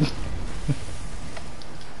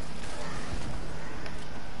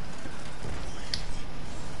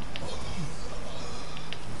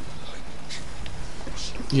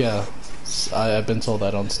 Yeah, I've been told I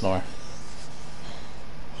don't snore.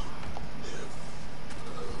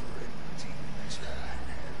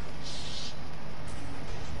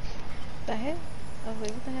 The hell? Oh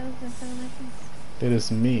wait, what the hell is in front of my face? It is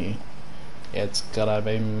me. It's gotta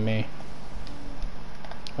be me.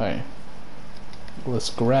 Alright. Let's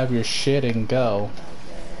grab your shit and go.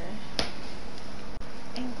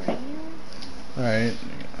 Alright.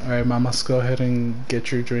 Alright, Mom, let's go ahead and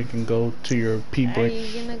get your drink and go to your pee Are break.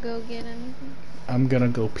 you gonna go get anything? I'm gonna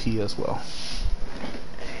go pee as well.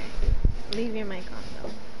 Leave your mic on though.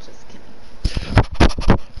 Just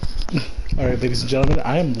kidding. Alright, ladies and gentlemen,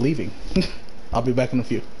 I am leaving. I'll be back in a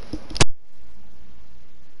few.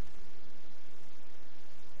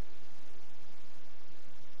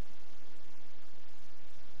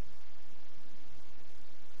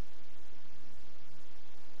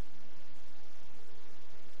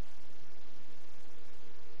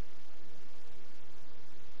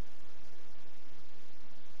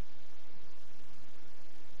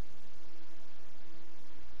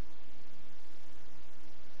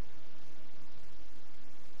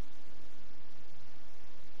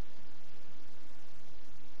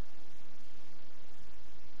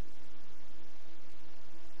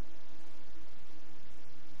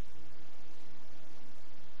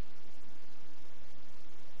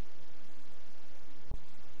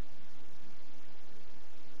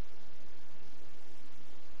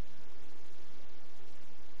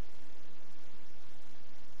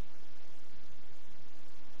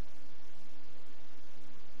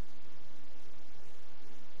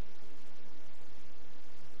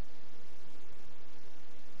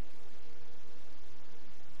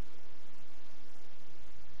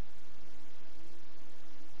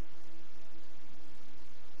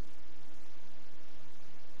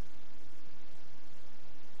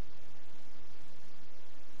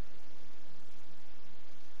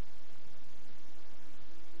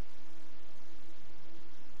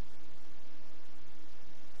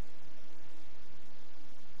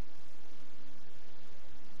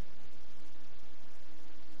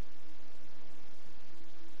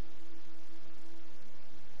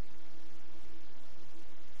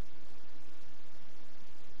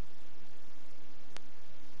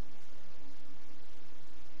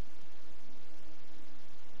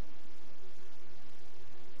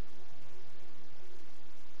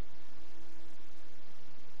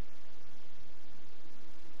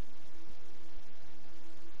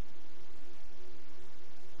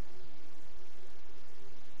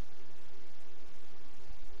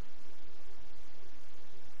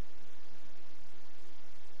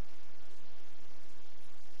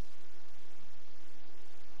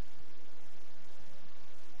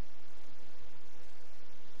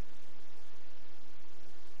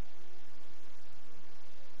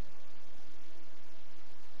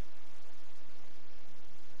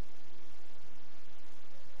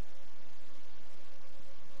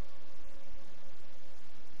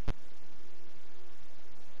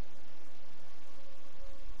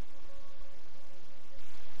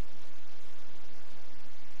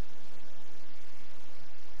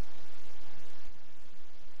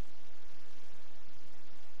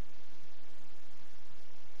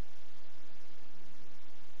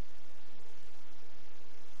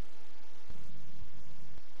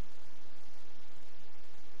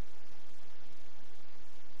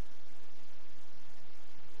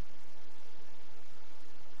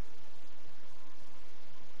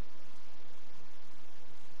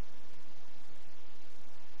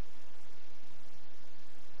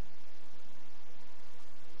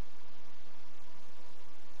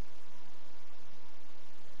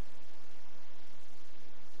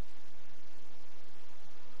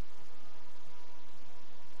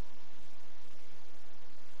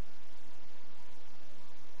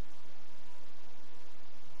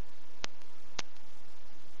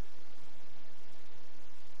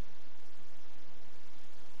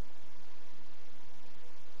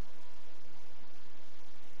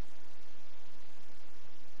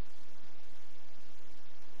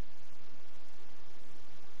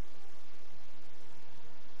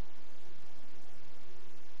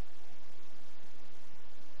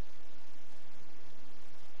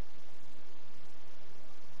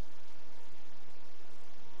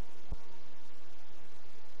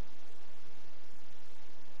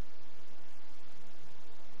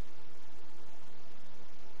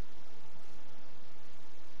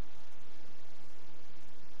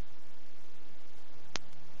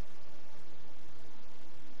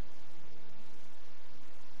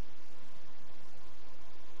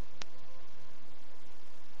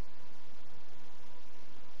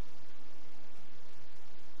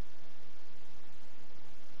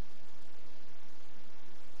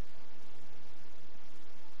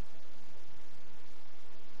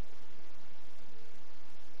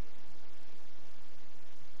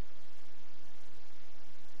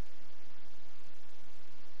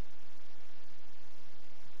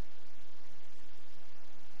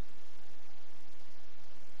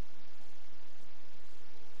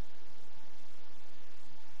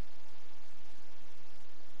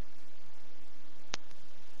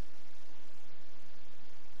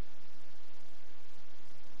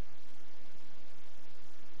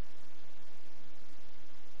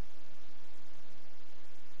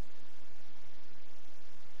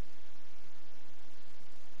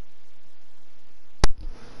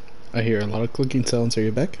 I hear a lot of clicking sounds. Are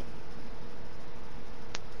you back?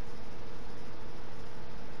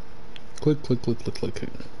 Click, click, click, click, click, click.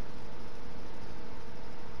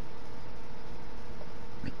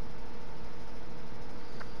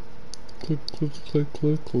 Click, click, click,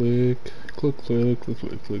 click, click. Click, click, click,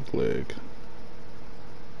 click, click, click.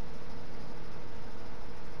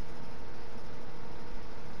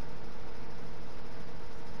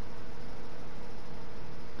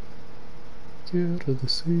 Get to the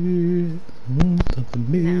sea, move to the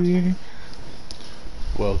knee.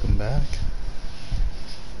 Welcome back.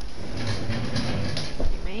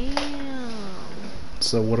 Man.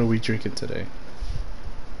 So what are we drinking today?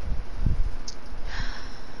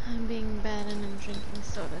 I'm being bad and I'm drinking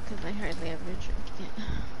soda because I hardly ever drink it.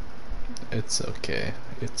 It's okay.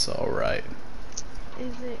 It's alright.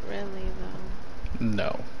 Is it really though?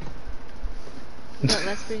 No. But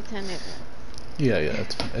let's pretend it is. Yeah,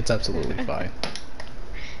 it's absolutely fine.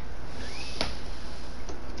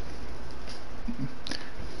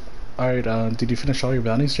 Alright, did you finish all your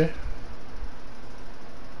bounties, Jay?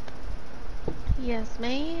 Yes,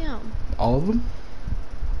 ma'am. All of them?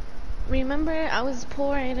 Remember, I was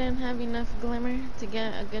poor. I didn't have enough glimmer to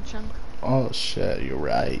get a good chunk. Oh shit, you're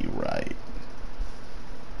right, you're right.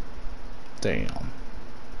 Damn.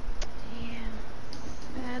 Yeah,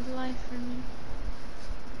 bad life for me.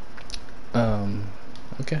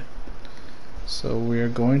 Okay. So we are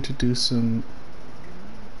going to do some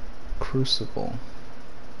Crucible.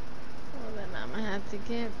 Well, then I'm gonna have to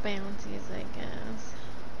get bounties, I guess.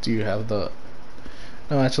 Do you have the...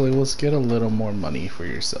 No, actually, let's get a little more money for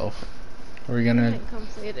yourself. We're I gonna... haven't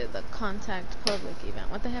completed the contact public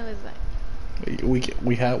event. What the hell is that?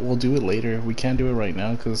 We'll do it later. We can't do it right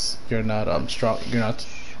now because you're not strong. You're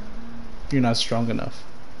not strong enough.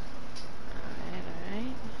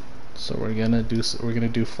 Alright. So we're gonna do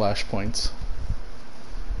flashpoints.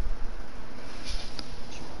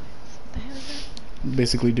 What the hell is that?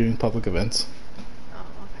 Basically doing public events. Oh,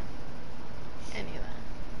 okay. Any of that.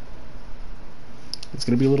 It's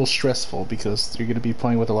gonna be a little stressful because you're gonna be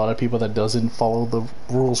playing with a lot of people that doesn't follow the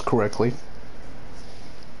rules correctly.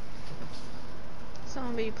 So I'm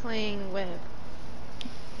gonna be playing with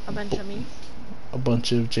a bunch of me. A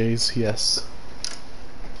bunch of J's, yes.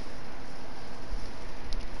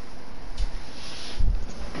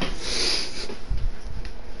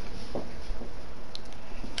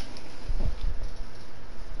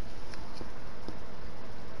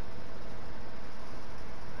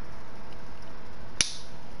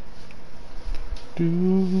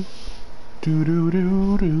 Do do do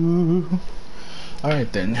do do. All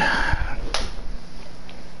right then.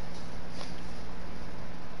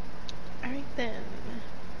 Alright then.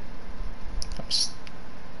 I'm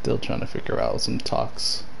still trying to figure out some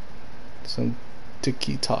talks, some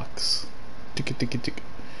ticky talks. Ticky ticky ticky.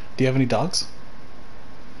 Do you have any dogs?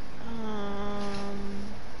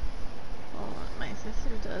 Well, my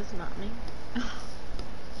sister does, not me.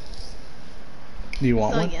 Do you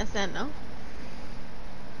want So one yes and no.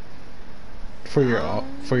 for your own?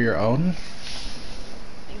 For your own?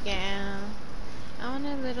 Yeah. I want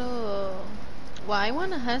a little... Well, I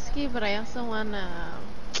want a husky, but I also want a...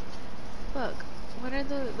 Fuck. What are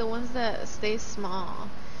the ones that stay small?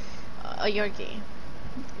 A Yorkie.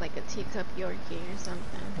 Like a teacup Yorkie or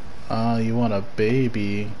something. You want a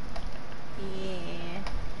baby. Yeah.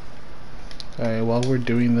 Alright, while we're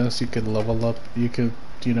doing this, you could level up, you could,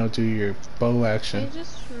 do your bow I action.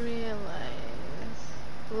 just realized...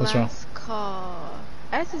 What's wrong? Last call.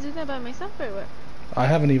 I have to do that by myself or what? I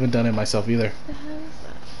haven't even done it myself either. What the hell is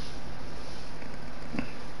that?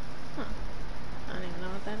 Huh. I don't even know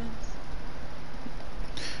what that is.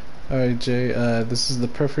 Alright, Jay, this is the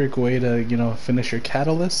perfect way to, finish your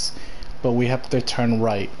catalyst, but we have to turn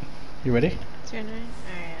right. You ready? Turn right?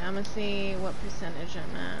 Alright, I'm gonna see what percentage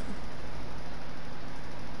I'm at.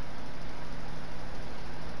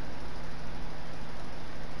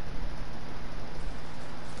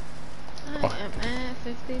 I am at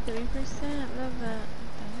 53%. Love that.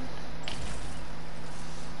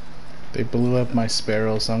 They blew up my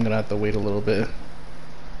sparrow, so I'm gonna have to wait a little bit.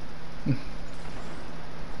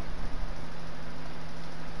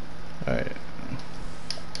 Alright.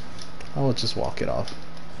 I'll just walk it off.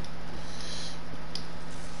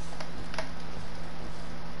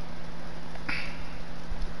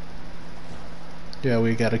 Yeah,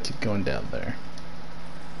 we gotta keep going down there.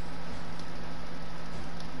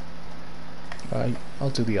 Alright, I'll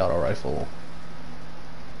do the auto rifle.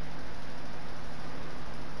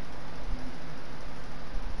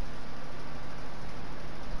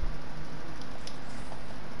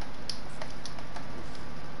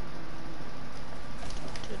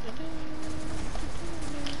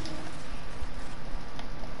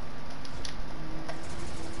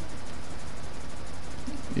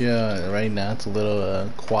 Yeah, right now it's a little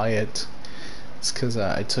quiet. It's because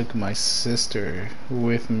I took my sister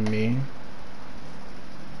with me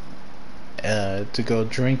to go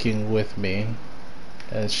drinking with me,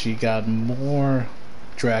 and she got more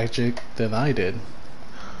tragic than I did.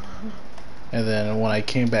 And then when I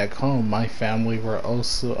came back home, my family were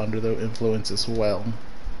also under the influence as well.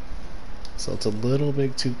 So it's a little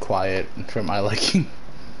bit too quiet for my liking.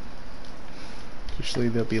 Usually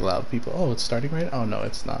there'll be loud people. Oh, it's starting right? Oh no,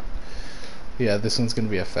 it's not. Yeah, this one's gonna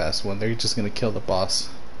be a fast one. They're just gonna kill the boss.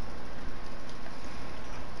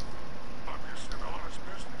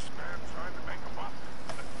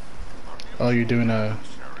 Oh, you're doing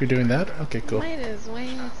that? Okay, cool. Might as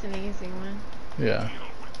well. It's an easy one. Yeah.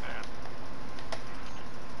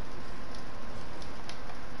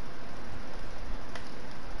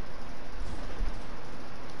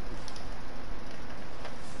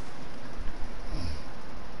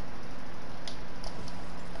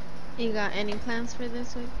 You got any plans for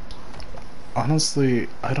this week? Honestly,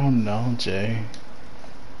 I don't know, Jay.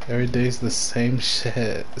 Every day's the same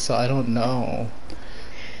shit, so I don't know.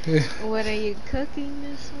 What are you cooking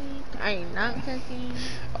this week? Are you not cooking?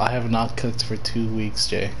 I have not cooked for 2 weeks,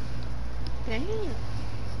 Jay. Dang.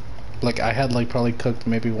 Like, I had like probably cooked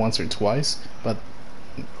maybe once or twice, but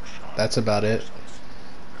that's about it.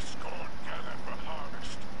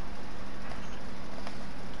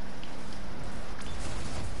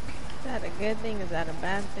 Is that a good thing? Is that a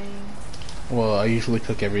bad thing? Well, I usually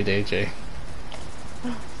cook every day, Jay.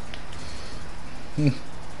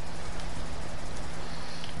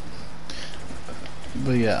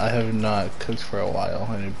 But yeah, I have not cooked for a while,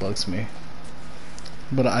 and it bugs me.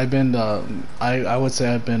 But I've been, I would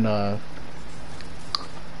say I've been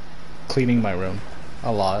cleaning my room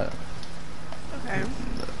a lot. Okay.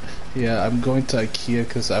 Yeah, I'm going to IKEA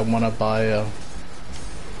because I want to buy a.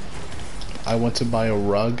 I want to buy a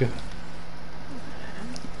rug.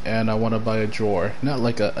 And I want to buy a drawer, not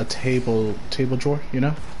like a table drawer, you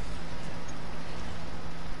know.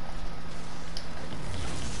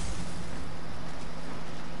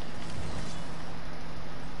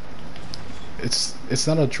 It's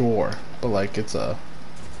not a drawer, but like it's a.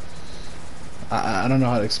 I don't know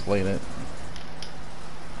how to explain it.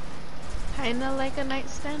 Kinda like a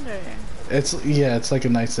nightstand, or? It's like a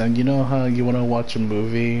nightstand. You know how you want to watch a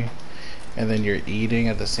movie, and then you're eating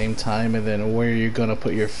at the same time, and then where you're gonna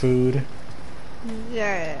put your food.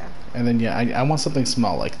 Yeah. And then yeah, I want something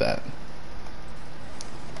small like that.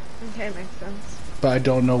 Okay, makes sense. But I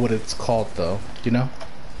don't know what it's called though. You know?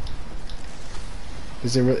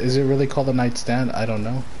 Is it really called a nightstand? I don't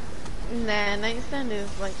know. Nah, nightstand is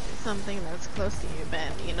like something that's close to your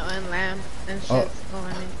bed, you know, and lamp and shit's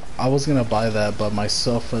going in. I was gonna buy that, but my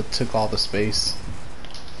sofa took all the space.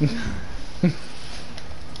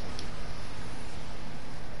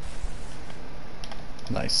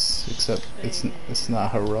 Nice, except it's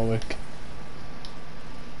not heroic.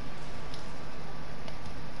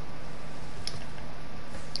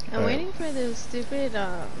 I'm waiting for those stupid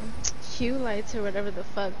Q lights or whatever the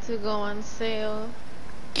fuck to go on sale.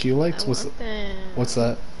 Q lights? What's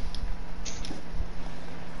that?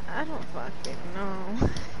 I don't fucking know.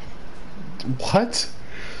 What?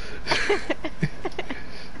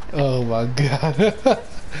 Oh my god.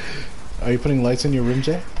 Are you putting lights in your room,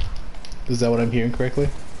 Jay? Is that what I'm hearing correctly?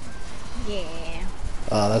 Yeah.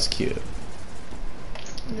 Oh, that's cute.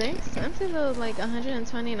 They're expensive though, like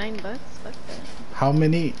 129 bucks. Fuck that. How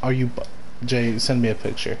many are you Jay, send me a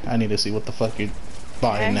picture. I need to see what the fuck you're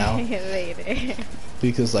buying now. Later.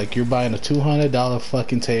 Because like you're buying a $200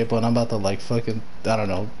 fucking table and I'm about to like fucking, I don't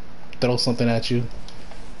know, throw something at you.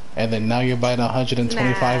 And then now you're buying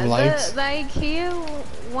 125 lights? The IKEA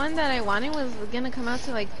one that I wanted was gonna come out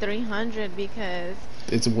to like 300 because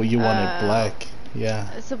it's what you wanted black. Yeah.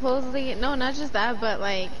 Supposedly, no, not just that, but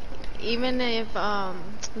like even if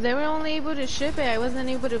they were only able to ship it, I wasn't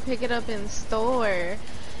able to pick it up in store.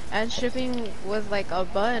 And shipping was like a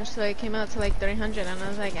bunch, so it came out to like 300, and I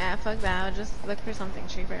was like, ah, fuck that, I'll just look for something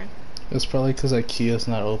cheaper. It's probably because IKEA's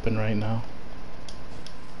not open right now.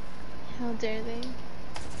 How dare they?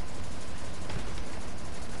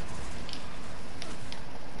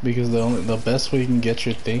 Because the best way you can get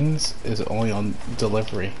your things is only on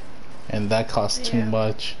delivery, and that costs too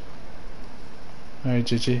much. Alright,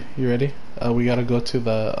 Gigi, you ready? We gotta go to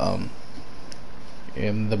the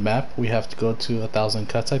in the map we have to go to 1,000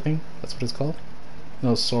 cuts, I think that's what it's called.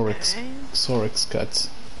 No, Sorix cuts.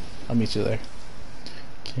 I'll meet you there.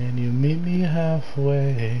 Can you meet me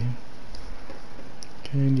halfway?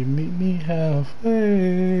 Can you meet me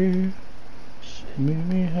halfway? Meet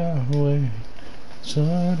me halfway.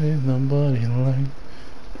 Shut in the body line.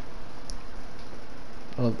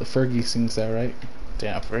 Oh, the Fergie sings that, right?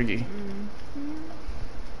 Damn, Fergie.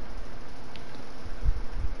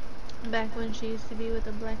 Back when she used to be with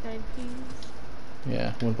the Black Eyed Peas.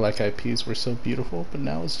 Yeah, when Black Eyed Peas were so beautiful, but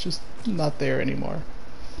now it's just not there anymore.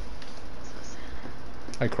 So sad.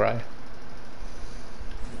 I cry.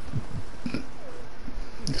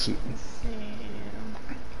 Let's see.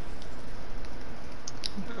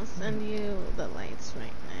 I'll send you the lights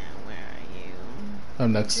right now. Where are you?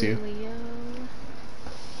 I'm next to you. Julio.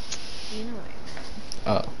 You know what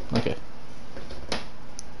I meant. Oh, okay.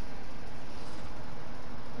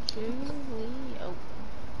 Julio.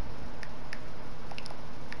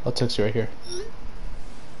 I'll text you right here.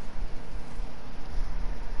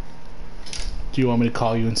 Do you want me to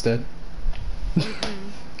call you instead?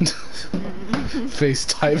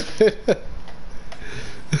 FaceTime.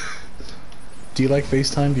 Do you like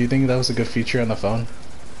FaceTime? Do you think that was a good feature on the phone?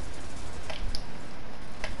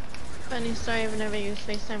 Funny story, I've never used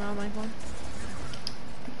FaceTime on my phone.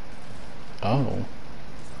 Oh.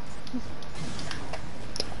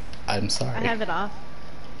 I'm sorry. I have it off.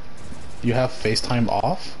 You have FaceTime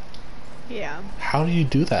off? Yeah. How do you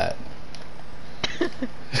do that?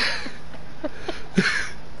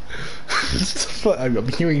 I'm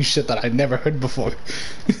hearing shit that I never heard before.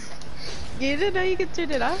 You didn't know you could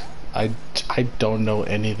turn it off? I don't know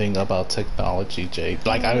anything about technology, Jay.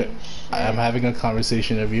 Like Holy I'm having a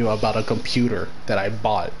conversation with you about a computer that I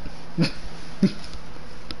bought.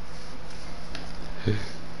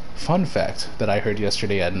 Fun fact that I heard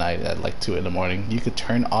yesterday at night at like 2 in the morning. You could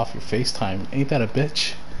turn off your FaceTime. Ain't that a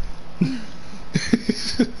bitch?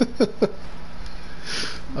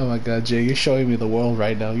 Oh my god, Jay, you're showing me the world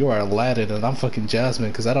right now. You are Aladdin and I'm fucking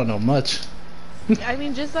Jasmine because I don't know much. I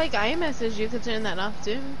mean, just like iMessage, you could turn that off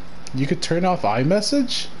too. You could turn off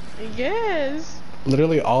iMessage? Yes.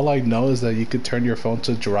 Literally all I know is that you could turn your phone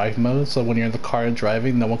to drive mode, so when you're in the car and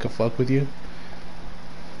driving, no one can fuck with you.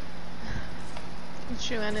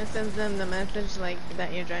 True, and it sends them the message like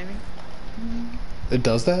that you're driving. It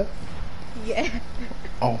does that? Yeah.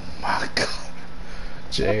 Oh my god.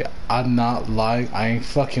 Jay, I'm not lying. I ain't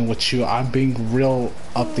fucking with you. I'm being real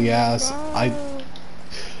up the ass.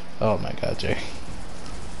 Oh my god, Jay.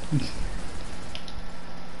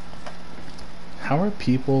 How are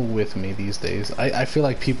people with me these days? I feel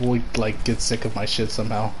like people would like get sick of my shit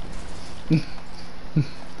somehow.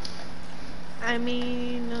 I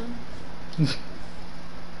mean,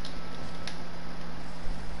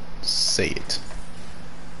 Say it.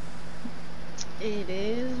 it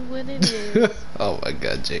is what it is. Oh my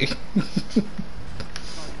god, Jay.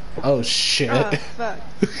 Oh shit. Oh fuck.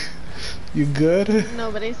 You good?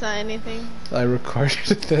 Nobody saw anything. I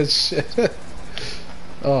recorded that shit.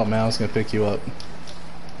 Oh man, I was gonna pick you up.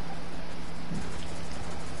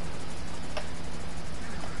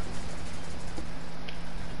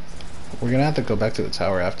 We're gonna have to go back to the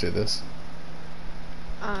tower after this.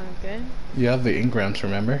 Good. You have the engrams,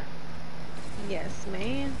 remember? Yes,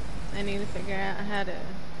 man. I need to figure out how to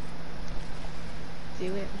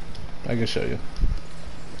do it. I can show you.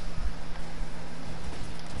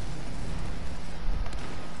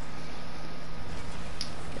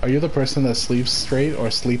 Are you the person that sleeps straight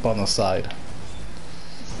or sleep on the side?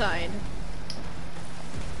 Side.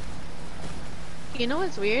 You know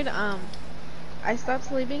what's weird? I stopped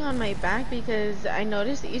sleeping on my back because I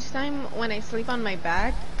noticed each time when I sleep on my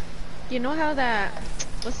back, you know how that,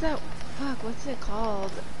 what's it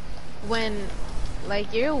called? When,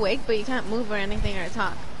 like, you're awake but you can't move or anything or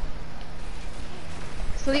talk.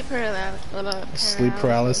 Sleep paralysis. Sleep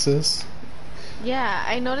paralysis? Yeah,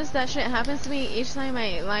 I noticed that shit happens to me each time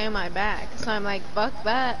I lie on my back. So I'm like, fuck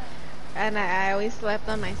that. And I always slept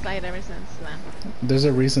on my side ever since then. There's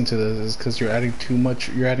a reason to this, is because you're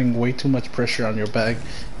adding way too much pressure on your back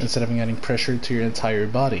instead of adding pressure to your entire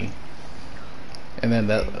body. And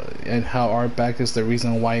then and how our back is the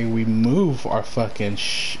reason why we move our fucking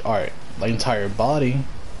our entire body.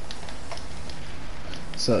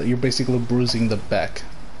 So you're basically bruising the back.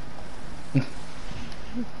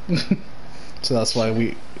 So that's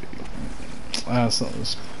why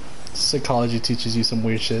psychology teaches you some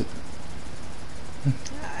weird shit.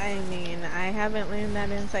 I mean, I haven't learned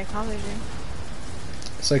that in psychology.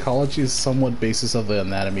 Psychology is somewhat basis of the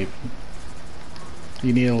anatomy.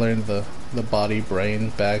 You need to learn the body, brain,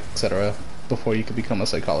 back, etc. before you can become a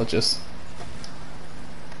psychologist.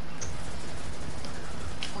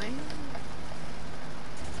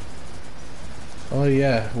 Oh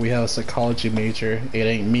yeah, we have a psychology major. It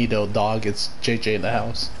ain't me though, dog. It's JJ in the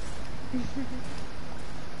house.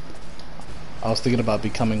 I was thinking about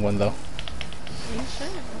becoming one though. You should.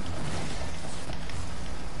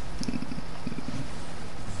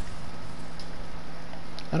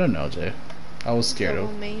 I don't know, Jay. I was scared Double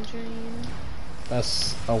of. majoring.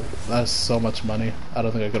 That's so much money. I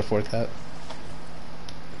don't think I could afford that.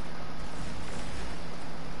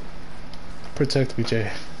 Protect me,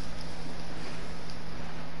 Jay.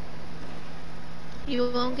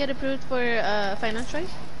 You won't get approved for finance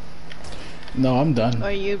choice? No, I'm done. Or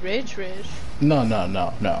are you rich? No.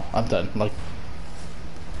 I'm done. Like,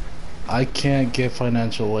 I can't get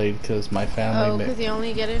financial aid because my family. Oh, because you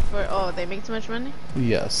only get it for, oh, they make too much money?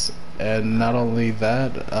 Yes, and not only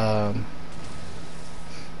that,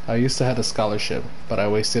 I used to have a scholarship, but I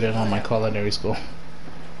wasted it on my culinary school.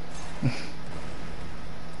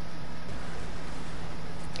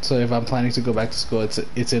 So if I'm planning to go back to school,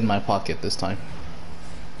 it's in my pocket this time.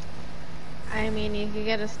 I mean, you could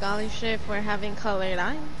get a scholarship for having colored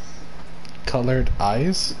eyes. Colored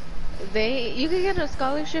eyes? You could get a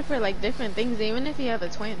scholarship for like different things, even if you have a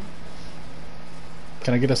twin.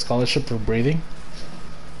 Can I get a scholarship for breathing?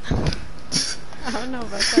 I don't know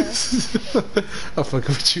about that. I'm fucking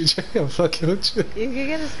with you, Jay. I'm fucking with you. You could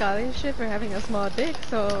get a scholarship for having a small dick,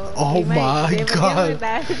 so. Oh you might my be able to God. get with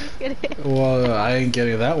that. Just kidding. Well, I ain't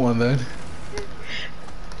getting that one then.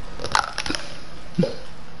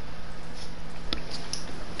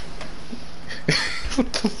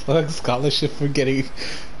 What the fuck? Scholarship for getting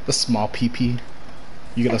a small PP?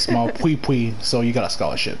 You get a small pui pui, so you got a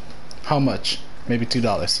scholarship. How much? Maybe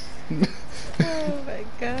 $2. Oh my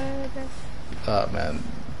God. Oh man,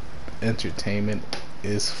 entertainment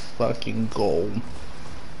is fucking gold.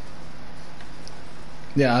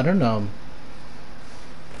 Yeah, I don't know.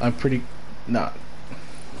 I'm pretty not.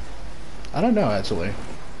 I don't know actually.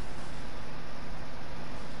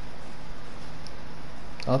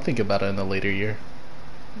 I'll think about it in a later year.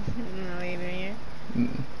 In a later year.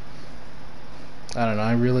 I don't know.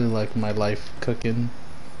 I really like my life cooking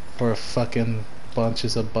for fucking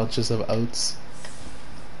bunches of oats.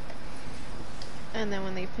 And then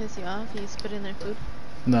when they piss you off, you spit in their food.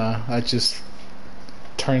 Nah, I just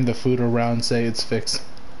turn the food around, say it's fixed.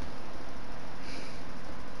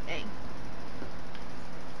 Dang.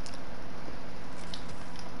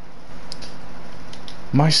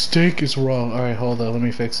 My steak is raw. Alright, hold on. Let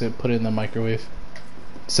me fix it. Put it in the microwave.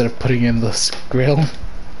 Instead of putting it in the grill.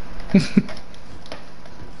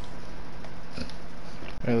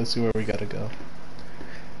 Alright, let's see where we gotta go.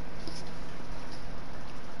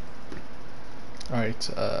 Alright,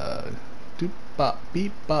 doop bop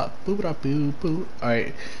beep bop boo da boo boo.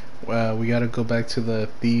 Alright, we gotta go back to the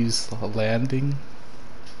Thieves Landing.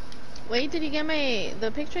 Wait, did you get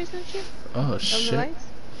the picture I sent you? Oh Of the shit. lights?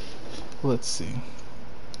 Let's see.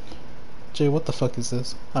 Jay, what the fuck is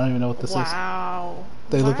this? I don't even know what this is. Wow.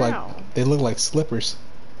 They look Wow. like slippers.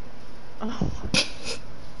 Oh.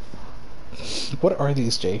 What are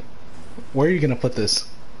these, Jay? Where are you gonna put this?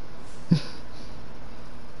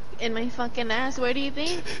 In my fucking ass, where do you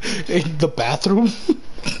think? In the bathroom?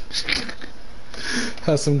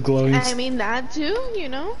 Has some glowing. I mean, that too, you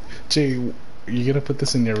know? Jay, you gonna put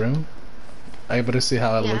this in your room? I better see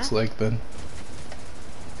how it Yeah. looks like then.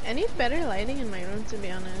 I need better lighting in my room, to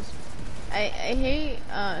be honest. I hate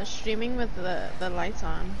streaming with the lights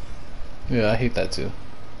on. Yeah, I hate that too.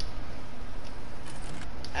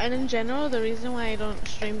 And in general, the reason why I don't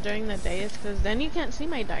stream during the day is because then you can't see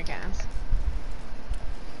my dark ass.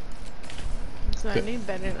 So I need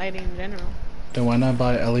better lighting in general. Then why not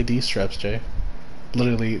buy LED strips, Jay?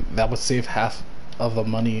 Literally, that would save half of the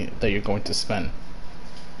money that you're going to spend.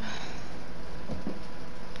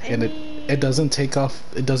 And it doesn't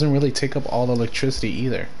really take up all the electricity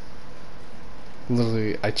either.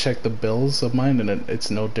 Literally, I checked the bills of mine and it's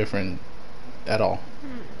no different at all.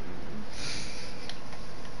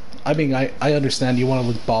 I mean, I understand you want to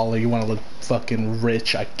look baller, you want to look fucking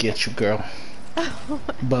rich, I get you, girl.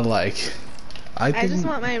 But like, I just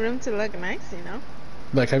want my room to look nice, you know?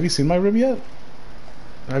 Like, have you seen my room yet?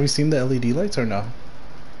 Have you seen the LED lights or no?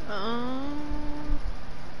 I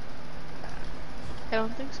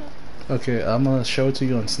don't think so. Okay, I'm gonna show it to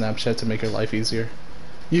you on Snapchat to make your life easier.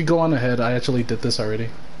 You go on ahead, I actually did this already.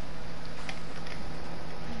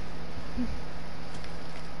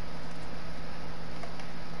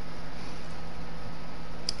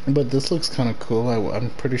 But this looks kind of cool. I'm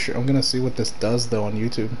pretty sure I'm gonna see what this does though on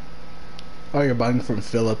YouTube. Oh, you're buying from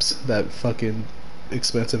Philips, that fucking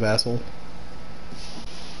expensive asshole.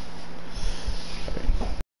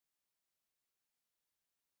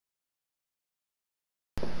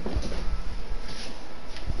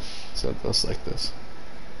 So it goes like this.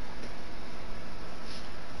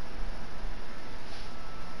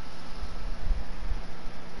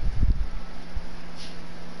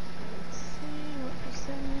 Let's see what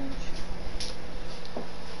percentage.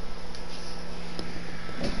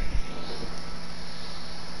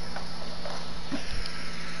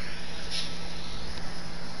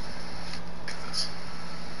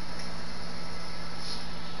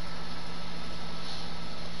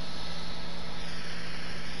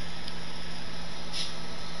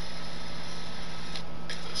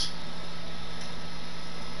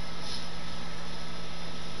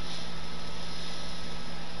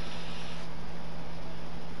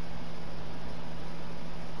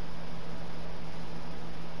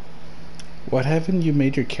 What haven't you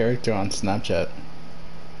made your character on Snapchat?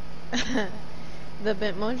 The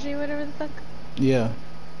Bitmoji, whatever the fuck. Yeah,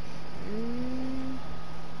 Mm,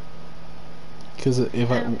 because if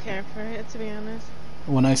I don't care for it, to be honest.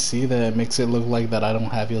 when I see that, it makes it look like that I don't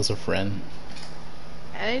have you as a friend.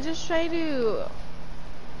 I just try to.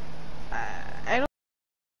 I don't.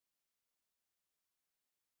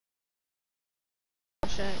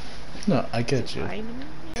 Shit. No, I get you. Fine.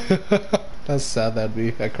 That's sad. That'd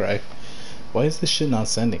be. I cry. Why is this shit not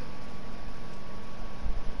sending?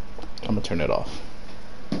 I'm gonna turn it off.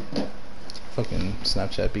 Fucking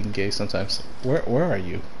Snapchat being gay sometimes. Where are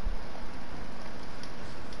you?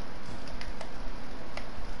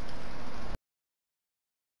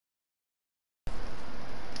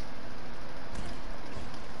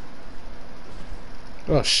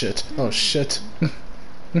 Oh shit. Oh shit.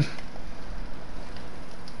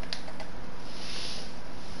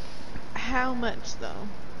 How much though?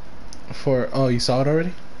 For oh, you saw it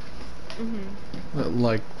already?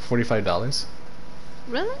 Like $45.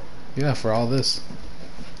 Really? Yeah, for all this.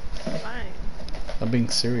 Fine. I'm being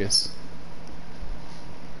serious.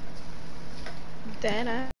 Dead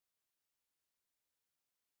ass.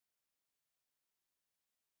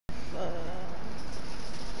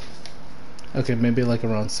 Okay, maybe like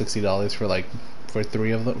around $60 for like for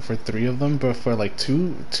three of them, but for like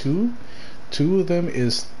two of them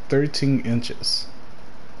is 13 inches.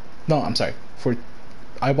 No, I'm sorry.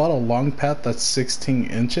 I bought a long path that's 16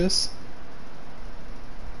 inches.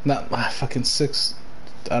 Not fucking 6.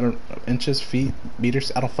 I don't inches, feet,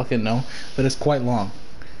 meters. I don't fucking know, but it's quite long.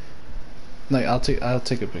 Like I'll take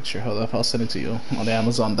a picture. Hold up, I'll send it to you on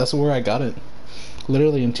Amazon. That's where I got it.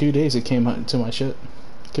 Literally in 2 days, it came to my shit.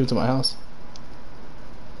 Came to my house.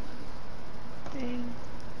 Dang.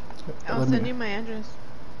 I'll Let send me- you my address.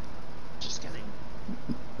 Just kidding.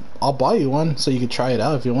 I'll buy you one so you can try it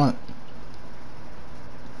out if you want.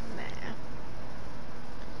 Nah.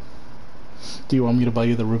 Do you want me to buy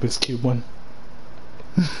you the Rubik's Cube one?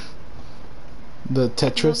 The Those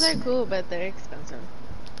Tetris? are cool, but they're expensive.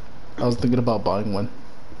 I was thinking about buying one.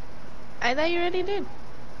 I thought you already did.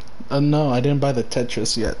 No, I didn't buy the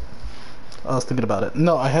Tetris yet. I was thinking about it.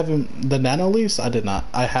 No, I haven't. The Nano Leafs, I did not.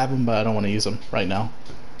 I have them, but I don't want to use them right now.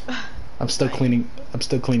 I'm still cleaning. I'm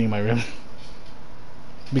still cleaning my room.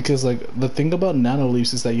 Because like the thing about Nano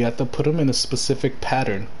Leafs is that you have to put them in a specific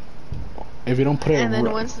pattern. If you don't put it, And then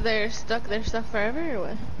once they're stuck forever, or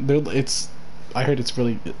what? it's. I heard it's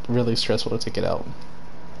really stressful to take it out.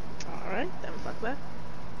 Alright, then fuck that.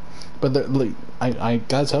 But like, I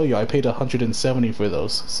gotta tell you, I paid 170 for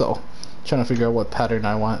those. So, trying to figure out what pattern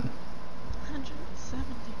I want. 170.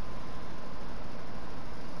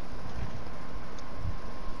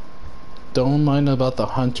 Don't mind about the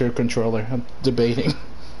Hunter controller. I'm debating.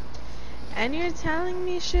 And you're telling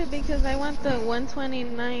me shit because I want the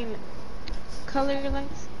 129 color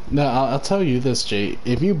lights? No, I'll tell you this, Jay.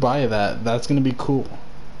 If you buy that, that's gonna be cool.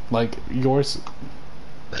 Like yours.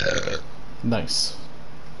 Nice.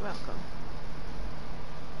 Welcome.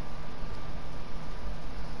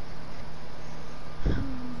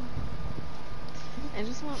 I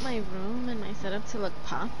just want my room and my setup to look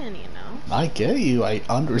poppin', you know? I get you. I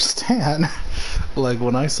understand. Like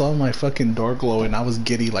when I saw my fucking door glowing, I was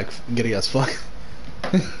giddy as fuck.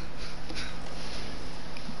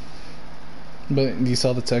 But you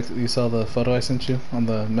saw the text. You saw the photo I sent you on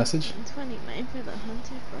the message. 29 for the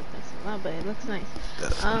Hunter. Fuck, that's a lot, but it looks nice.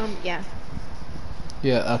 Yeah.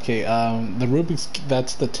 Yeah, okay, the Rubik's,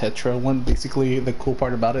 that's the Tetra one. Basically, the cool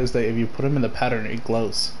part about it is that if you put them in the pattern, it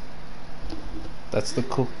glows. That's the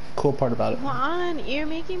cool part about it. Juan, you're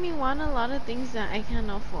making me want a lot of things that I can't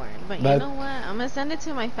afford. But you That- know what? I'm gonna send it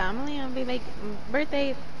to my family and be like,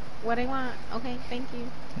 birthday, what I want. Okay, thank you.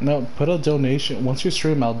 No, put a donation. Once you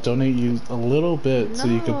stream, I'll donate you a little bit so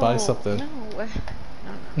you can buy something. No.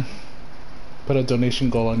 No. Put a donation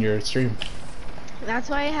goal on your stream. That's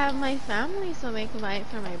why I have my family, so they can buy it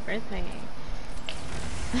for my birthday.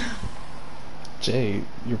 Jay,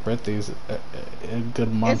 your birthday is a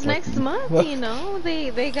good month. It's next month, you know.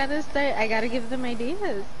 They gotta start. I gotta give them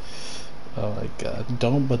ideas. Oh my god.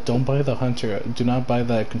 Don't buy the Hunter. Do not buy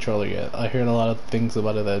that controller yet. I heard a lot of things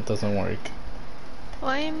about it that it doesn't work. Well,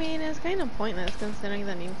 I mean, it's kind of pointless considering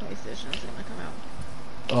the new PlayStation's gonna come out.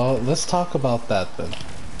 Oh, let's talk about that then.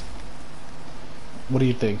 What do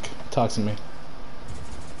you think? Talk to me.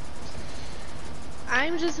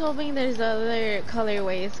 I'm just hoping there's other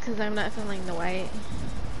colorways because I'm not feeling the white.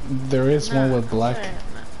 There is one with black. Sorry,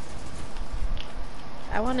 I'm not.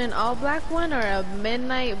 I want an all black one or a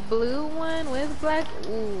midnight blue one with black.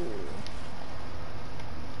 Ooh.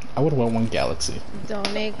 I would want one Galaxy.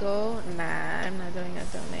 Donego? Nah, I'm not doing a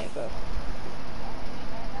Donego.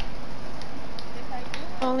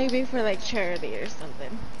 Only be for like charity or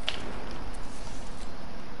something.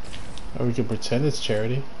 Or we can pretend it's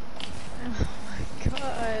charity. Oh my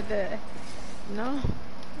god. No.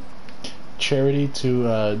 Charity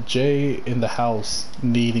to Jay in the house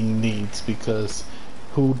needing needs, because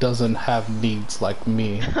who doesn't have needs like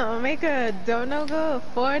me? I'll make a dono go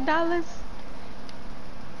of $4.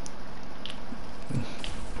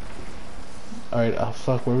 Alright,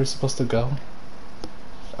 fuck, where are we supposed to go?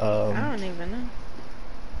 I don't even know.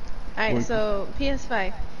 Alright, so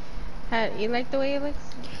PS5. You like the way it looks?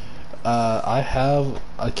 I have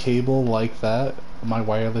a cable like that, my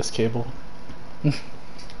wireless cable.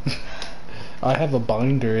 I have a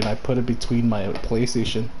binder and I put it between my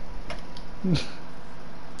PlayStation.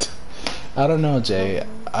 I don't know, Jay.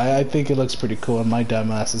 I think it looks pretty cool, and my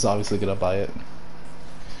dumbass is obviously gonna buy it.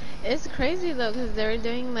 It's crazy though, because they were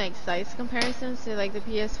doing like size comparisons to like the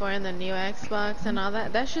PS4 and the new Xbox and all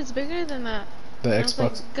that. That shit's bigger than that. The And I was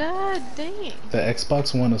Xbox, like, God dang. the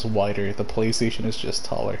Xbox One is wider. The PlayStation is just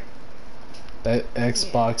taller. That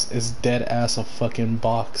Xbox is dead ass a fucking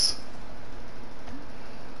box.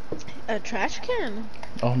 A trash can.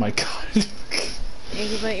 Oh my god. You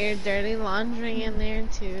can put your dirty laundry in there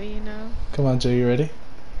too, you know. Come on, Jay, you ready?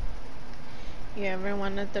 You ever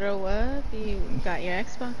want to throw up? You got your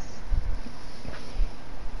Xbox.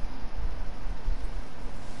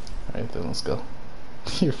 Alright, then let's go.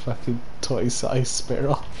 Your fucking toy-sized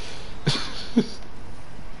sparrow.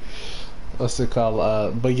 What's it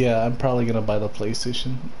called? But yeah, I'm probably gonna buy the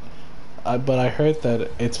PlayStation. But I heard that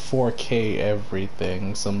it's 4K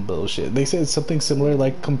everything, some bullshit. They said it's something similar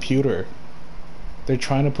like computer. They're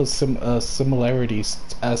trying to put some similarities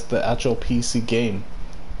as the actual PC game.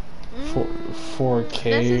 4K.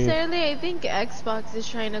 Necessarily, I think Xbox is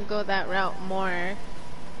trying to go that route more.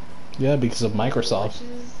 Yeah, because of Microsoft. Which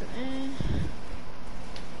is,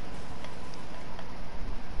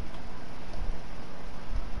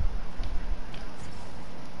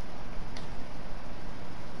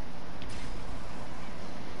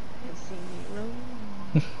 Let's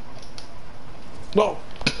see. Whoa!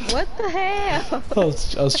 What the hell?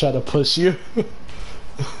 I was trying to push you.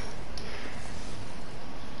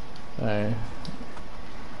 Alright.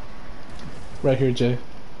 Right here, Jay.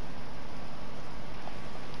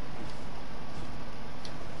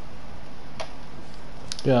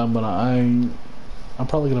 Yeah, but I'm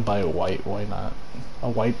probably gonna buy a white. Why not? A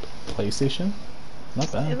white PlayStation? Not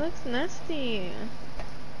It bad. looks nasty.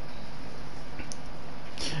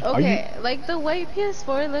 Are Okay, like the white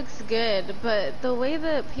PS4 looks good, but the way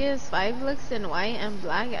the PS5 looks in white and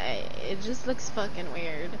black, it just looks fucking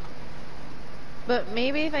weird. But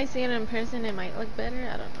maybe if I see it in person, it might look better.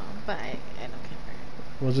 I don't know, but I don't care.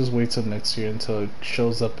 We'll just wait till next year until it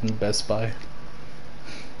shows up in Best Buy.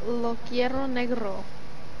 Lo quiero negro.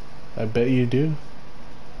 I bet you do.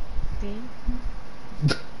 See?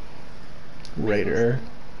 Raider.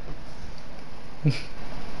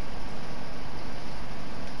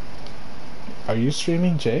 Are you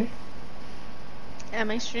streaming, Jay?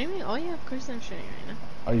 Am I streaming? Oh yeah, of course I'm streaming right now.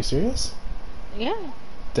 Are you serious? Yeah.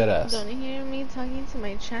 Deadass. Don't you hear me talking to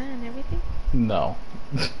my chat and everything? No.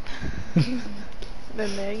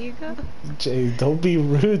 Then there you go. Jay, don't be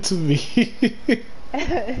rude to me.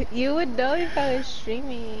 You would know if I was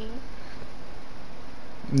streaming.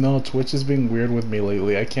 No, Twitch is being weird with me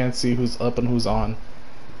lately. I can't see who's up and who's on.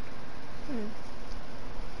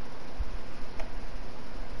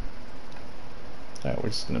 Alright, we're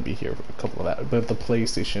just gonna be here for a couple of that. But the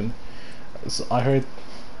PlayStation. So I heard.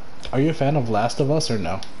 Are you a fan of Last of Us or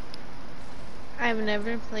no? I've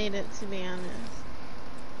never played it, to be honest.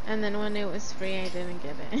 And then when it was free, I didn't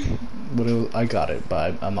get it. But I got it,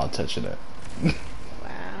 but I'm not touching it.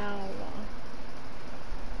 Wow.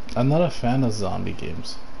 I'm not a fan of zombie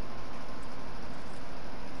games.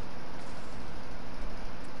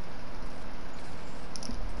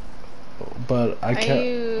 But I can't. Are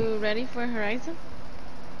you ready for Horizon?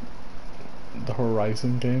 The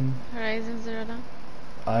Horizon game? Horizon Zero Dawn?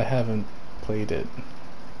 I haven't played it.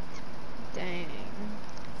 Dang.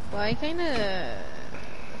 Well, I kinda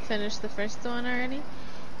finished the first one already.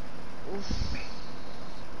 Oof.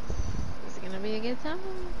 Is it gonna be a good time?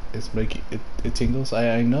 It's making it tingles.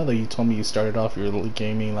 I know that you told me you started off your little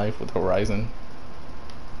gaming life with Horizon.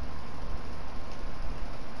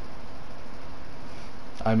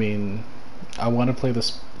 I mean, I want to play the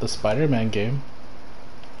Spider-Man game.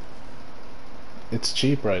 It's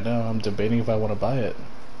cheap right now. I'm debating if I want to buy it.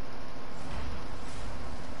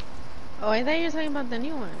 Oh, I thought you were talking about the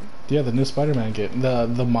new one. Yeah, the new Spider-Man game.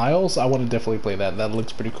 The Miles, I want to definitely play that. That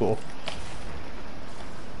looks pretty cool.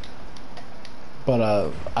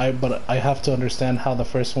 But I have to understand how the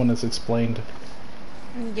first one is explained.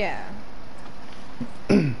 Yeah.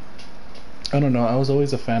 I don't know. I was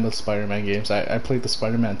always a fan of Spider-Man games. I played the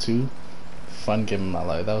Spider-Man 2. Fun game in my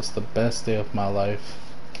life. That was the best day of my life.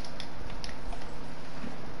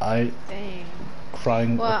 I Dang.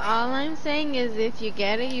 crying. Well, all I'm saying is if you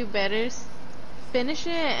get it, you better finish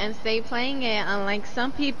it and stay playing it. Unlike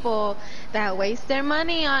some people that waste their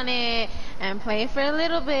money on it and play it for a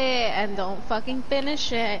little bit and don't fucking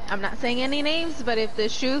finish it. I'm not saying any names, but if the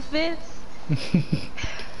shoe fits.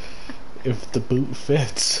 If the boot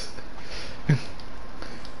fits.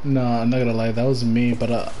 No, I'm not gonna lie, that was me,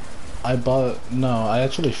 but I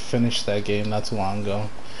actually finished that game not too long ago,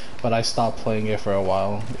 but I stopped playing it for a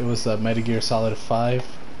while. It was Metal Gear Solid 5,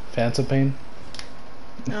 Phantom Pain.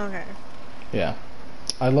 Okay. Yeah.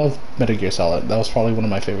 I love Metal Gear Solid. That was probably one of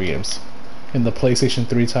my favorite games. In the PlayStation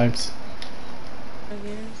 3 times.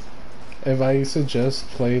 If I suggest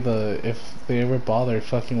if they ever bother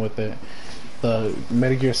fucking with it, the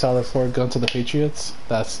Metal Gear Solid 4 Gun to the Patriots,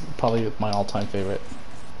 that's probably my all-time favorite.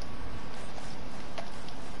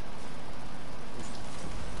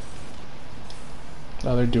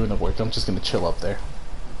 Oh, they're doing the work. I'm just gonna chill up there.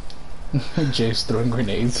 Jay's throwing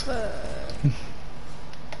grenades.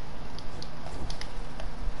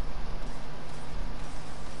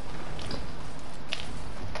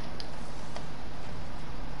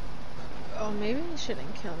 Oh, maybe we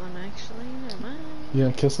shouldn't kill them actually. Never mind.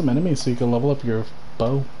 Yeah, kill some enemies so you can level up your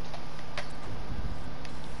bow.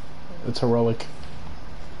 It's heroic.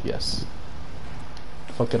 Yes.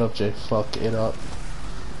 Fuck it up, Jay. Fuck it up.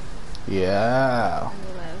 Yeah.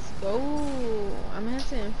 Let's go. I'm gonna have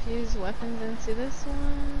to infuse weapons into this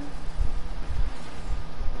one.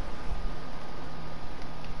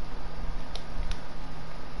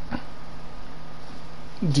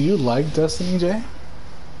 Do you like Destiny, Jay?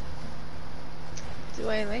 Do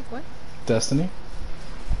I like what? Destiny?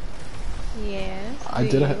 Yes. I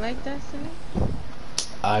Do did you a- like Destiny?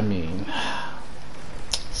 I mean,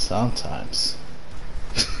 sometimes.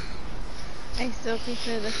 I still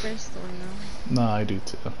prefer the first one though. No, I do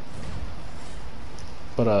too.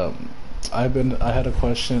 But I had a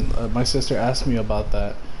question. My sister asked me about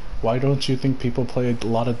that. Why don't you think people play a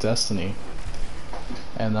lot of Destiny?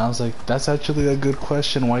 And I was like, that's actually a good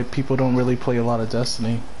question. Why people don't really play a lot of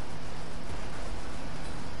Destiny?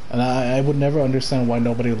 And I would never understand why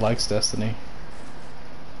nobody likes Destiny.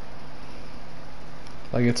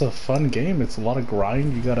 Like, it's a fun game. It's a lot of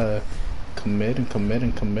grind. You gotta commit and commit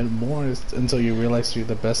and commit more until you realize you're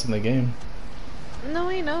the best in the game. No,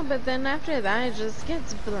 I know, but then after that it just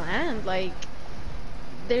gets bland. Like,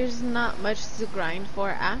 there's not much to grind for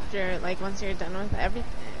after, like, once you're done with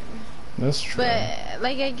everything. That's true. But,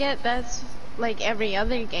 like, I get that's, like, every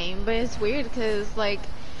other game, but it's weird because, like,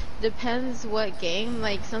 depends what game.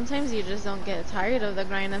 Like, sometimes you just don't get tired of the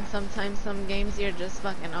grind, and sometimes some games you're just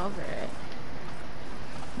fucking over it.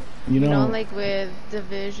 You You know, know, like with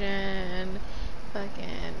Division,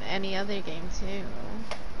 fucking any other game too.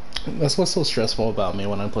 that's what's so stressful about me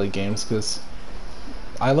when I play games, because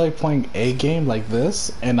I like playing a game like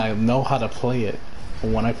this, and I know how to play it.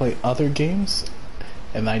 But when I play other games,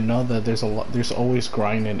 and I know that there's always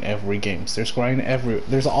grind in every game. There's grind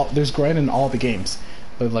there's grind in all the games.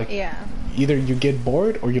 But like, Yeah. either you get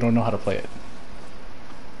bored or you don't know how to play it.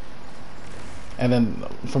 And then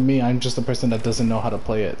for me, I'm just a person that doesn't know how to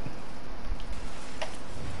play it.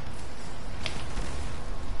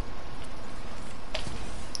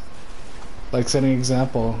 Like, setting an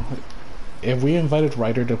example, if we invited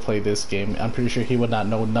Ryder to play this game, I'm pretty sure he would not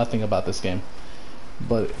know nothing about this game.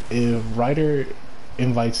 But if Ryder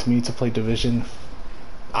invites me to play Division,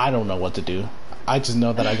 I don't know what to do. I just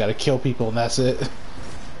know that I gotta kill people and that's it.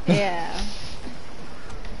 Yeah.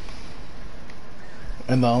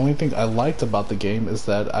 And the only thing I liked about the game is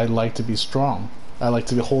that I like to be strong. I like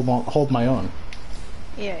to hold my own.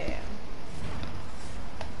 Yeah.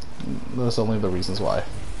 That's only the reasons why.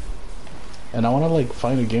 And I want to like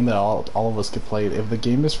find a game that all of us could play. If the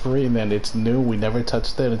game is free and then it's new, we never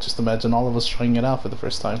touched it, and just imagine all of us trying it out for the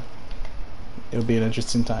first time. It would be an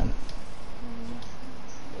interesting time.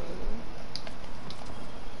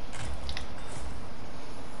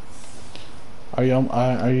 Are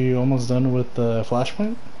you almost done with the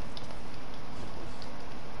Flashpoint?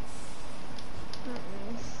 Let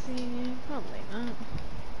me see. Probably not.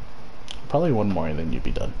 Probably one more and then you'd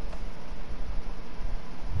be done.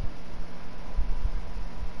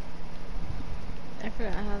 I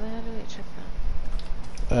forgot how the hell do we check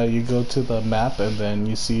that? You go to the map and then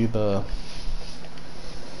you see the...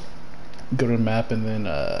 Go to the map and then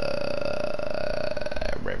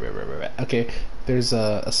okay, there's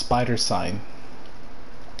a spider sign.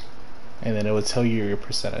 And then it will tell you your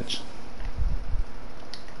percentage.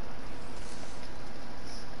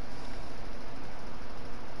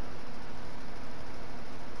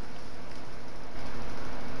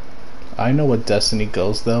 I know what Destiny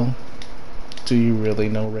goes though. Do you really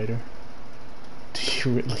know, Raider? Do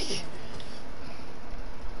you really?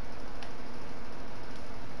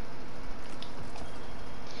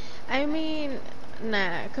 I mean,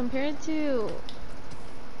 nah. Compared to,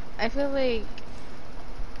 I feel like,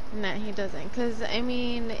 nah, he doesn't. Cause I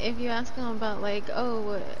mean, if you ask him about like,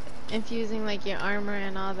 oh, infusing like your armor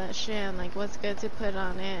and all that shit, and like what's good to put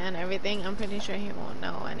on it and everything, I'm pretty sure he won't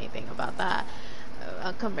know anything about that.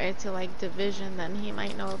 Compared to like Division, then he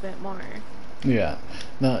might know a bit more. Yeah.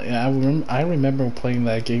 No, yeah, I remember playing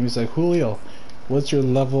that game. He's like, Julio, what's your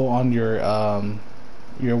level on your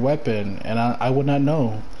weapon? And I would not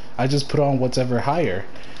know. I just put on whatever higher.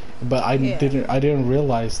 But I didn't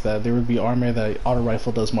realize that there would be armor that auto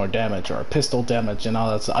rifle does more damage or pistol damage and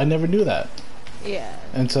all that stuff. I never knew that. Yeah.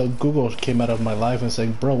 And so Google came out of my life and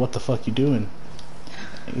saying, bro, what the fuck you doing?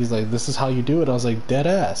 He's like, this is how you do it. I was like, dead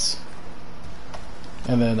ass.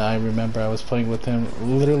 And then I remember I was playing with him.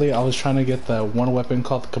 Literally, I was trying to get the one weapon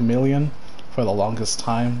called the Chameleon for the longest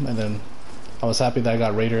time. And then I was happy that I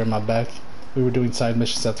got Raider in my back. We were doing side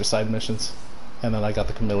missions after side missions. And then I got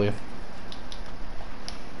the Chameleon.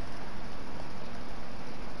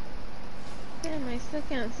 Damn, I still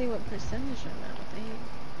can't see what percentage I'm at. What the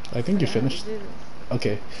heck? I think you finished.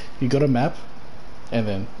 Okay, you go to map. And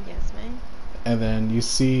then... Yes, man. And then you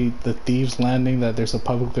see the Thieves Landing, that there's a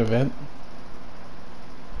public event.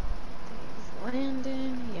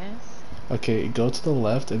 Landon, yes. Okay, go to the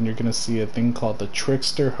left and you're gonna see a thing called the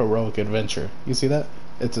Trickster Heroic Adventure. You see that?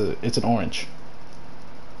 It's an orange.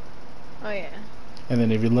 Oh yeah. And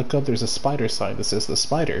then if you look up, there's a spider sign that says the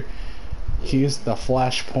spider. He is the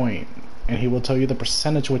flashpoint, and he will tell you the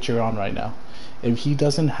percentage what you're on right now. If he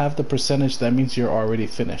doesn't have the percentage, that means you're already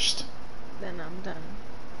finished. Then I'm done.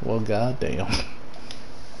 Well, goddamn.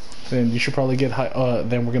 Then you should probably get high.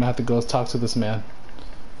 Then we're gonna have to go talk to this man.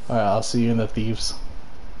 Alright, I'll see you in the Thieves.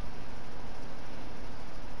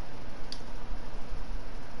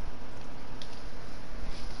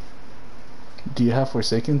 Do you have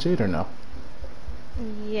Forsaken Jade or no?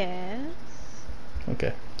 Yes.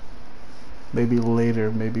 Okay. Maybe later,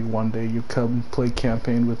 maybe one day you come play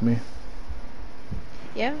campaign with me.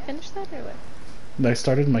 You haven't finished that or what? And I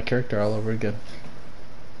started my character all over again.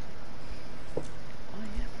 Oh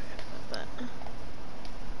yeah, I forgot about that.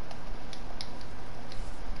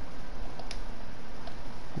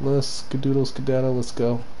 Let's skadoodle skedaddle, let's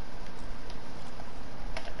go.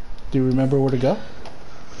 Do you remember where to go?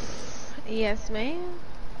 Yes, ma'am.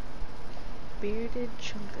 Bearded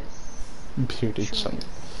Chungus. Bearded Chungus.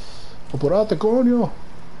 Apurate, coño!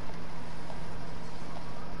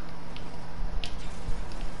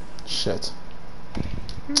 Shit.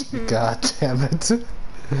 God damn it.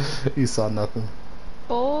 You saw nothing.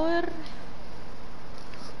 Por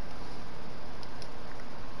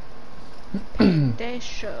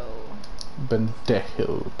Pendejo.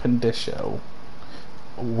 Pendejo.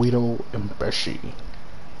 Weedle and Beshi.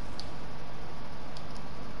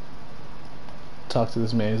 Talk to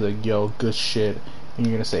this man, he's like, yo, good shit. And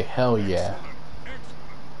you're gonna say, hell yeah.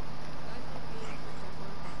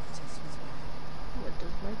 What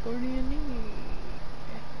does my guardian need?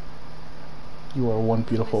 You are one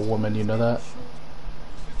beautiful woman, you know that?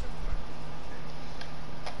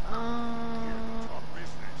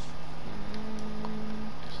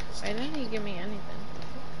 Why didn't he give me anything?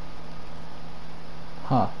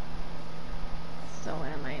 Huh. So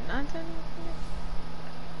am I not done with it?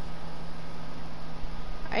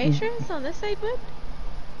 Are you sure it's on this side, bud?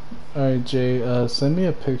 Alright, Jay, send me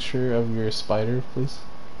a picture of your spider, please.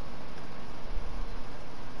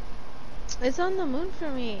 It's on the moon for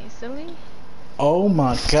me, silly. Oh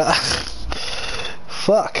my god.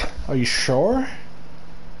 Fuck. Are you sure? Let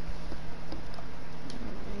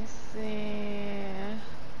me see.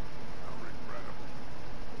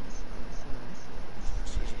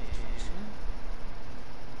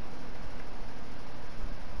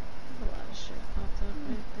 A lot of shit popped up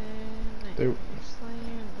right there. There- Nightmare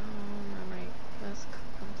Slayer, no, memory quest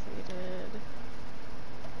completed.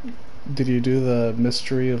 Did you do the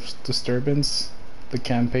Mystery of Disturbance? The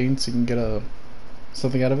campaign so you can get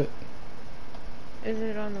something out of it? Is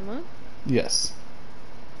it on the moon? Yes.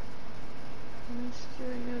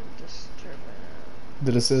 Mystery of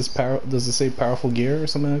Disturbance. Does it say powerful gear or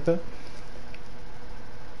something like that?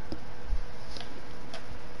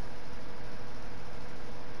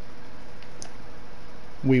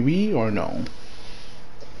 Oui or no?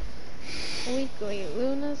 Weekly,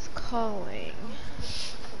 Luna's Calling.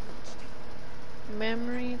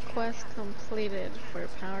 Memory quest completed for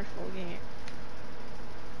powerful game.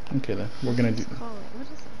 Okay then, we're gonna do. Calling. What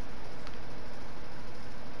is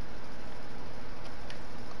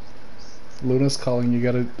Luna's calling. You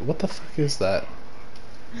gotta. What the fuck is that?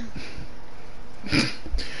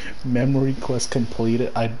 Memory quest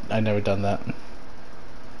completed. I never done that.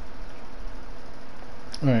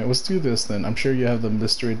 Alright, let's do this then. I'm sure you have the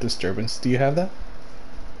mystery disturbance. Do you have that?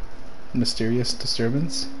 Mysterious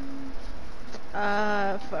disturbance? For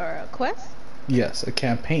a quest? Yes, a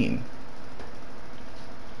campaign.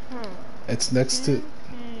 It's next to.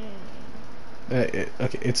 Okay,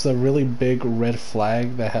 it's a really big red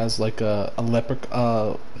flag that has like a leopard.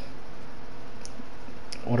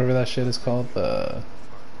 Whatever that shit is called.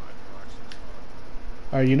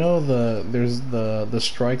 You know there's the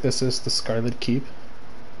strike that says the Scarlet Keep.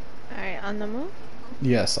 Alright, on the moon?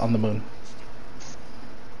 Yes, on the moon.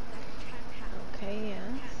 Okay, yes.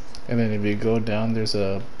 And then if you go down, there's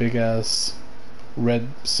a big ass red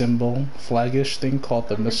symbol, flagish thing called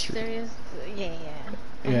the mystery. Mysterious. Yeah.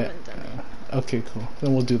 I Yeah. haven't done it. Okay, cool.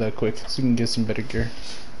 Then we'll do that quick so you can get some better gear.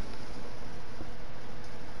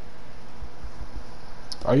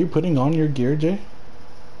 Are you putting on your gear, Jay?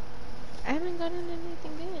 I haven't gotten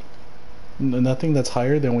anything good. Nothing that's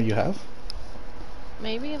higher than what you have?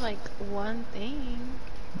 Maybe like one thing.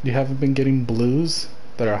 You haven't been getting blues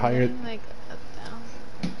that are higher? Getting, like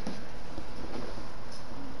 1,000.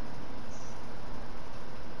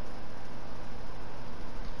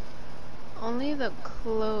 Only the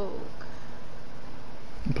cloak.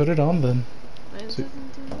 Put it on then. But it So-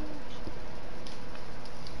 doesn't do much.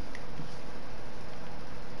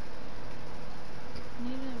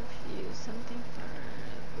 Need to infuse something for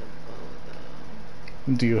the bow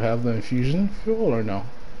though. Do you have the infusion fuel or no?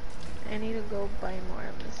 I need to go buy more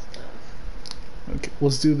of this stuff. Okay,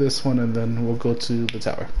 let's do this one and then we'll go to the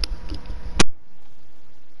tower.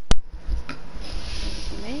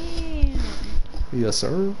 Man. Yes,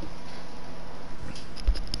 sir.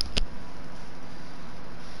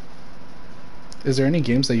 Is there any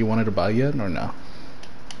games that you wanted to buy yet or no?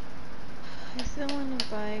 I still want to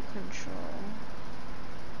buy Control.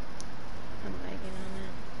 I'm lagging on it.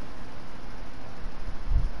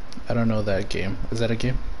 I don't know that game. Is that a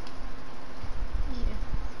game? Yeah.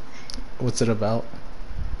 What's it about?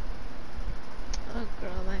 A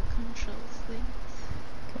girl that controls things.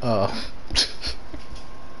 Oh.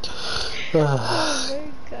 Oh my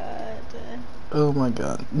god. Oh my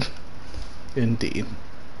god. Indeed.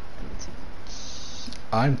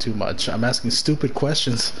 I'm too much. I'm asking stupid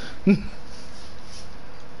questions.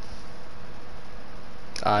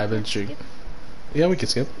 I've been shooting. Yeah, we can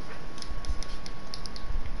skip.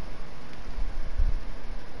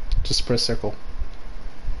 Just press circle.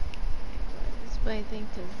 But I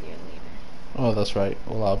think because you're leader. Oh, that's right.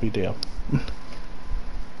 Well, I'll be damned. Let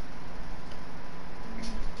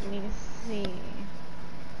me see.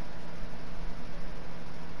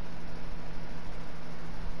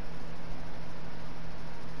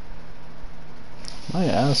 My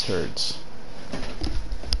ass hurts.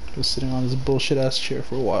 Just sitting on this bullshit ass chair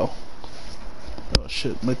for a while. Oh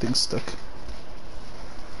shit, my thing's stuck.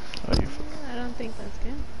 Oh, you I don't think that's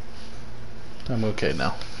good. I'm okay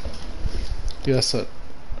now. Yes, no,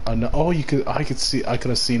 oh, you could. I could see. I could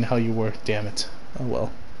have seen how you were. Damn it. Oh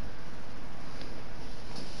well.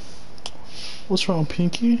 What's wrong,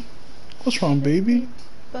 Pinky? What's wrong, baby?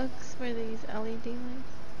 Bucks for these LED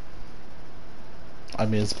lights. I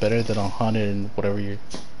mean, it's better than 100 and whatever you're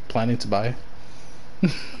planning to buy.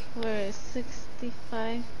 We're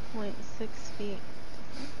 65.6 feet.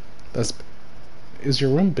 That's. Is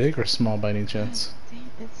your room big or small by any chance?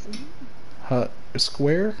 Damn, it's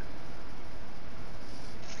Square?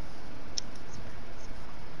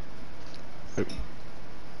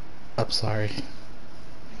 I'm sorry.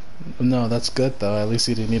 No, that's good though. At least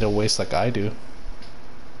you didn't need to waste like I do.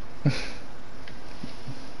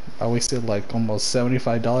 I wasted like almost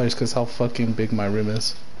 $75 because how fucking big my room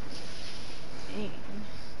is. dang.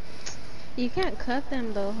 You can't cut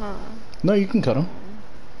them though, huh? No, you can cut them.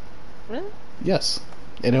 Really? Yes,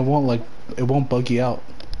 and it won't bug you out.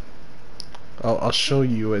 I'll show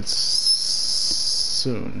you it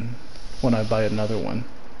soon when I buy another one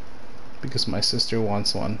because my sister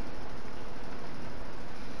wants one.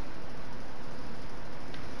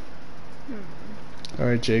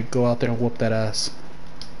 Alright, Jake, go out there and whoop that ass.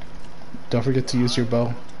 Don't forget to use your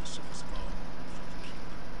bow.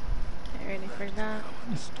 Get ready for that.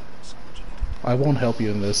 I won't help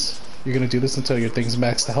you in this. You're gonna do this until your thing's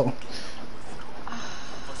maxed out.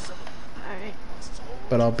 Alright.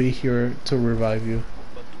 But I'll be here to revive you.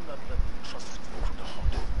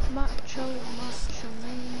 Macho man.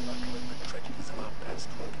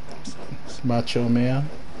 Macho man.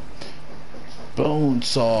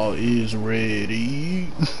 Bonesaw is ready.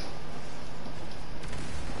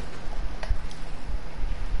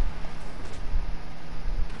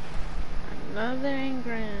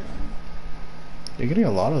 You're getting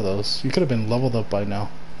a lot of those. You could have been leveled up by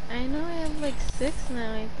now. I know I have like 6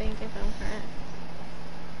 now, I think, if I'm correct.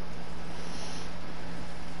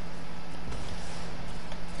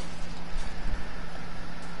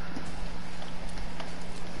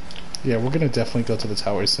 Yeah, we're gonna definitely go to the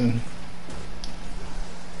tower soon.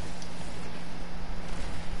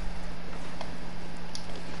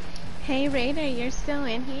 Hey Raider, you're still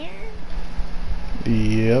in here?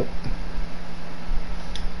 Yep.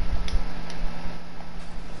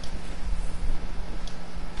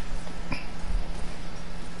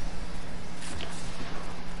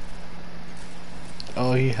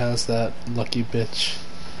 Oh, he has that lucky bitch.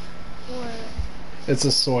 What? It's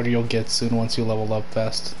a sword you'll get soon once you level up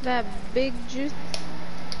fast. That big juice?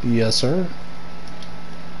 Yes, sir.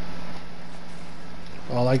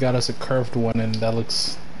 All I got is a curved one, and that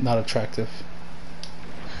looks not attractive.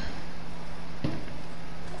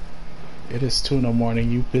 It is 2 in the morning.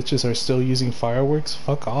 You bitches are still using fireworks?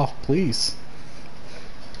 Fuck off, please.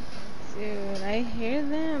 Dude, I hear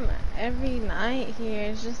them every night here.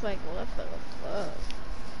 It's just like, what the fuck?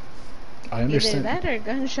 I understand. Either that or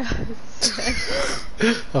gunshots.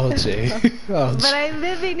 Oh, Jay. Oh, But I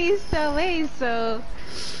live in East LA, so...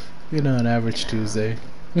 you know, an average Tuesday.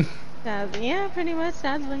 Yeah, pretty much,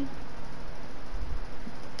 sadly.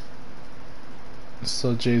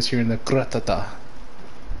 So Jay's here in the Gratata.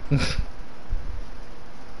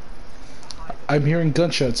 I'm hearing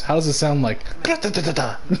gunshots. How does it sound like?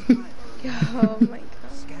 Gratata. Oh my god.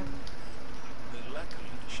 The lack of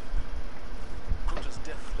leadership. Crota's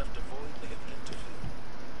death left a void they have yet to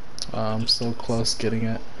fill. I'm so close getting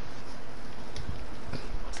it.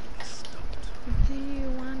 Must be stopped. Do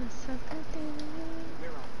you wanna suck a thing?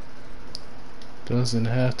 Doesn't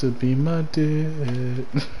have to be my dick.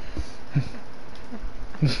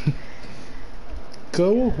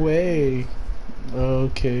 Go away.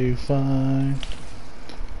 Okay, fine.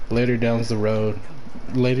 Later down the road.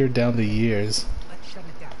 Later down the years.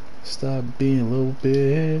 Stop being a little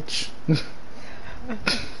bitch.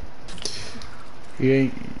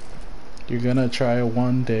 You're gonna try it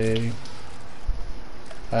one day.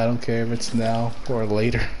 I don't care if it's now or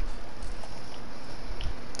later.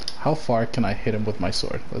 How far can I hit him with my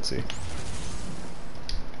sword? Let's see.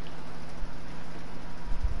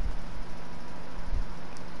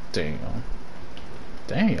 Damn.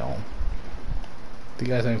 Damn. The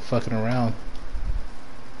guys ain't fucking around.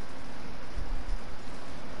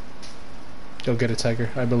 Go get it,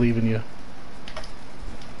 Tiger. I believe in you.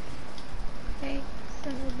 Hey,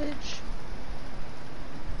 son of a bitch.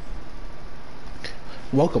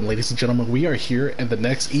 Welcome, ladies and gentlemen. We are here in the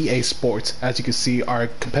next EA Sports. As you can see, our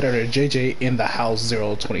competitor JJ in the house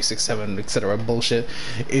 0267, etc. bullshit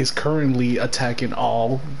is currently attacking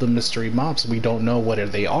all the mystery mobs. We don't know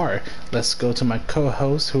what they are. Let's go to my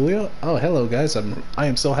co-host Julio. Oh, hello guys. I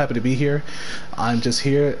am so happy to be here. I'm just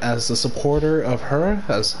here as a supporter of her,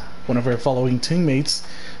 as one of her following teammates,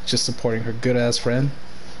 just supporting her good ass friend.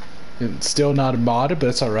 It's still not a mod, but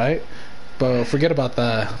it's alright. But forget about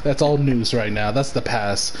that. That's all news right now. That's the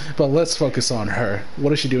past. But let's focus on her.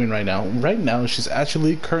 What is she doing right now? Right now, she's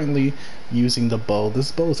actually currently using the bow.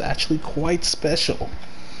 This bow is actually quite special.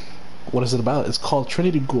 What is it about? It's called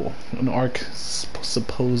Trinity Ghoul, an Arc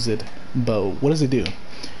supposed bow. What does it do?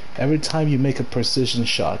 Every time you make a precision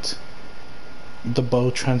shot, the bow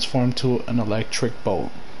transforms to an electric bolt.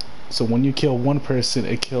 So when you kill one person,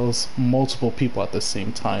 it kills multiple people at the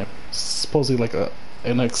same time. Supposedly like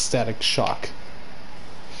an ecstatic shock.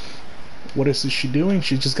 What is she doing?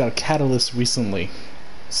 She just got a catalyst recently,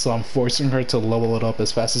 so I'm forcing her to level it up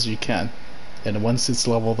as fast as she can, and once it's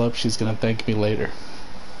leveled up, she's gonna thank me later.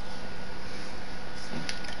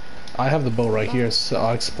 I have the bow right here, so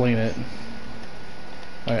I'll explain it.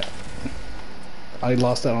 I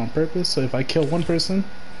lost that on purpose, so if I kill one person,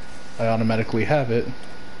 I automatically have it.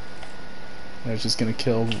 I'm just gonna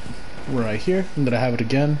kill right here. I'm gonna have it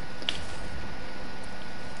again.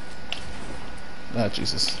 Ah,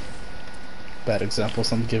 Jesus. Bad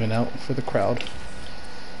examples I'm giving out for the crowd.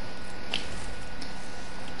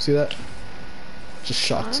 See that? Just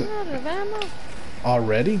shocks it. I'm out of ammo.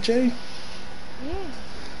 Already, Jay? Yeah.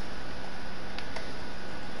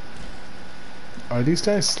 Are these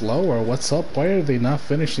guys slow or what's up? Why are they not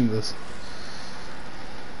finishing this?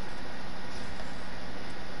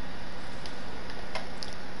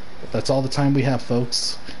 But that's all the time we have,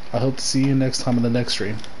 folks. I hope to see you next time in the next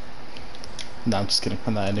stream. No, I'm just kidding.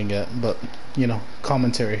 I'm not ending yet, but, you know,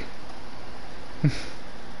 commentary.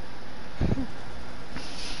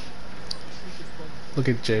 Look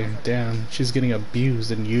at Jay. Damn, she's getting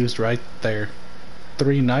abused and used right there.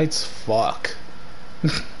 3 nights? Fuck.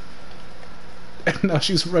 And now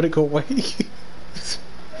she's running away.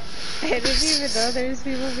 I didn't even know there's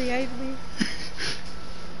people behind me.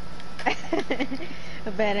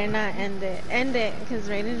 Better not end it. End it, because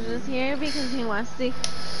Raiden's just here because he wants to.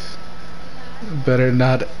 Better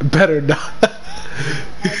not. Better not. I'm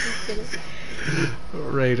just kidding.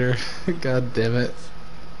 Raider. God damn it.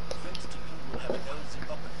 Thanks to you, we'll have Elsie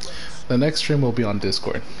up and running. The next stream will be on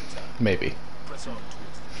Discord. Maybe. Press on towards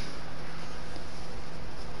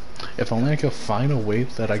the If only I could find a way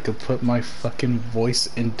that I could put my fucking voice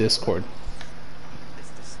in Discord.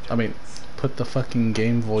 I mean, put the fucking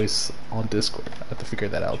game voice on Discord. I have to figure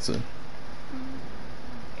that out soon.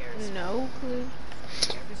 No clue.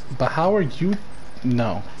 But how are you?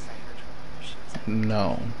 No.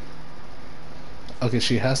 No. Okay,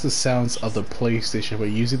 she has the sounds of the PlayStation, but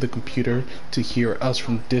using the computer to hear us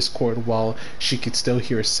from Discord while she could still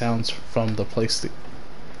hear sounds from the PlayStation.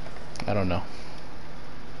 I don't know.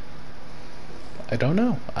 I don't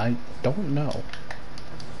know. I don't know.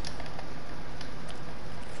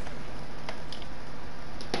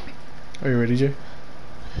 Are you ready, Jay?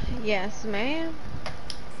 Yes, ma'am.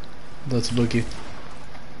 Let's boogie.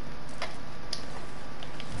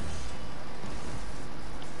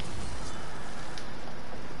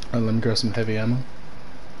 Alright, let me grab some heavy ammo.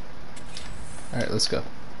 Alright, let's go.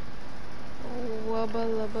 Wubba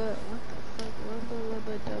lubba, what the fuck? Wubba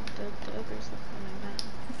lubba dub dub dub or something like that.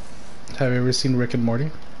 Have you ever seen Rick and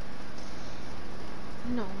Morty?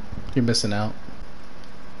 No. You're missing out.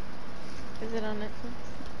 Is it on Netflix?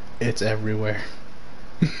 It's everywhere.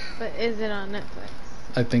 But is it on Netflix?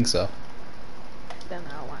 I think so. Then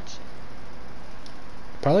I'll watch it.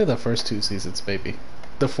 Probably the first 2 seasons, baby.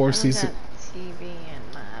 The 4th I don't season. got TV in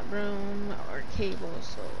my room or cable,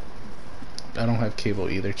 so I don't have cable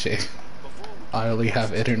either, Jay. I only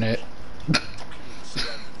have internet.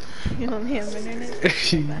 you only have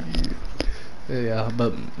internet. Yeah,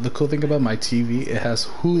 but the cool thing about my TV, it has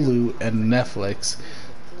Hulu and Netflix.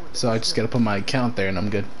 So I just gotta put my account there and I'm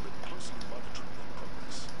good.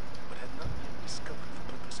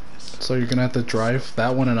 So you're gonna have to drive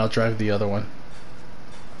that one and I'll drive the other one.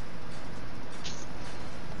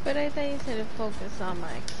 But I thought you said to focus on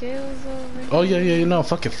my kills over here. Oh yeah, no,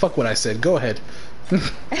 fuck it, fuck what I said. Go ahead.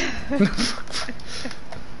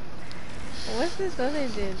 What's this other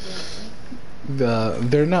dude doing?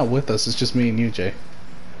 They're not with us, it's just me and you, Jay.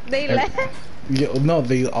 They left? Yeah, no,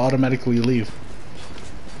 they automatically leave.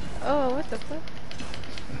 Oh, what the fuck?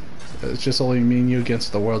 It's just only me and you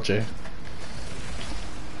against the world, Jay.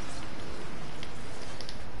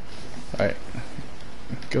 Alright.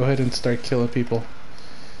 Go ahead and start killing people.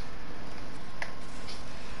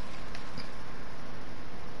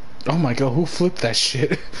 Oh my god, who flipped that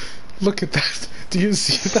shit? Look at that. Do you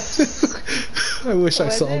see that? I wish I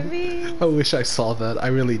saw I wish I saw that. I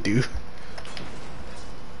really do.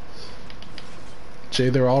 Jay,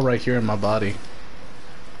 they're all right here in my body.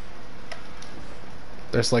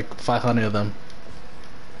 There's like 500 of them.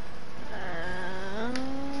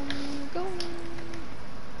 Go.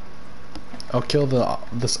 I'll kill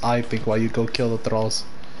this eye thing while you go kill the thralls.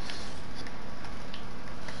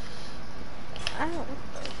 Ow, what the fuck?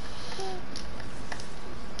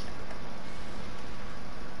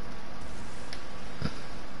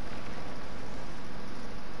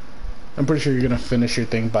 I'm pretty sure you're gonna finish your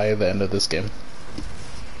thing by the end of this game.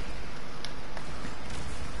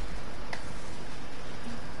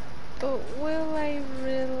 But will I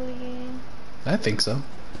really? I think so.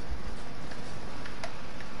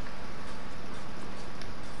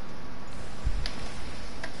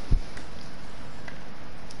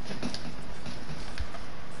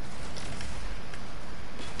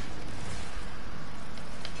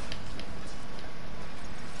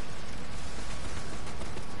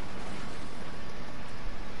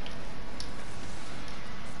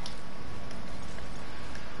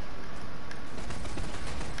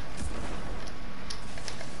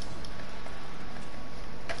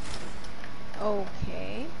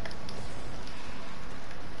 Okay.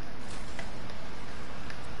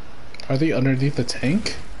 Are they underneath the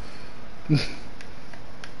tank? We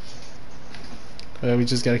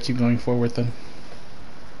just gotta keep going forward then.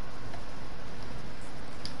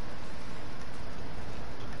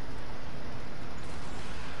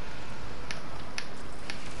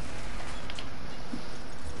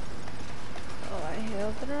 Oh, I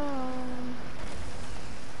held it wrong.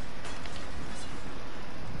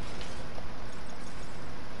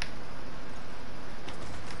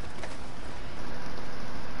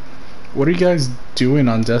 What are you guys doing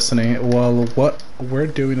on Destiny? Well, what we're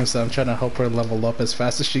doing is I'm trying to help her level up as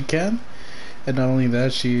fast as she can. And not only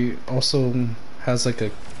that, she also has like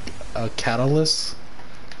a catalyst,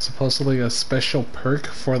 supposedly a special perk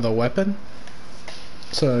for the weapon.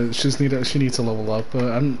 So she needs to level up, but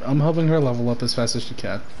I'm helping her level up as fast as she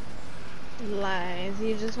can. Lies.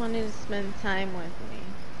 You just wanted to spend time with me.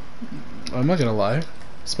 I'm not gonna lie.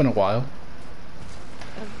 It's been a while.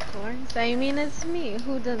 Of course. I mean, it's me.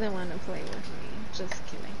 Who doesn't want to play with me? Just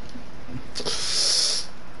kidding.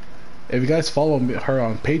 If you guys follow her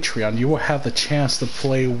on Patreon, you will have the chance to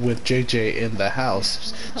play with JJ in the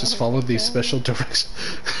house. Just follow these special directions.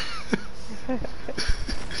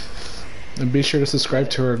 And be sure to subscribe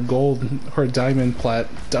to her diamond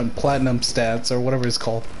platinum stats, or whatever it's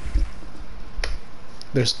called.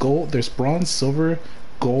 There's gold, there's bronze, silver,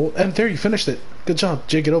 gold, and there, you finished it. Good job,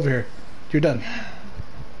 Jay. Get over here. You're done.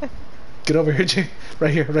 Get over here, Jay.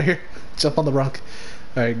 Right here, right here. Jump on the rock.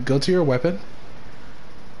 All right, go to your weapon.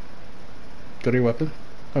 Go to your weapon.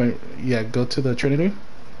 I mean, yeah, go to the Trinity.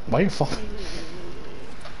 Why are you falling?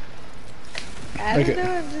 I don't know.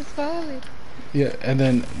 I'm just falling. Yeah, and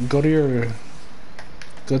then go to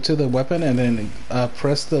the weapon, and then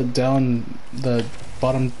press the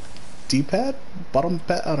bottom D-pad, bottom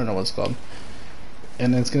pad. I don't know what it's called.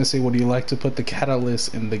 And then it's gonna say, "Would you like to put the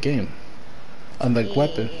catalyst in the game?" On the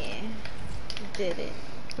weapon. Did it.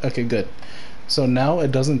 Okay, good. So now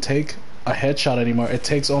it doesn't take a headshot anymore. It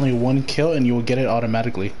takes only one kill, and you will get it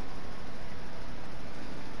automatically.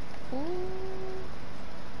 Ooh.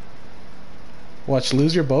 Watch,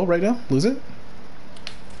 lose your bow right now. Lose it.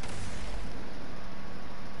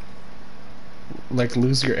 Like,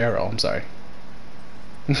 lose your arrow. I'm sorry.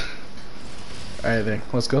 Alright then,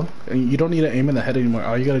 let's go. And you don't need to aim in the head anymore.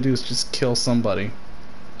 All you gotta do is just kill somebody.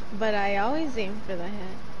 But I always aim for the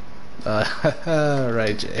head.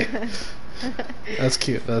 Right, Jay. That's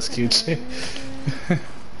cute. That's cute, Jay.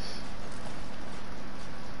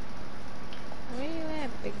 Where you at,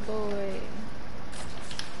 big boy?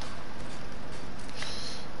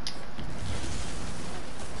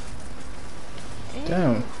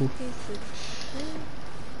 Damn. Piece of shit.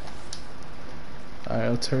 Alright,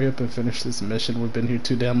 let's hurry up and finish this mission. We've been here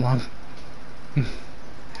too damn long. Path is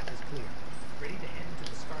clear. Ready to head into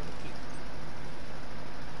the Scarlet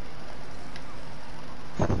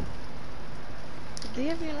Keep. Do you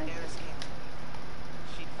have your license? Eris came.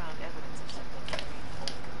 She'd found evidence of something that we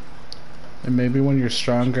told. And maybe when you're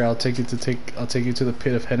stronger, I'll take you to the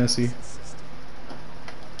pit of Hennessy.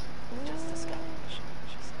 Just a skeleton,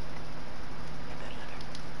 she said. And that letter.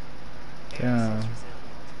 Yeah. Eris is resilient.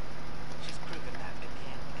 She's proven that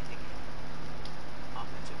again and again.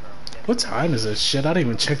 Often to her own detriment. What time is it? Shit, I didn't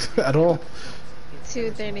even check that at all.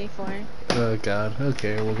 2:34. Oh god.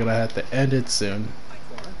 Okay, we're gonna have to end it soon.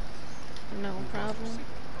 No problem.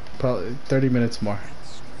 Probably 30 minutes more.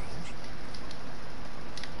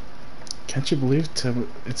 Can't you believe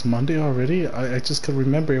it's Monday already? I just could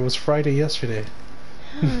remember it was Friday yesterday.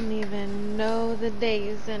 I don't even know the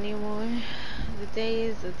days anymore. The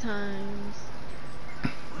days, the times.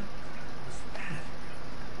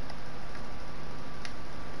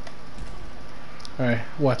 Alright,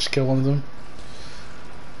 watch, kill one of them.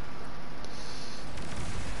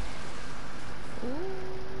 Ooh.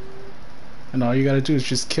 And all you gotta do is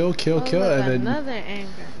just kill, Oh, kill, look, and then another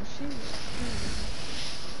anger.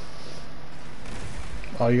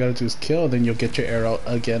 all you gotta do is kill, and then you'll get your arrow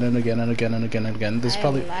again and again and again and again and again. This is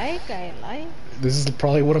probably this is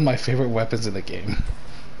probably one of my favorite weapons in the game.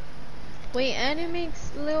 Wait, and it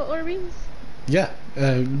makes little orbs? Yeah,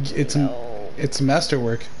 it's No. it's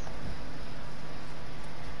masterwork.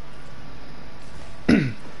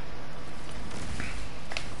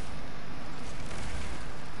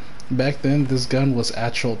 Back then, this gun was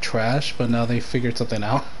actual trash, but now they figured something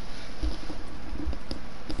out.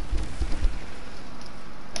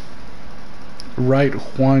 Right,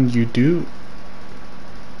 Juan, you do.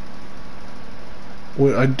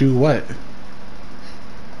 What? I do what?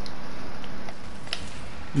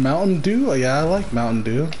 Mountain Dew? Yeah, I like Mountain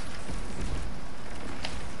Dew.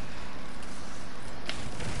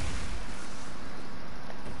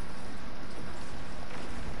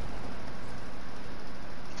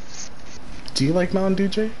 Do you like Mountain Dew,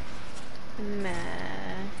 Jay? Nah.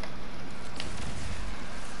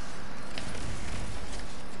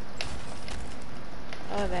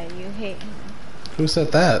 Oh, that you hate him. Who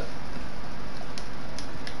said that?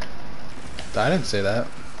 I didn't say that.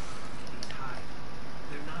 These hive.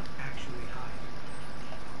 They're not actually hive.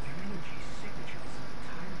 Their energy signature is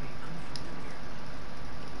entirely unfamiliar.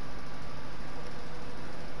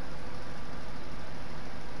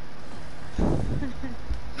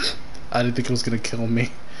 I didn't think it was gonna kill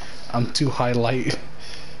me. I'm too high light.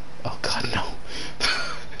 Oh god, no.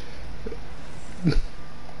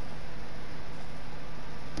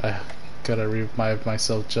 I gotta revive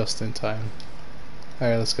myself just in time.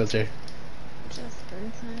 Alright, let's go, Jay. Just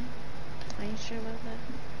in time. Are you sure about that?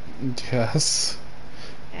 Yes.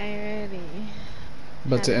 I already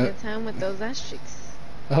But had a to good time with those ass cheeks.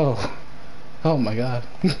 oh, oh my God.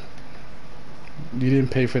 You didn't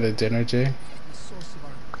pay for the dinner, Jay. The source of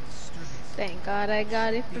our disturbance. Thank God I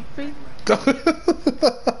got it for free.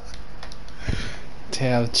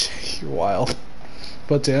 Damn, Jay, you're wild.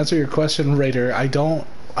 But to answer your question, Raider, I don't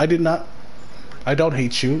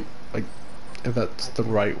hate you. Like, if that's the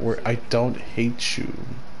right word, I don't hate you.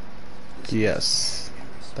 Yes,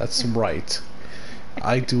 that's right.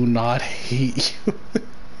 I do not hate you.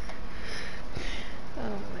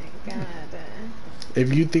 Oh my God.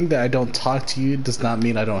 If you think that I don't talk to you, it does not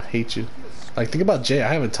mean I don't hate you. Like, think about Jay.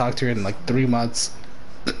 I haven't talked to her in like 3 months.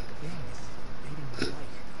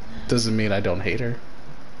 Doesn't mean I don't hate her.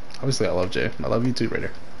 Obviously, I love Jay. I love you too,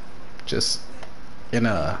 Raider. Just in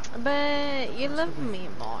a. But you love me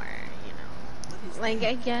more, you know. Like,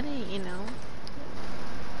 I get it, you know.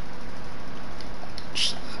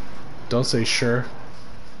 Don't say sure.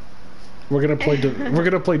 We're gonna play. We're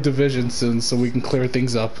gonna play Division soon, so we can clear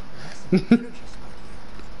things up. It's too heavy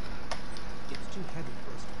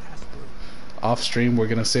for us to pass through. Off stream, we're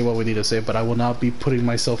gonna say what we need to say, but I will not be putting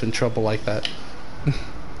myself in trouble like that.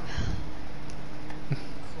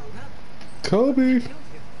 Clona Kobe. killed him.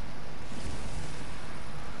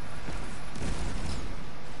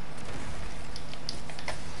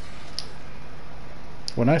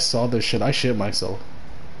 When I saw this shit, I shit myself.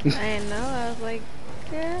 I know, I was like,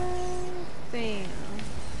 God damn.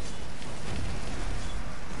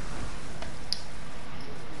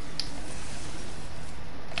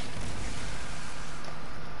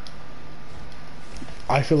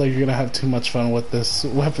 I feel like you're gonna have too much fun with this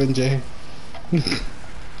weapon, Jay.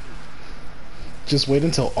 Just wait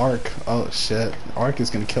until Arc. Oh shit, Arc is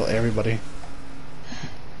gonna kill everybody.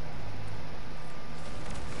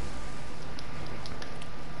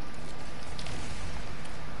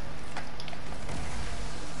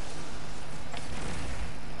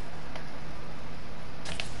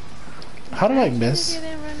 How did I Imagine miss? if you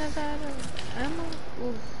didn't run out of ammo.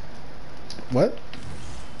 Oof. What?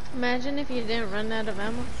 Imagine if you didn't run out of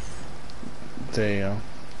ammo. There you go.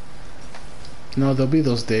 No, there'll be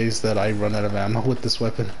those days that I run out of ammo with this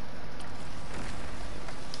weapon.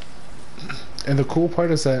 And the cool part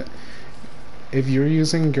is that if you're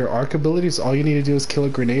using your arc abilities, all you need to do is kill a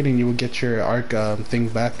grenade and you will get your arc thing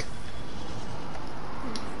back.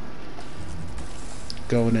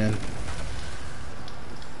 Going in.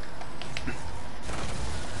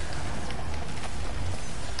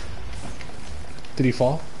 Did he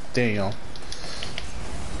fall? Damn.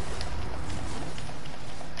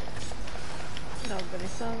 Nobody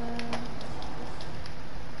saw that.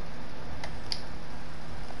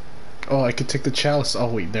 Oh, I could take the chalice. Oh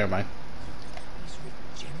wait, never mind. He's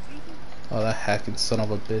regenerating? Oh, that hacking son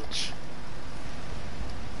of a bitch.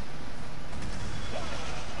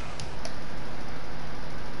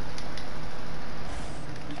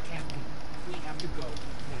 We can't leave. We have to go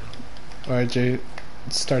now. Alright, Jay.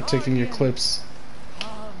 Start taking your clips. Come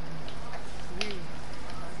with me.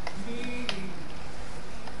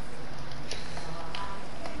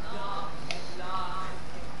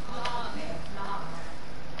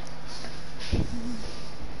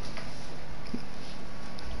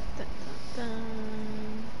 Dun, dun,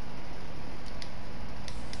 dun.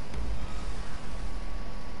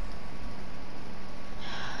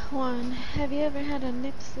 Juan, have you ever had a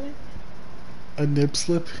nip slip? A nip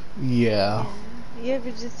slip? Yeah. You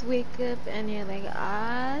ever just wake up and you're like,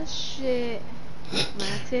 ah, shit,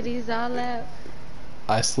 my titties all out?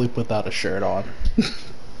 I sleep without a shirt on.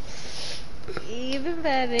 Even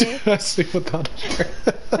better. I sleep without a shirt.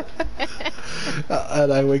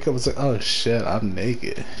 And I wake up and say, oh shit, I'm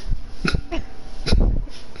naked.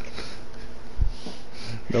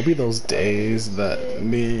 There'll be those days that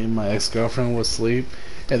me and my ex-girlfriend would sleep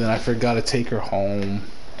and then I forgot to take her home.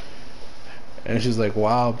 And she's like,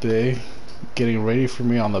 wow, babe, getting ready for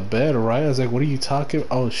me on the bed, right? I was like, what are you talking?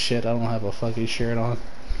 Oh shit, I don't have a fucking shirt on.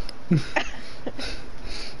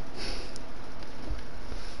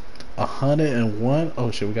 101.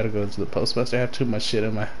 Oh shit, we gotta go to the postmaster. I have too much shit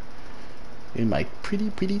in my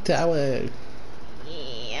pretty tower. Yeah.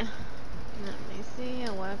 Let me see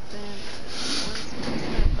a weapon.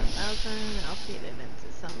 1,000. I'll feed it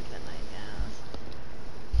into something, I guess.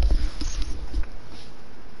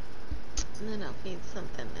 And then I'll feed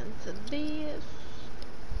something into this.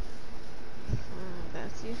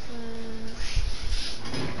 That's useless.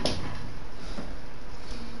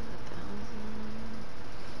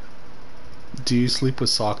 1,000. Do you sleep with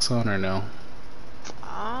socks on or no?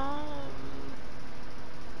 I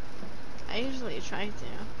usually try to.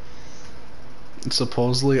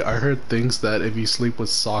 Supposedly, I heard things that if you sleep with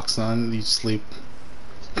socks on, you sleep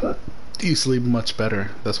much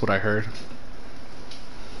better. That's what I heard.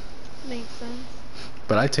 Makes sense.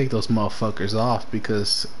 But I take those motherfuckers off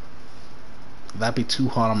because that'd be too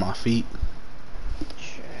hot on my feet.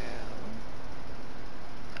 True.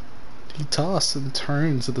 He tosses and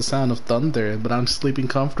turns at the sound of thunder, but I'm sleeping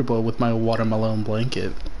comfortable with my watermelon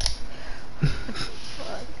blanket.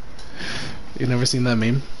 Fuck. You never seen that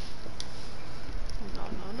meme? No.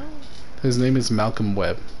 His name is Malcolm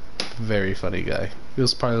Webb. Very funny guy. He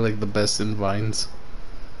was probably like the best in Vines.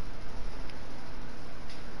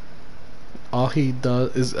 All he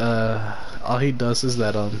does is that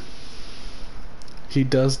he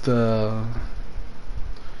does the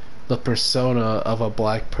persona of a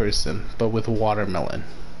black person but with watermelon.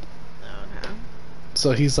 Okay.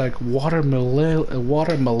 So he's like watermelon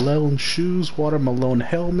shoes, watermelon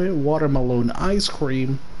helmet, watermelon ice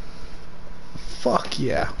cream. Fuck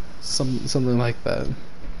yeah. Something like that.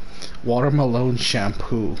 Watermelon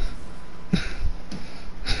shampoo.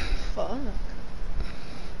 Fuck.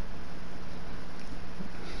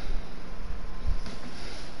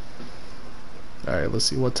 Alright, let's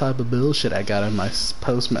see what type of bullshit I got in my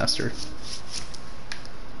postmaster.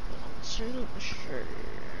 Sure.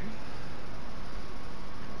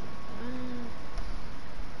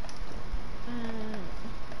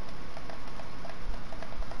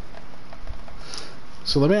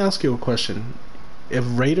 So let me ask you a question. If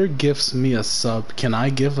Raider gifts me a sub, can I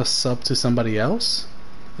give a sub to somebody else?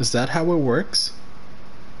 Is that how it works?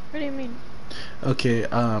 What do you mean? Okay,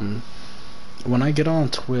 when I get on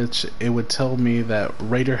Twitch, it would tell me that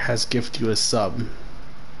Raider has gifted you a sub.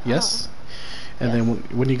 Yes? And Yes. then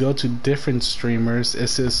when you go to different streamers, it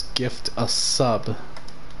says gift a sub.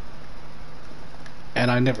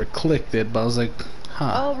 And I never clicked it, but I was like,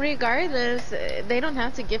 huh. Oh, regardless, they don't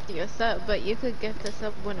have to gift you a sub, but you could gift a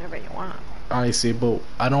sub whenever you want. I see, but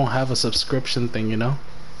I don't have a subscription thing, you know?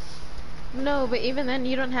 No, but even then,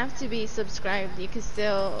 you don't have to be subscribed. You could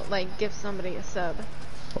still, like, give somebody a sub.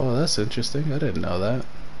 Oh, that's interesting. I didn't know that.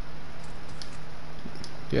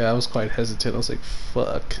 Yeah, I was quite hesitant. I was like,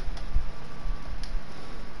 fuck.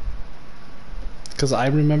 Because I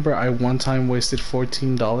remember I one time wasted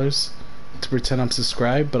 $14 to pretend I'm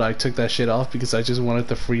subscribed, but I took that shit off because I just wanted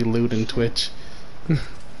the free loot in Twitch.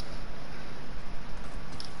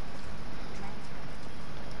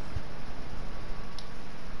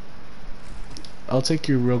 I'll take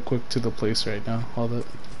you real quick to the place right now. Hold it.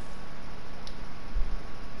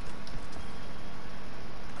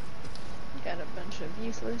 Got a bunch of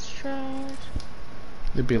useless trash.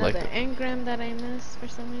 It'd be like Another that. engram that I missed for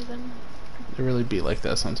some reason. It really be like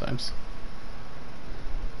that sometimes.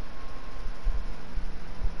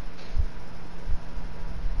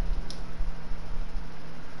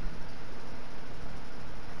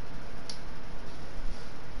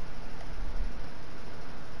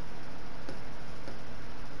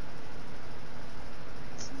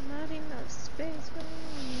 It's not enough space for me.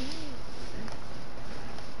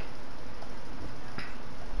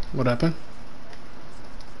 What happened?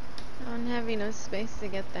 I don't have enough space to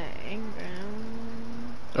get that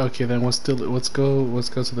engram. Okay, then let's go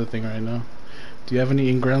to the thing right now. Do you have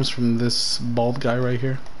any engrams from this bald guy right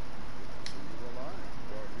here?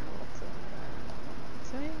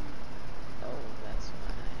 Sorry? Oh, that's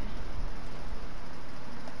why.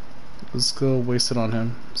 Let's go waste it on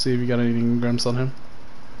him. See if you got any engrams on him.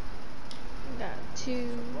 Got 2.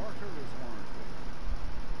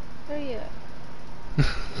 Hurry up.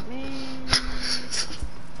 Man.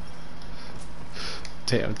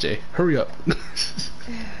 Damn, Jay, hurry up.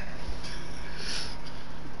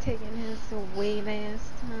 Taking his sweet ass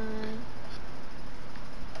time.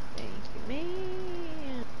 Thank you,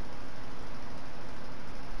 man.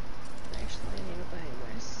 Actually, I need to buy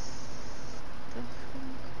more stuff.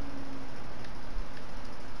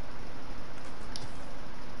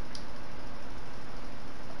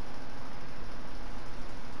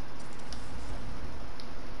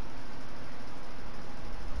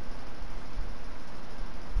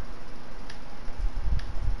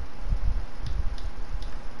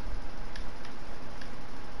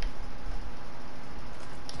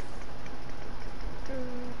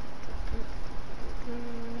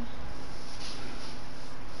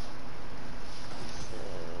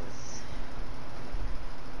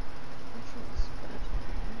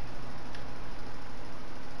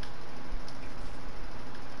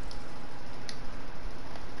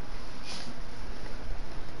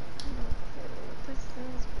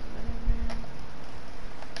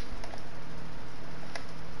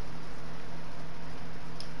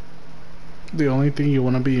 The only thing you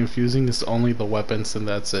want to be infusing is only the weapons, and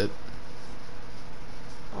that's it.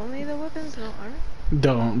 Only the weapons, no armor?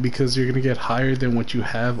 Don't, because you're gonna get higher than what you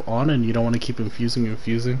have on, and you don't want to keep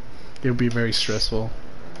infusing. It'll be very stressful.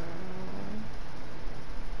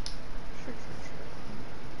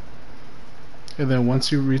 And then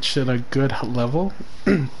once you reach at a good level,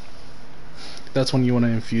 that's when you want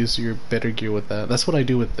to infuse your better gear with that. That's what I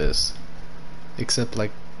do with this. Except,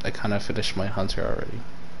 like, I kind of finished my hunter already.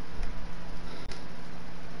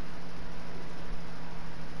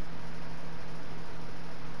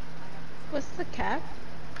 What's the cap?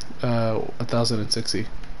 1060.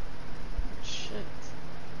 Shit.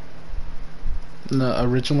 No,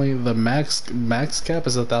 originally the max cap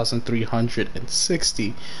is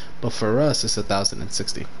 1360, but for us it's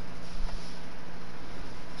 1060.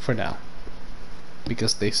 For now,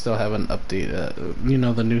 because they still haven't updated. You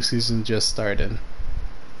know, the new season just started.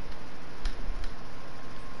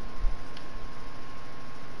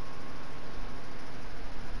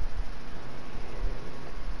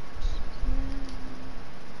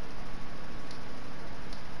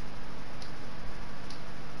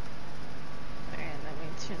 Alright, let me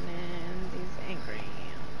tune in these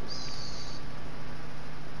engrams.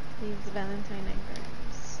 These Valentine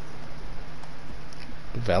engrams.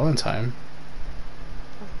 Valentine?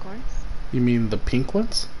 Of course. You mean the pink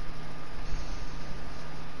ones?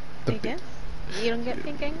 I guess. You don't get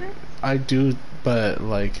pink engrams? I do, but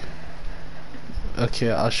like,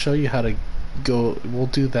 okay, I'll show you how to go. We'll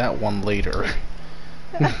do that one later.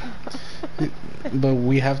 But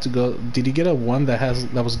we have to go. Did you get a one that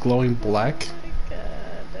was glowing black? Oh my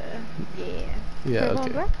god. Yeah. Yeah. Purple and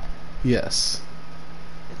Okay. black? Yes.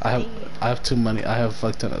 Let's see. I have too many. I have a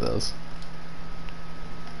fuck ton of those.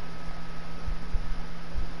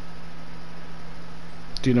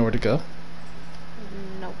 Do you know where to go?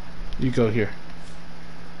 Nope. You go here.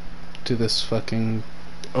 To this fucking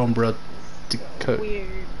Umbra code. Weird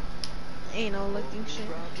anal looking shit.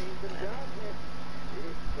 What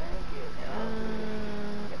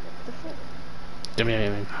the fuck?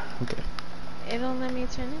 Okay. It don't let me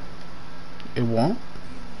turn it? It won't?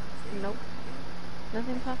 Nope.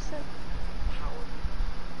 Nothing pops up.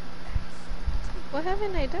 What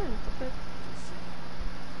haven't I done? What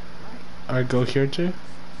the Alright, go here, Jay.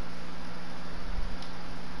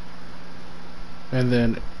 And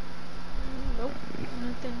then, Nope.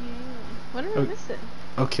 Nothing here either. What am I Oh. missing?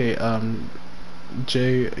 okay,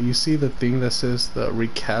 Jay, you see the thing that says the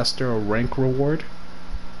recaster or rank reward?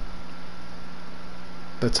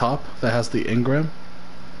 The top that has the engram?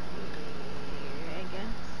 I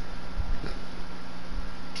guess.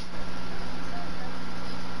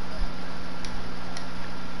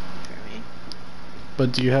 For me.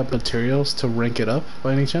 But do you have materials to rank it up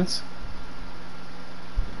by any chance?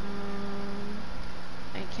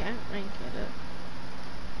 I can't rank it up.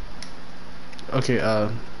 Okay, Uh,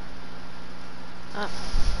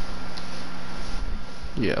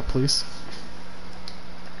 yeah, please.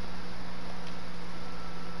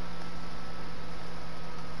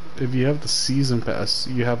 If you have the season pass,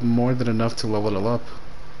 you have more than enough to level it up.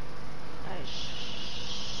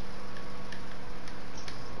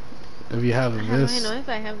 If you have How do I this, know if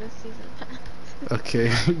I have this season pass?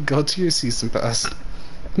 okay, go to your season pass.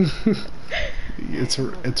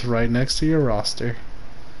 It's right next to your roster.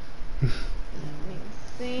 Let me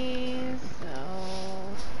see. So.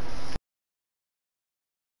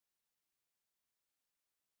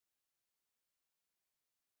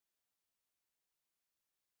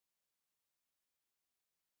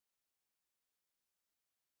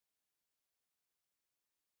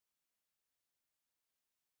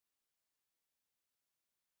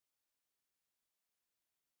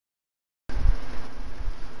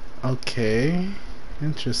 Okay,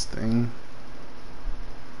 interesting.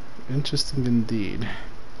 Interesting indeed.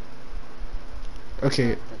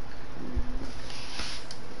 Okay,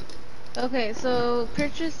 Okay, so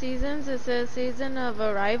purchase seasons, it says season of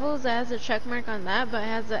arrivals, it has a check mark on that, but it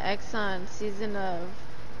has the X on season of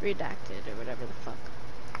redacted or whatever the fuck.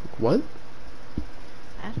 what?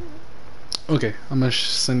 I don't know. Okay, I'm gonna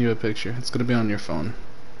send you a picture. It's gonna be on your phone.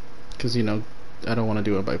 Because, you know, I don't want to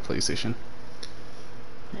do it by PlayStation.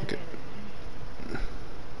 Okay.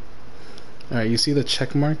 Alright, you see the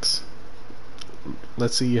check marks?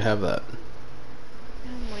 Let's see you have that.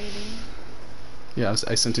 I'm waiting. Yeah,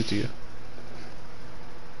 I sent it to you.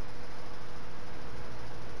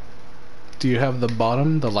 Do you have the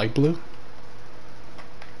bottom, the light blue?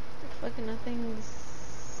 Fucking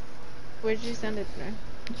nothing's. Where'd you send it through?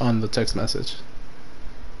 On the text message.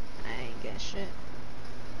 I ain't get shit.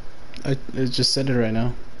 I just sent it right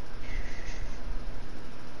now.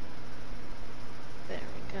 There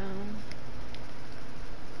we go.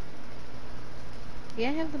 Yeah,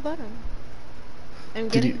 I have the bottom. I'm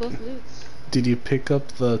Did getting you both loots. did you pick up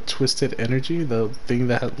the twisted energy, the thing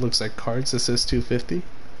that looks like cards that says 250?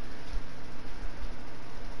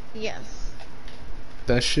 Yes.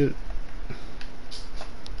 That shit.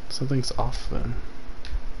 Something's off then.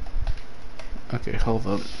 Okay, hold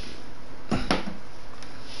up.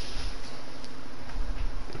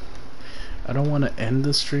 I don't want to end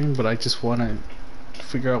the stream, but I just want to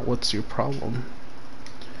figure out what's your problem.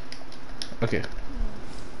 Okay.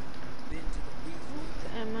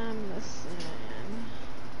 Am I missing?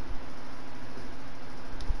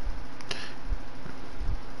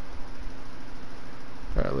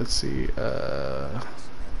 Alright, let's see. The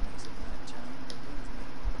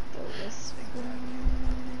list for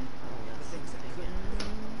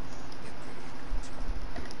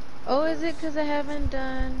oh, is it because I haven't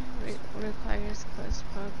done requires close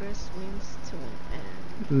progress means to an end?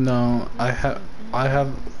 No, I have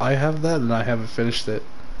that and I haven't finished it.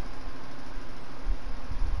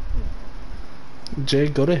 Jay,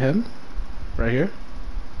 go to him. Right here.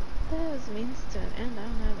 That was means to an end. I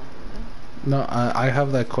don't have that one No, I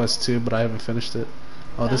have that quest too, but I haven't finished it.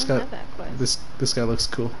 Oh, though. this I guy don't have that quest. this guy looks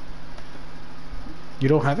cool. You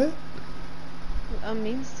don't have it? A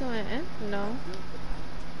means to an end? No.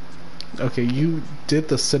 Okay, you did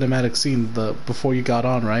the cinematic scene before you got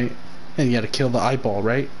on, right? And you had to kill the eyeball,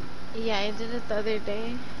 right? Yeah, I did it the other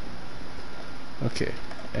day. Okay,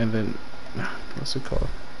 and then what's it called?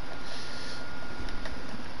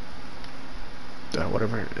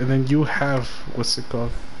 Whatever. And then you have what's it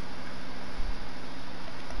called?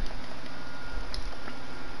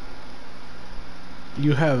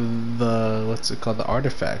 You have the what's it called? The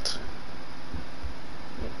artifact.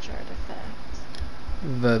 Which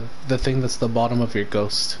artifact? The thing that's the bottom of your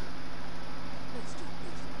ghost.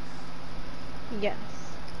 Yes.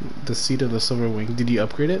 The seat of the silver wing. Did you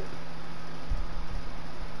upgrade it?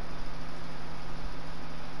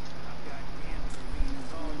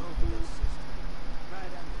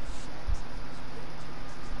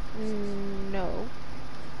 No.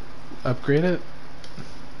 Upgrade it?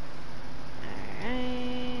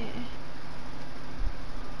 Alright.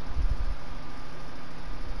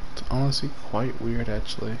 It's honestly quite weird,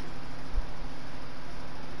 actually.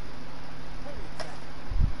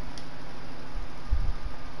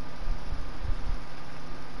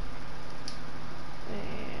 There.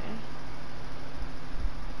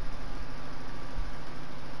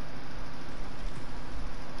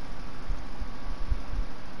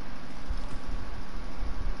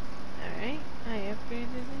 Alright, I upgraded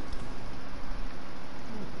it.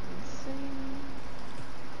 Let's see.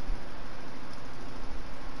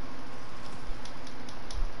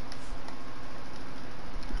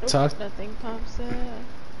 Oh, Talk. nothing pops up.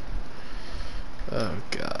 Oh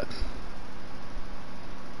god.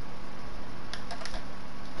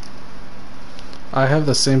 I have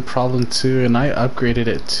the same problem too, and I upgraded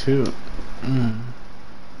it too.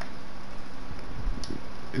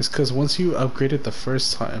 It's because once you upgrade it the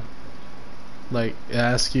first time, like it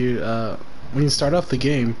asks you, when you start off the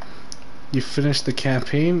game, you finish the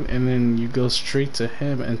campaign and then you go straight to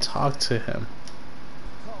him and talk to him.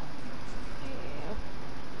 Yep.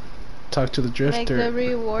 Talk to the Like drifter. the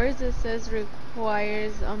rewards, it says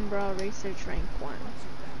requires Umbra Research Rank 1.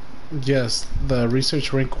 Yes, the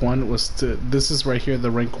research rank 1 was to. This is right here, the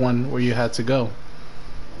rank 1 where you had to go.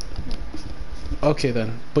 Okay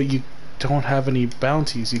then, but you don't have any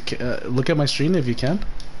bounties. You can look at my screen if you can.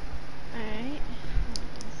 Alright.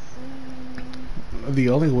 The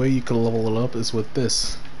only way you can level it up is with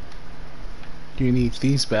this. You need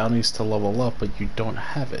these bounties to level up, but you don't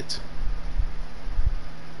have it.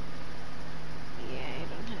 Yeah, I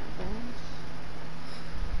don't have those.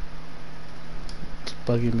 It's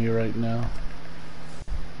bugging me right now.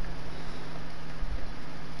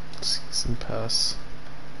 Season pass.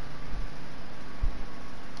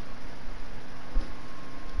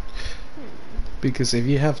 Because if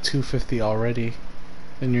you have 250 already,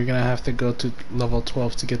 then you're gonna have to go to level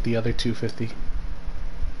 12 to get the other 250.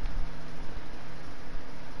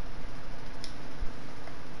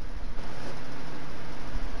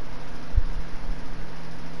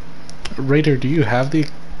 Raider, do you have the...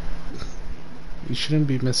 You shouldn't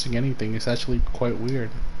be missing anything. It's actually quite weird.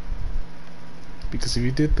 Because if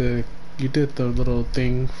you did the little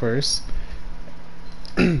thing first,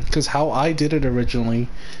 because how I did it originally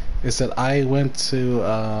is that I went to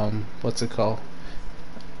what's it called?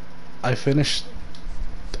 I finished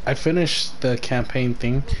the campaign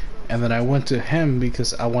thing, and then I went to him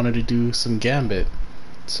because I wanted to do some gambit.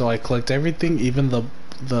 So I collect everything, even the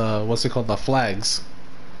what's it called, the flags.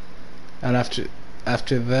 And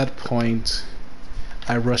after that point,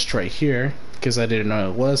 I rushed right here because I didn't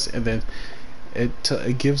know it was, and then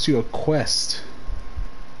It gives you a quest.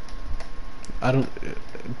 I don't,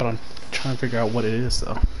 but I'm trying to figure out what it is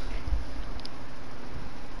though.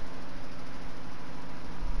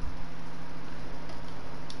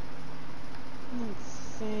 Let's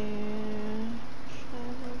see.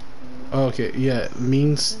 Oh, okay, yeah,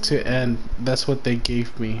 means to end. That's what they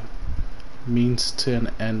gave me. Means to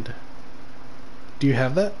an end. Do you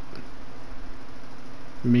have that?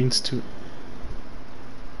 Means to.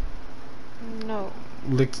 No.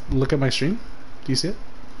 Look at my stream. Do you see it?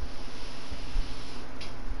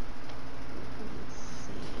 Let's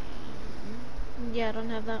see. Yeah, I don't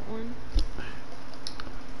have that one.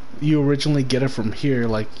 You originally get it from here,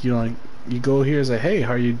 like, you know, like, you go here, it's like, hey,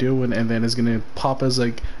 how are you doing? And then it's gonna pop as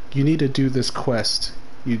like, you need to do this quest.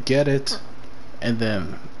 You get it, and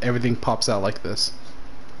then everything pops out like this.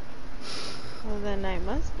 Well, then I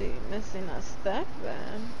must be missing a step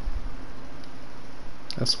then.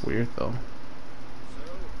 That's weird though.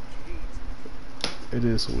 So, geez. It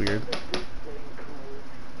is weird.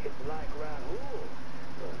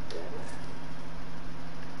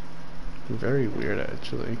 Very weird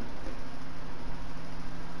actually.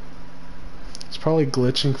 It's probably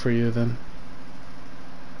glitching for you then.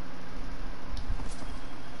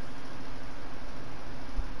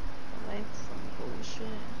 Like some bullshit.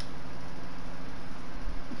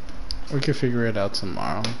 We can figure it out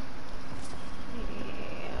tomorrow. Yeah.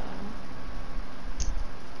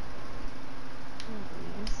 Let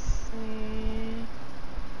me see.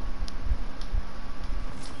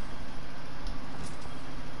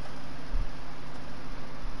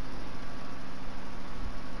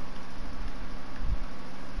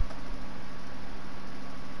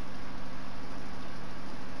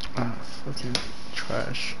 Ah, fucking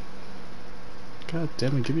trash. God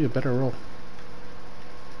damn it, give me a better roll.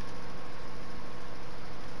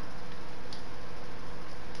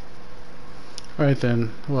 Alright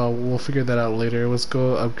then, well, we'll figure that out later. Let's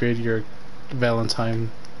go upgrade your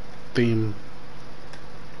Valentine theme.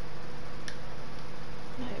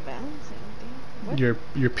 My balancing thing. What?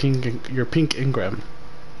 Your pink Ingram.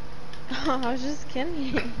 Oh, I was just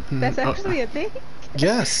kidding. That's actually a thing?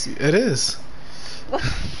 Yes, it is.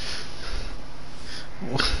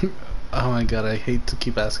 Oh my god, I hate to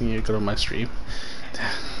keep asking you to go to my stream.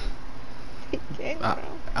 Okay, bro.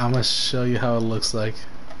 I'm gonna show you how it looks like.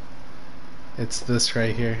 It's this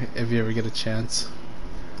right here, if you ever get a chance.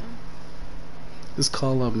 It's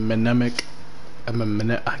called a mnemonic. I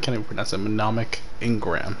can't even pronounce it. Mnemonic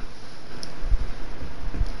Ingram.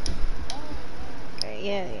 Okay,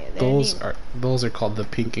 yeah. Those are called the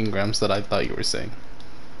pink Ingrams that I thought you were saying.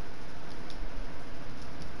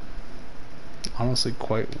 Honestly,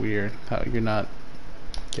 quite weird how you're not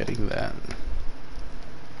getting that.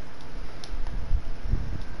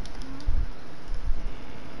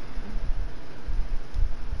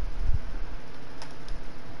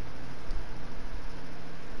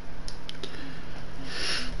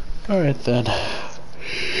 Alright then.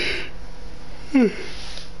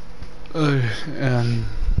 I am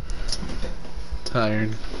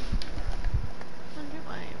tired. Wonder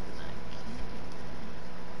why I'm not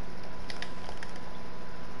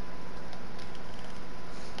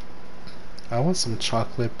I want some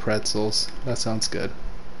chocolate pretzels. That sounds good.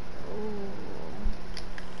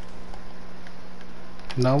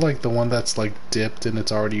 Not like the one that's like dipped and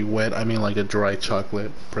it's already wet. I mean like a dry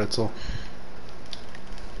chocolate pretzel.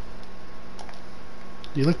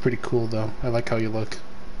 You look pretty cool though. I like how you look.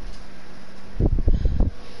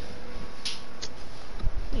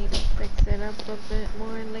 Need to fix it up a bit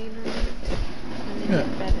more later. And Yeah.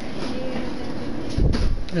 get better here and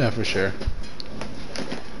everything. Yeah, for sure.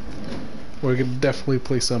 We're gonna definitely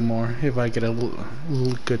play some more if I get a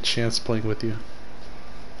little good chance playing with you.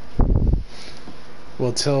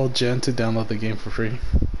 We'll tell Jen to download the game for free.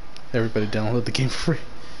 Everybody download the game for free.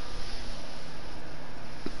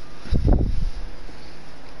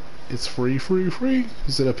 It's free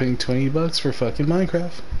instead of paying $20 for fucking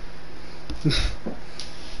Minecraft.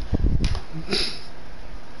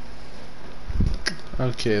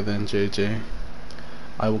 Okay then, JJ.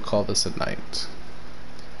 I will call this a night.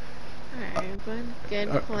 Alright, good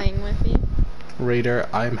playing with you. Raider,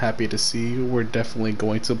 I'm happy to see you. We're definitely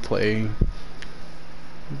going to play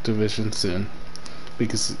Division soon.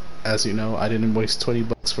 Because, as you know, I didn't waste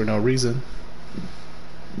 $20 for no reason.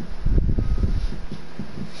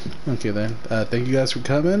 Okay then, thank you guys for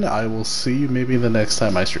coming. I will see you maybe the next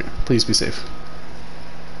time I stream. Please be safe.